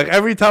into it. Like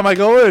every time I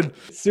go in.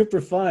 Super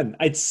fun.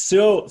 It's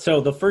so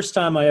the first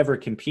time I ever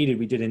competed,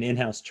 we did an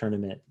in-house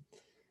tournament.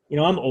 You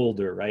know, I'm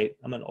older, right?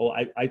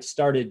 I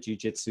started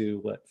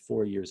jiu-jitsu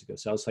 4 years ago.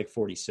 So I was like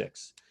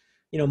 46.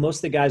 You know, most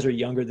of the guys are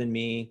younger than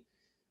me.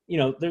 You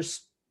know,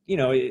 there's, you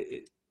know,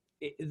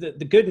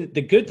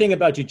 the good thing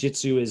about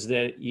jiu-jitsu is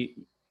that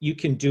you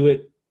can do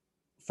it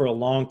for a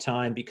long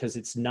time because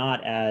it's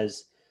not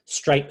as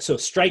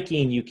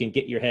striking, you can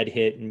get your head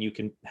hit and you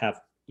can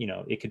have, you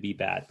know, it could be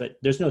bad, but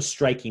there's no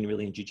striking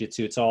really in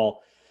jiu-jitsu. It's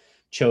all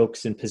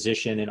chokes and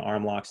position and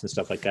arm locks and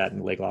stuff like that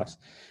and leg locks.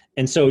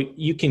 And so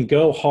you can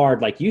go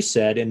hard, like you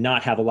said, and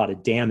not have a lot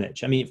of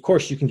damage. I mean, of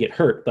course you can get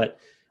hurt, but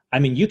I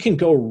mean, you can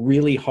go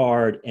really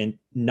hard and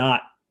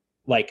not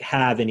like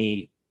have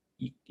any,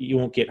 you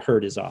won't get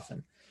hurt as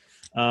often.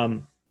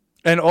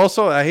 And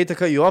also, I hate to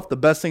cut you off. The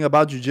best thing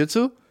about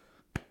jiu-jitsu,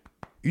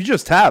 you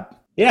just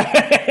tap.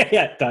 Yeah.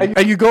 Yeah. Done.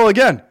 And you go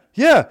again.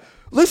 Yeah.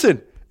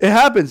 Listen, it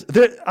happens.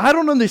 I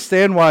don't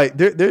understand why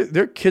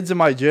there are kids in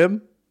my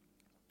gym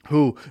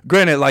who,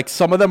 granted, like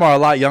some of them are a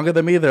lot younger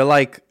than me. They're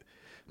like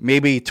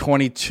maybe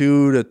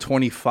 22 to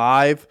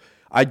 25.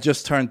 I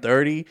just turned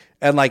 30.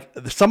 And like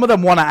some of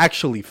them want to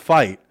actually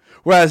fight.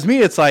 Whereas me,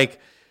 it's like,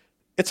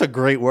 it's a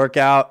great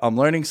workout. I'm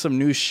learning some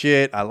new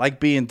shit. I like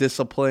being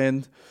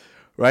disciplined,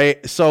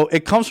 right? So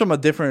it comes from a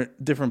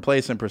different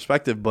place and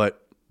perspective. But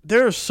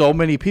there are so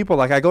many people.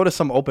 Like I go to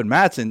some open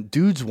mats and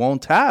dudes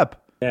won't tap.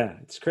 Yeah,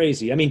 it's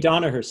crazy. I mean,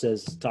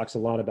 Danaher talks a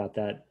lot about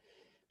that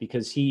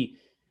because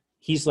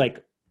he's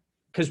like,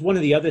 because one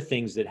of the other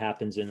things that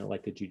happens in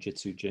like the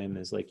jiu-jitsu gym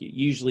is like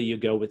usually you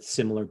go with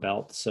similar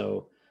belts.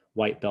 So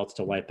white belts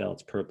to white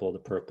belts, purple to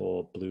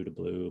purple, blue to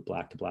blue,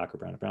 black to black, or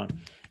brown to brown.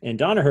 And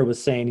Danaher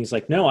was saying, he's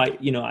like, no,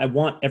 I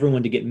want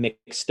everyone to get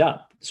mixed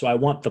up. So I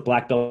want the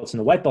black belts and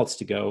the white belts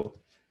to go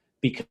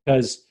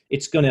because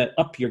it's going to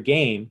up your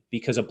game,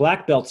 because a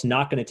black belt's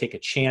not going to take a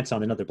chance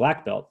on another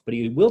black belt, but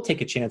he will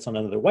take a chance on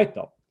another white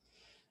belt.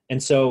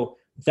 And so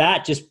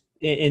that just,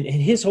 and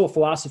his whole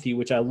philosophy,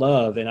 which I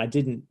love, and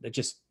it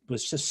just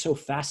was just so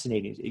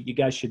fascinating. You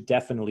guys should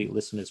definitely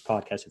listen to this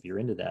podcast if you're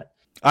into that.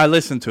 I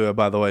listened to it,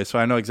 by the way, so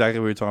I know exactly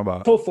what you're talking about.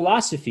 His whole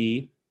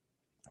philosophy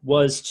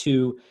was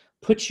to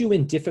put you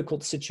in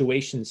difficult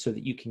situations so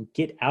that you can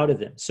get out of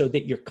them, so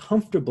that you're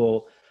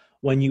comfortable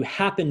when you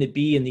happen to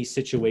be in these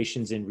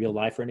situations in real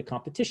life or in a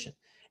competition.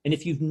 And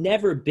if you've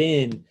never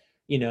been,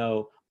 you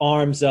know,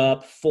 arms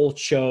up, full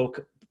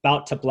choke,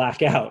 about to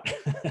black out,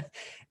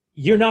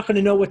 you're not going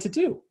to know what to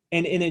do.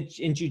 And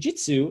in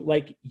jiu-jitsu,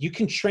 like you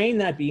can train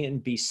that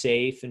be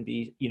safe and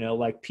be, you know,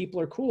 like people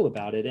are cool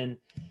about it. And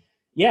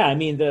yeah, I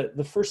mean,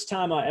 the first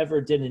time I ever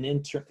did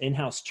an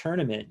in-house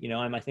tournament, you know,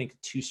 I'm, I think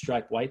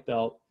 2-stripe white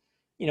belt,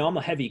 you know, I'm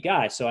a heavy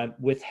guy. So I'm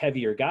with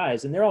heavier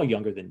guys and they're all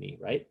younger than me.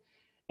 Right.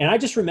 And I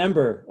just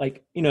remember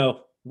like, you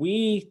know,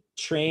 we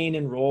train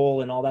and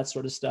roll and all that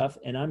sort of stuff.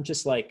 And I'm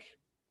just like,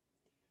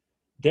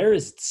 there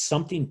is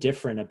something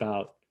different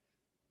about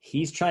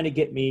he's trying to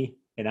get me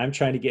and I'm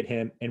trying to get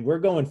him, and we're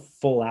going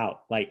full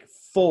out.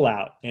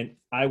 And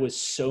I was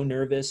so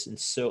nervous and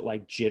so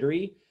like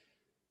jittery,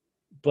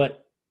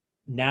 but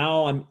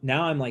now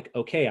I'm like,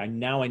 okay, I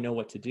know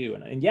what to do.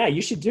 And yeah,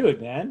 you should do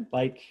it, man.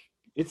 Like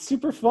it's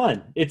super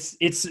fun.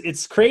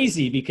 It's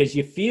crazy because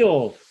you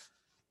feel,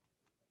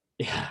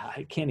 yeah,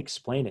 I can't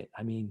explain it.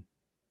 I mean,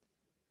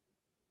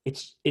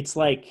 it's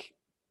like,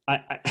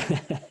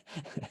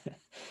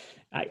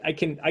 I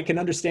I can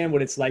understand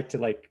what it's like to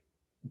like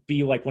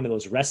be like one of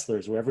those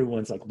wrestlers where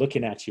everyone's like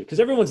looking at you, because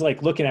everyone's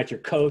like looking at your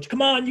coach.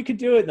 Come on, you can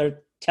do it. And they're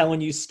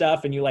telling you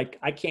stuff, and you're like,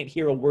 I can't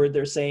hear a word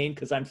they're saying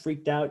because I'm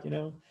freaked out, you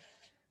know.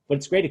 But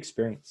it's a great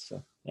experience.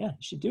 So yeah,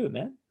 you should do it,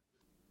 man.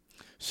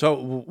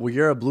 So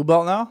you're a blue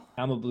belt now?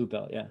 I'm a blue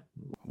belt, yeah.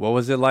 What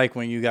was it like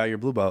when you got your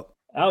blue belt?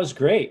 That was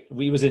great.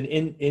 We was an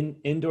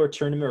indoor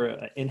tournament or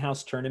an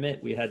in-house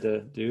tournament we had to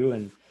do,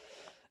 and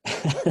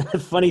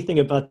the funny thing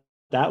about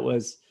that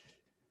was,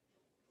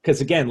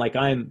 because again, like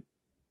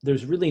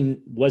there's really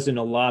wasn't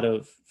a lot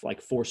of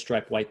like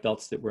 4-stripe white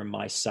belts that were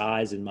my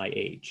size and my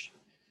age.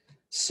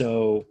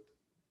 So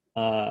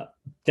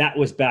that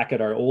was back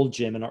at our old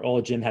gym, and our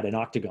old gym had an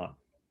octagon,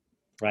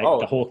 right?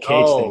 The whole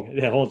cage thing,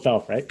 the whole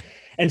itself, right?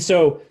 And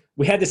so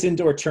we had this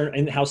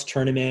in-house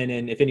tournament,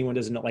 and if anyone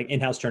doesn't know, like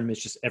in-house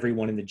tournaments, just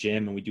everyone in the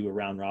gym, and we do a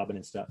round robin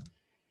and stuff.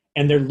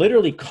 And they're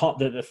literally called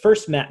the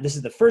first match. This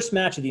is the first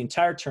match of the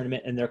entire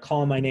tournament, and they're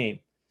calling my name,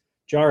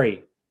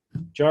 Jari,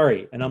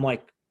 and I'm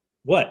like,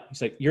 what?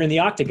 He's like, you're in the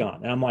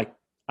octagon, and I'm like,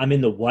 I'm in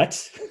the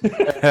what?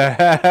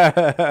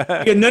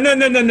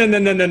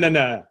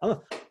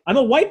 No. I'm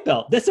a white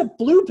belt. That's a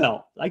blue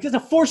belt. Like, it's a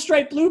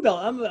 4-stripe blue belt.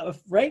 I'm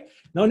right.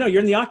 No, you're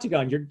in the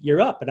octagon.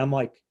 You're up, and I'm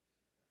like,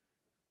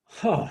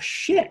 oh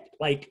shit,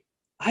 like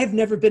I've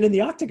never been in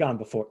the octagon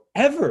before,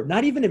 ever,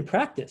 not even in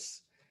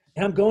practice.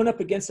 And I'm going up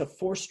against a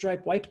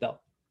 4-stripe white belt,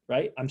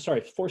 right? I'm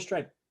sorry,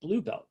 4-stripe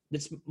blue belt.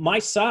 It's my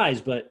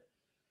size, but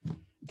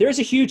there's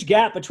a huge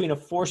gap between a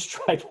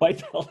 4-stripe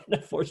white belt and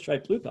a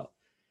 4-stripe blue belt.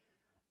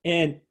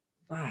 And,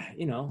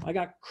 you know, I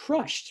got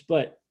crushed,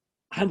 but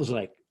I was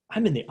like,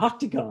 I'm in the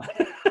octagon,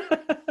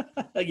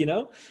 you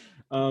know?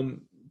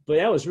 But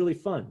that was really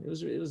fun. It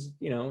was,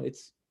 you know,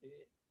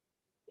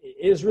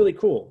 it was really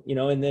cool, you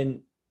know, and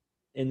then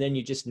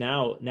you just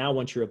now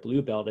once you're a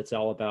blue belt, it's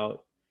all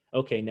about,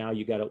 okay, now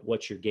you gotta,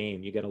 what's your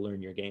game? You gotta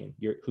learn your game.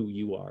 You're who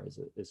you are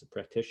as a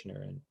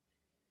practitioner. And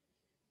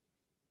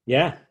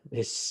yeah,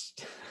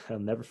 I'll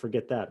never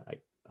forget that.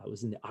 I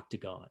was in the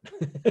octagon.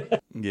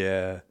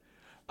 Yeah.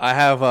 I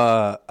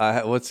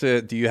have, what's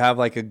it? Do you have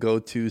like a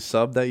go-to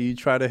sub that you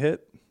try to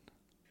hit?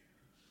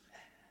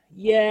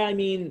 Yeah. I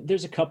mean,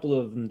 there's a couple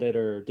of them that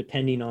are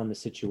depending on the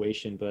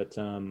situation, but,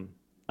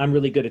 I'm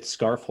really good at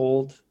scarf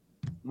hold.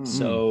 Mm-hmm.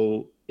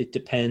 So it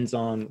depends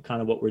on kind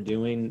of what we're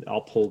doing.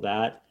 I'll pull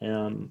that.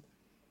 And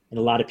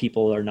a lot of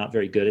people are not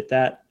very good at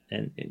that.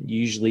 And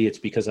usually it's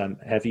because I'm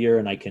heavier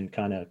and I can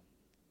kind of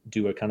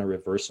do a kind of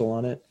reversal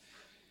on it.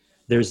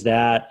 There's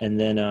that. And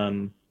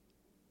then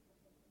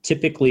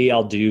typically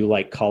I'll do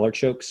like collar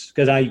chokes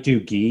because I do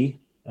gi.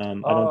 I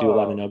don't do a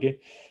lot of no-gi.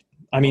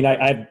 I mean,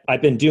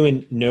 I've been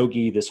doing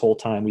no-gi this whole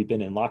time. We've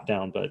been in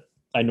lockdown, but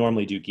I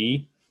normally do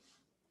gi.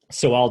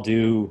 So I'll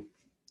do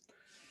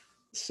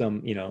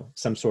some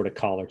sort of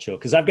collar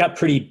choke because I've got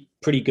pretty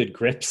good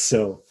grips.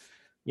 So,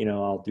 you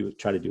know, I'll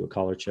try to do a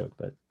collar choke,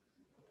 but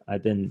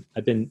I've been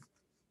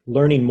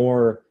learning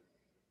more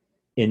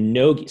in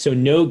no-gi. So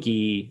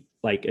no-gi,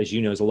 like, as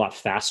you know, is a lot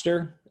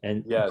faster,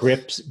 and yes.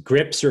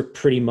 grips are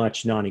pretty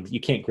much you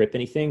can't grip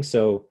anything.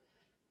 So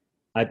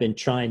I've been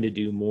trying to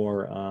do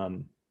more,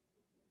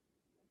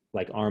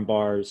 like arm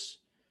bars,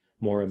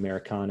 more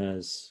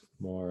Americanas,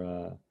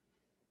 more,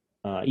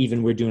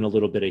 even we're doing a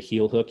little bit of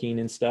heel hooking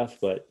and stuff,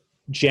 but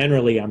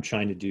generally I'm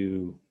trying to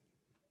do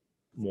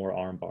more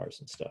arm bars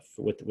and stuff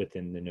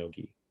within the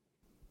no-gi.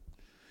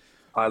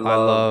 I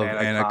love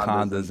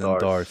anacondas and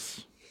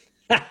darts.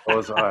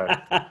 Those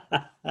are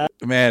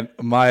man,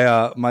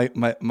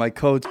 my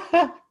coach,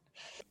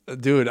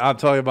 dude, I'm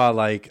talking about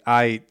like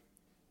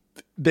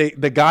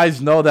the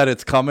guys know that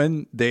it's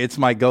coming. It's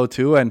my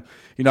go-to, and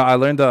you know I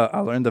learned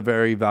a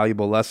very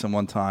valuable lesson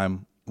one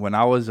time when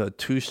I was a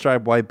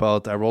 2-stripe white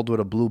belt. I rolled with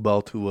a blue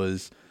belt who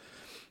was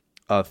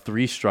a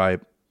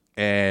 3-stripe.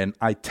 And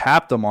I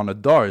tapped him on a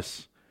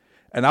darts.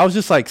 And I was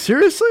just like,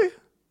 seriously?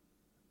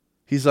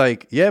 He's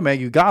like, yeah, man,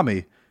 you got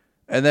me.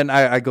 And then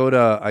I go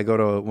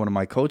to one of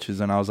my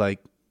coaches and I was like,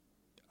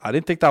 I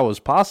didn't think that was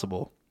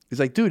possible. He's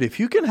like, dude,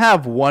 if you can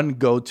have one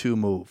go-to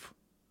move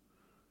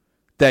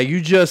that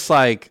you just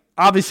like,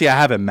 obviously I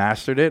haven't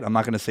mastered it. I'm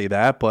not going to say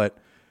that. But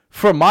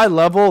for my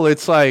level,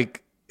 it's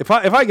like, if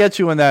I get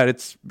you in that,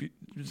 it's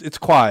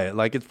quiet.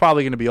 Like, it's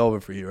probably going to be over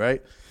for you,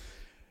 right?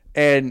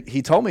 And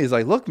he told me, he's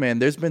like, look, man,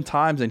 there's been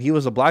times, and he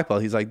was a black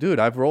belt. He's like, dude,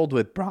 I've rolled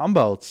with brown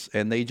belts,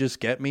 and they just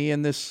get me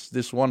in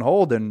this one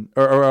hold,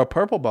 or a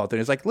purple belt. And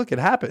he's like, look, it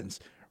happens,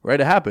 right?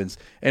 It happens.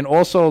 And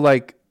also,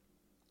 like,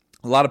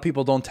 a lot of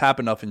people don't tap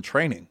enough in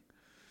training.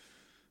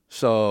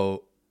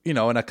 So, you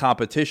know, in a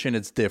competition,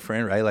 it's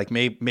different, right? Like,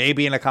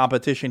 maybe in a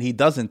competition, he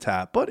doesn't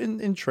tap. But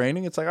in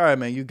training, it's like, all right,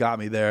 man, you got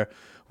me there,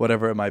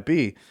 whatever it might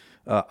be.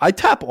 I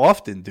tap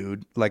often,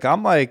 dude. Like,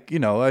 I'm like, you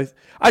know,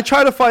 I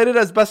try to fight it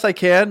as best I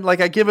can. Like,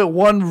 I give it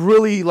one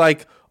really,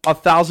 like,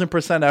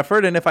 1,000%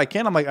 effort. And if I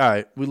can, I'm like, all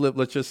right,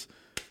 let's just,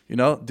 you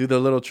know, do the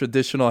little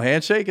traditional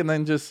handshake and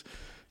then just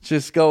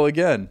go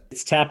again.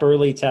 It's tap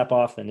early, tap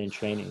often in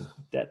training.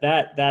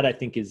 That I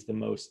think is the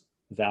most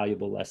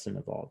valuable lesson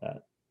of all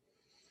that.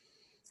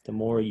 The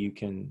more you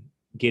can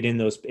get in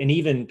those, and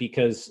even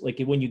because like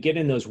when you get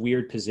in those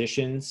weird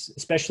positions,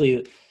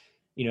 especially,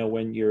 you know,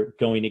 when you're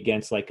going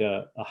against like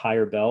a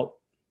higher belt,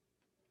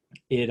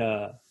 it,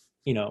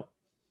 you know,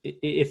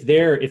 if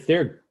they're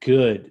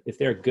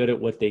good at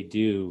what they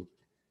do,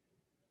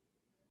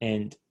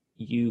 and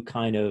you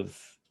kind of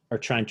are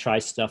trying to try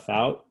stuff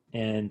out,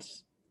 and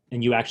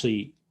you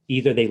actually,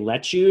 either they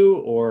let you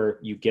or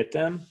you get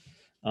them.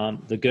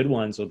 The good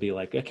ones will be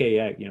like, okay,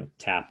 yeah, you know,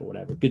 tap or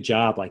whatever. Good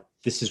job. Like,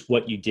 this is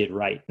what you did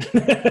right.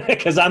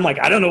 Cause I'm like,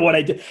 I don't know what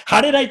I did.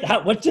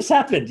 What just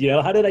happened? You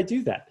know, how did I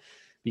do that?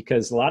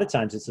 Because a lot of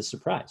times it's a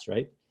surprise,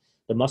 right?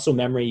 The muscle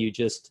memory, you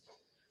just,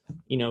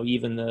 you know,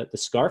 even the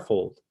scarf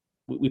hold,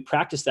 we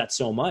practiced that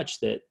so much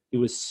that it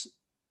was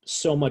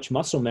so much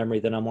muscle memory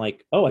that I'm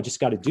like, oh, I just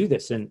got to do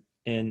this. And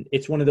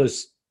it's one of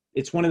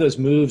those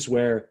moves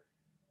where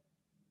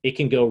it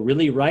can go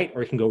really right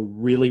or it can go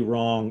really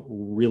wrong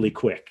really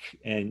quick.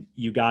 And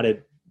you got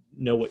to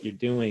know what you're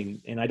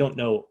doing. And I don't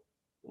know,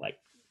 like,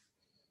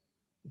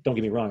 don't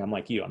get me wrong, I'm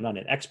like you, I'm not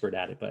an expert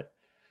at it, but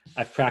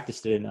I've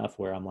practiced it enough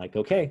where I'm like,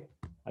 okay,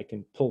 I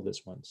can pull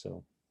this one.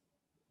 So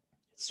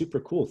it's super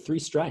cool. 3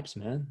 stripes,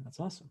 man. That's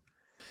awesome.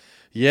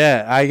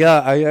 Yeah,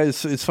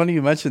 it's funny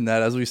you mentioned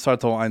that as we start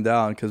to wind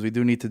down, because we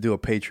do need to do a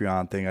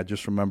Patreon thing. I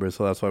just remembered,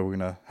 so that's why we're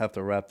gonna have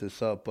to wrap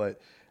this up.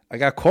 But I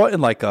got caught in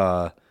like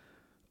a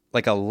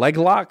leg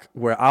lock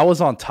where I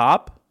was on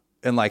top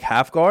in like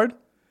half guard,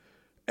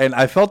 and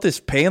I felt this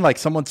pain, like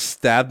someone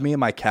stabbed me in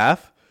my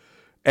calf,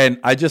 and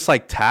I just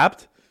like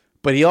tapped.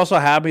 But he also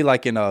had me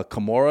like in a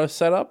Kimura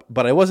setup,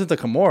 but it wasn't the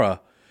Kimura,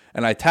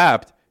 and I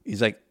tapped.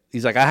 He's like,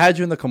 I had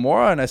you in the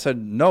Kimura, and I said,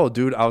 no,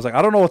 dude. I was like,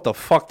 I don't know what the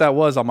fuck that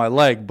was on my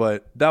leg,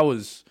 but that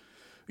was,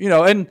 you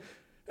know, and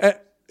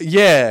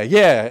yeah,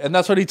 and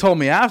that's what he told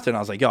me after, and I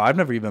was like, yo, I've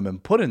never even been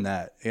put in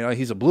that. You know,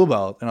 he's a blue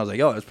belt, and I was like,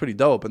 yo, that's pretty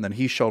dope. And then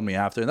he showed me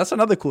after, and that's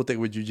another cool thing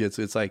with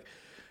jiu-jitsu. It's like,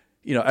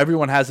 you know,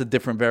 everyone has a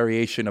different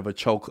variation of a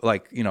choke,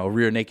 like, you know,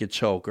 rear naked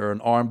choke or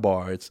an arm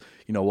bar. It's,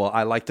 you know, well,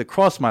 I like to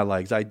cross my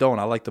legs. I don't.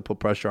 I like to put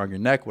pressure on your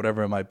neck,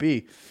 whatever it might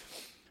be.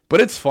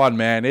 But it's fun,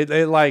 man. It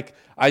like,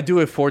 I do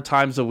it 4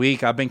 times a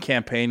week. I've been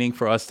campaigning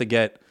for us to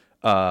get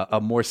a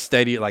more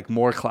steady, like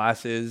more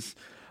classes.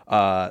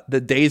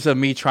 The days of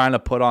me trying to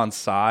put on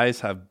size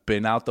have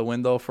been out the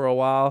window for a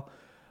while.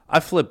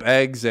 I flip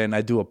eggs and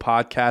I do a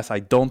podcast. I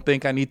don't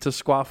think I need to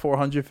squat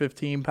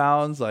 415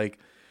 pounds. Like,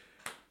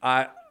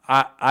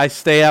 I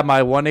stay at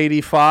my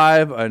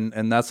 185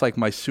 and that's like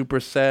my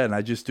superset, and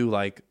I just do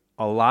like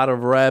a lot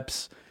of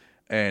reps.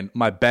 And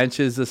my bench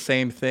is the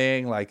same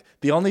thing. Like,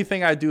 the only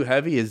thing I do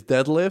heavy is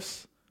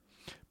deadlifts.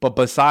 But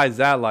besides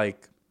that,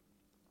 like,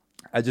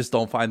 I just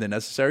don't find it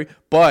necessary.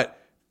 But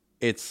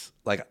it's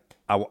like,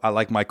 I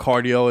like my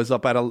cardio is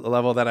up at a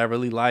level that I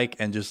really like,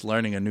 and just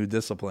learning a new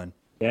discipline.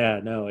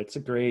 Yeah, no, it's a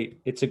great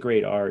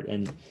art.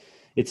 And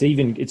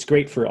it's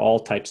great for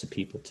all types of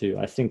people too.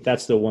 I think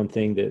that's the one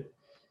thing that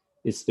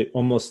is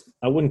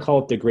I wouldn't call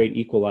it the great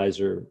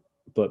equalizer,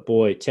 but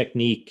boy,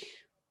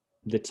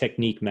 the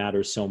technique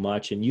matters so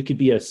much. And you could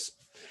be a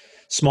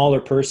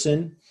smaller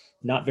person,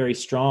 not very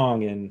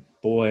strong, and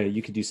boy,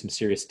 you could do some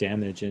serious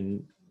damage.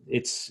 And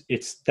it's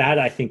that,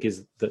 I think,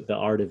 is the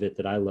art of it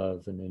that I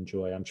love and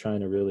enjoy. I'm trying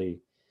to really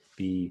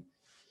be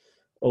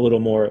a little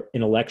more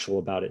intellectual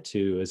about it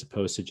too, as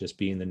opposed to just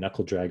being the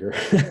knuckle dragger.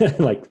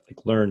 like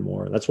learn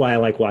more. That's why I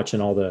like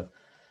watching all the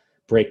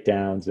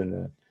breakdowns and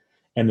the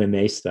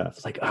MMA stuff.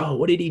 It's like, oh,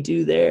 what did he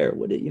do there?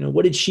 What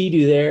did she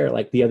do there?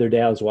 Like the other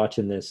day I was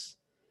watching this,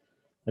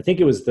 I think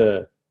it was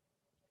the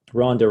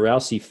Ronda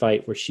Rousey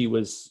fight where she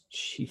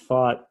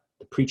fought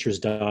the preacher's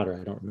daughter.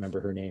 I don't remember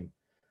her name.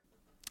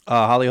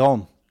 Holly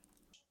Holm.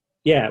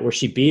 Yeah, where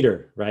she beat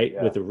her, right?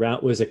 Yeah.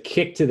 Was a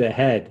kick to the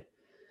head.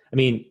 I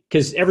mean,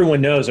 because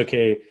everyone knows,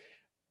 okay,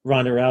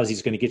 Ronda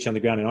Rousey's going to get you on the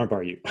ground and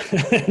armbar you.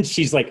 And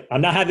she's like,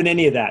 I'm not having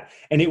any of that.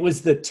 And it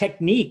was the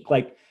technique.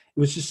 Like, it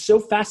was just so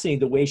fascinating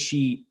the way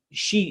she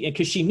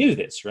because she knew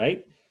this,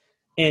 right?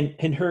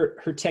 And her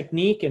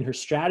technique and her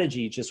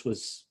strategy just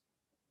was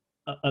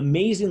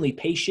amazingly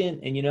patient.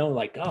 And, you know,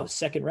 like, oh,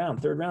 second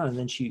round, third round. And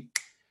then she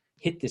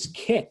hit this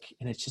kick.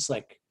 And it's just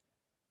like,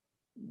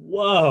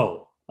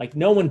 whoa, like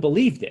no one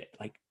believed it.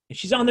 Like, and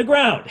she's on the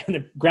ground and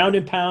the ground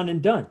and pound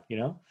and done, you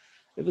know?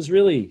 That's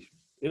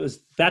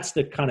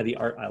the kind of the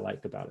art I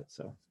like about it.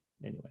 So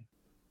anyway.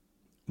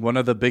 One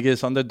of the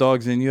biggest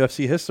underdogs in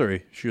UFC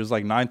history. She was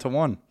like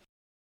 9-1.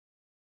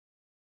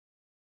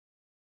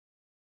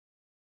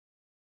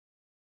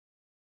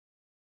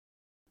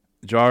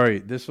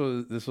 Jari, this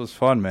was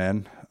fun,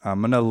 man.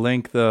 I'm gonna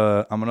link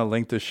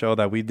the show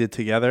that we did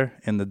together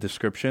in the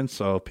description,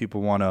 so if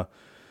people want to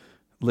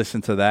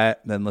listen to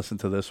that, then listen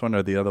to this one,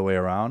 or the other way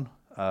around.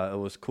 It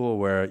was cool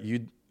where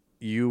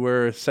you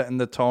were setting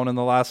the tone in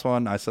the last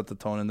one. I set the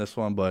tone in this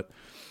one, but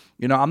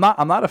you know, I'm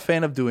not a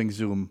fan of doing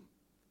Zoom.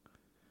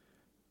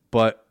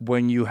 But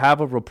when you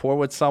have a rapport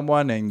with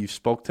someone and you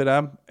spoke to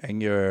them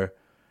and you're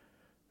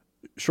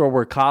sure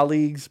we're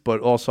colleagues,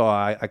 but also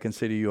I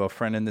consider you a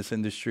friend in this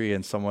industry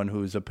and someone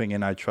whose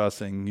opinion I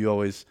trust, and you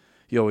always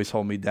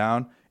hold me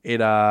down.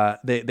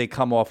 They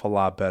come off a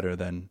lot better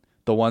than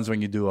the ones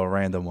when you do a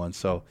random one.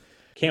 So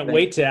can't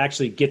wait to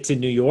actually get to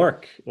New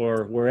York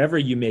or wherever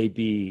you may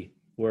be,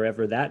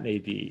 wherever that may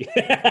be.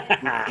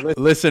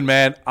 Listen,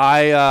 man,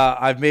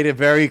 I've made it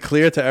very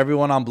clear to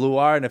everyone on Blue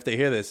Wire, and if they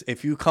hear this,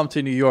 if you come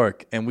to New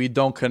York and we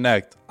don't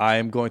connect, I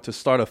am going to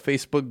start a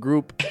Facebook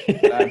group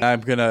and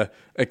I'm going to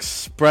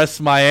express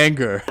my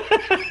anger.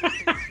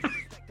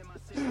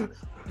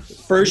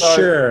 For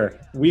sure.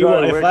 We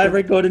will. If I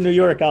ever go to New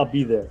York, I'll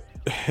be there.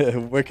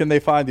 Where can they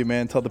find you,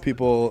 man? Tell the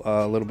people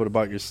a little bit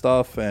about your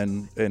stuff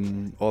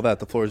and all that.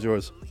 The floor is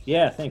yours.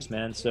 Yeah, thanks,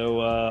 man. So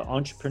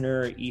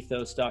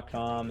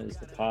entrepreneurethos.com is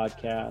the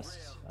podcast.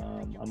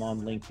 I'm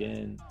on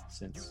LinkedIn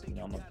since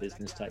I'm a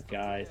business type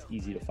guy. It's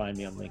easy to find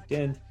me on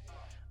LinkedIn.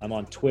 I'm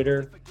on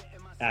Twitter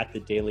at the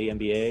Daily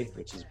MBA,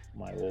 which is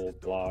my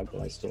old blog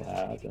that I still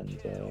have. And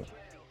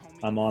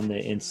I'm on the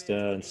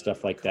Insta and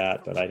stuff like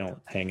that, but I don't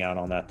hang out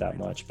on that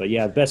much. But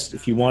yeah, best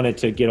if you wanted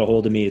to get a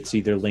hold of me, it's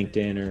either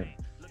LinkedIn or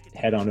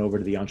head on over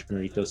to the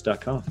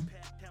entrepreneurethos.com.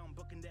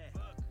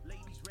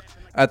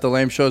 At the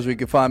Lame Shows, where you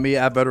can find me.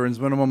 At Veterans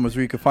Minimum is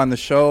where you can find the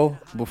show.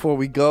 Before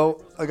we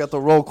go, I got the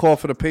roll call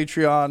for the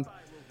Patreon.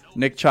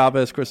 Nick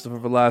Chavez, Christopher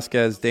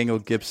Velasquez, Daniel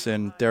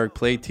Gibson, Derek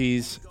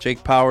Platees,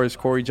 Jake Powers,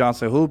 Corey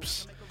Johnson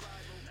Hoops,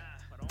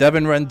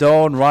 Devin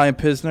Rendon, Ryan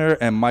Pisner,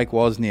 and Mike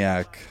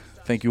Wozniak.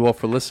 Thank you all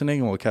for listening,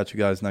 and we'll catch you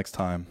guys next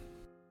time.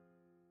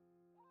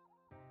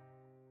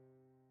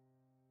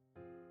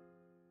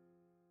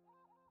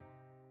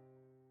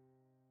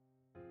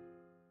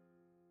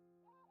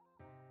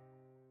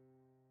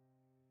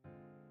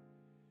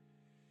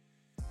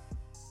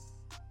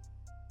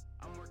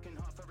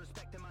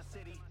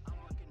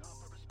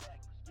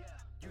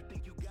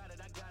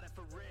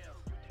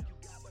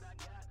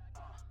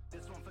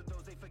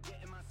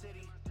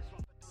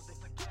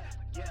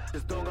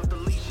 This dog off the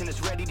leash and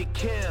it's ready to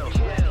kill.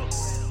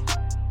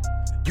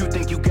 You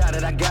think you got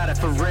it, I got it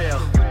for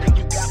real. You think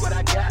you got what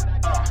I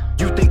got?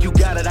 You think you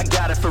got it, I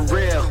got it for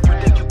real.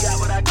 You think you got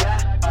what I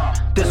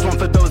got? This one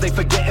for those they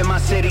forget in my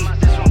city.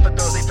 This one for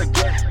those they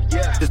forget.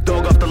 Yeah. This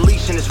dog off the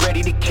leash and it's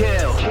ready to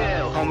kill.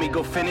 Homie,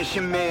 go finish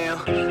your meal.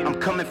 I'm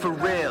coming for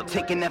real,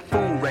 taking that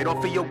food right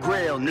off of your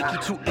grill. Nicky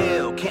too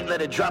ill, can't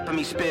let it drop on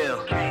me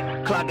spill.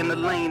 Clogging the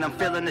lane, I'm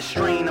feeling the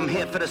strain. I'm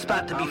here for the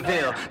spot to be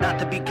filled. Not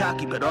to be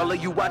cocky, but all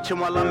of you watching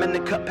while I'm in the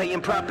cut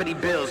paying property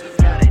bills.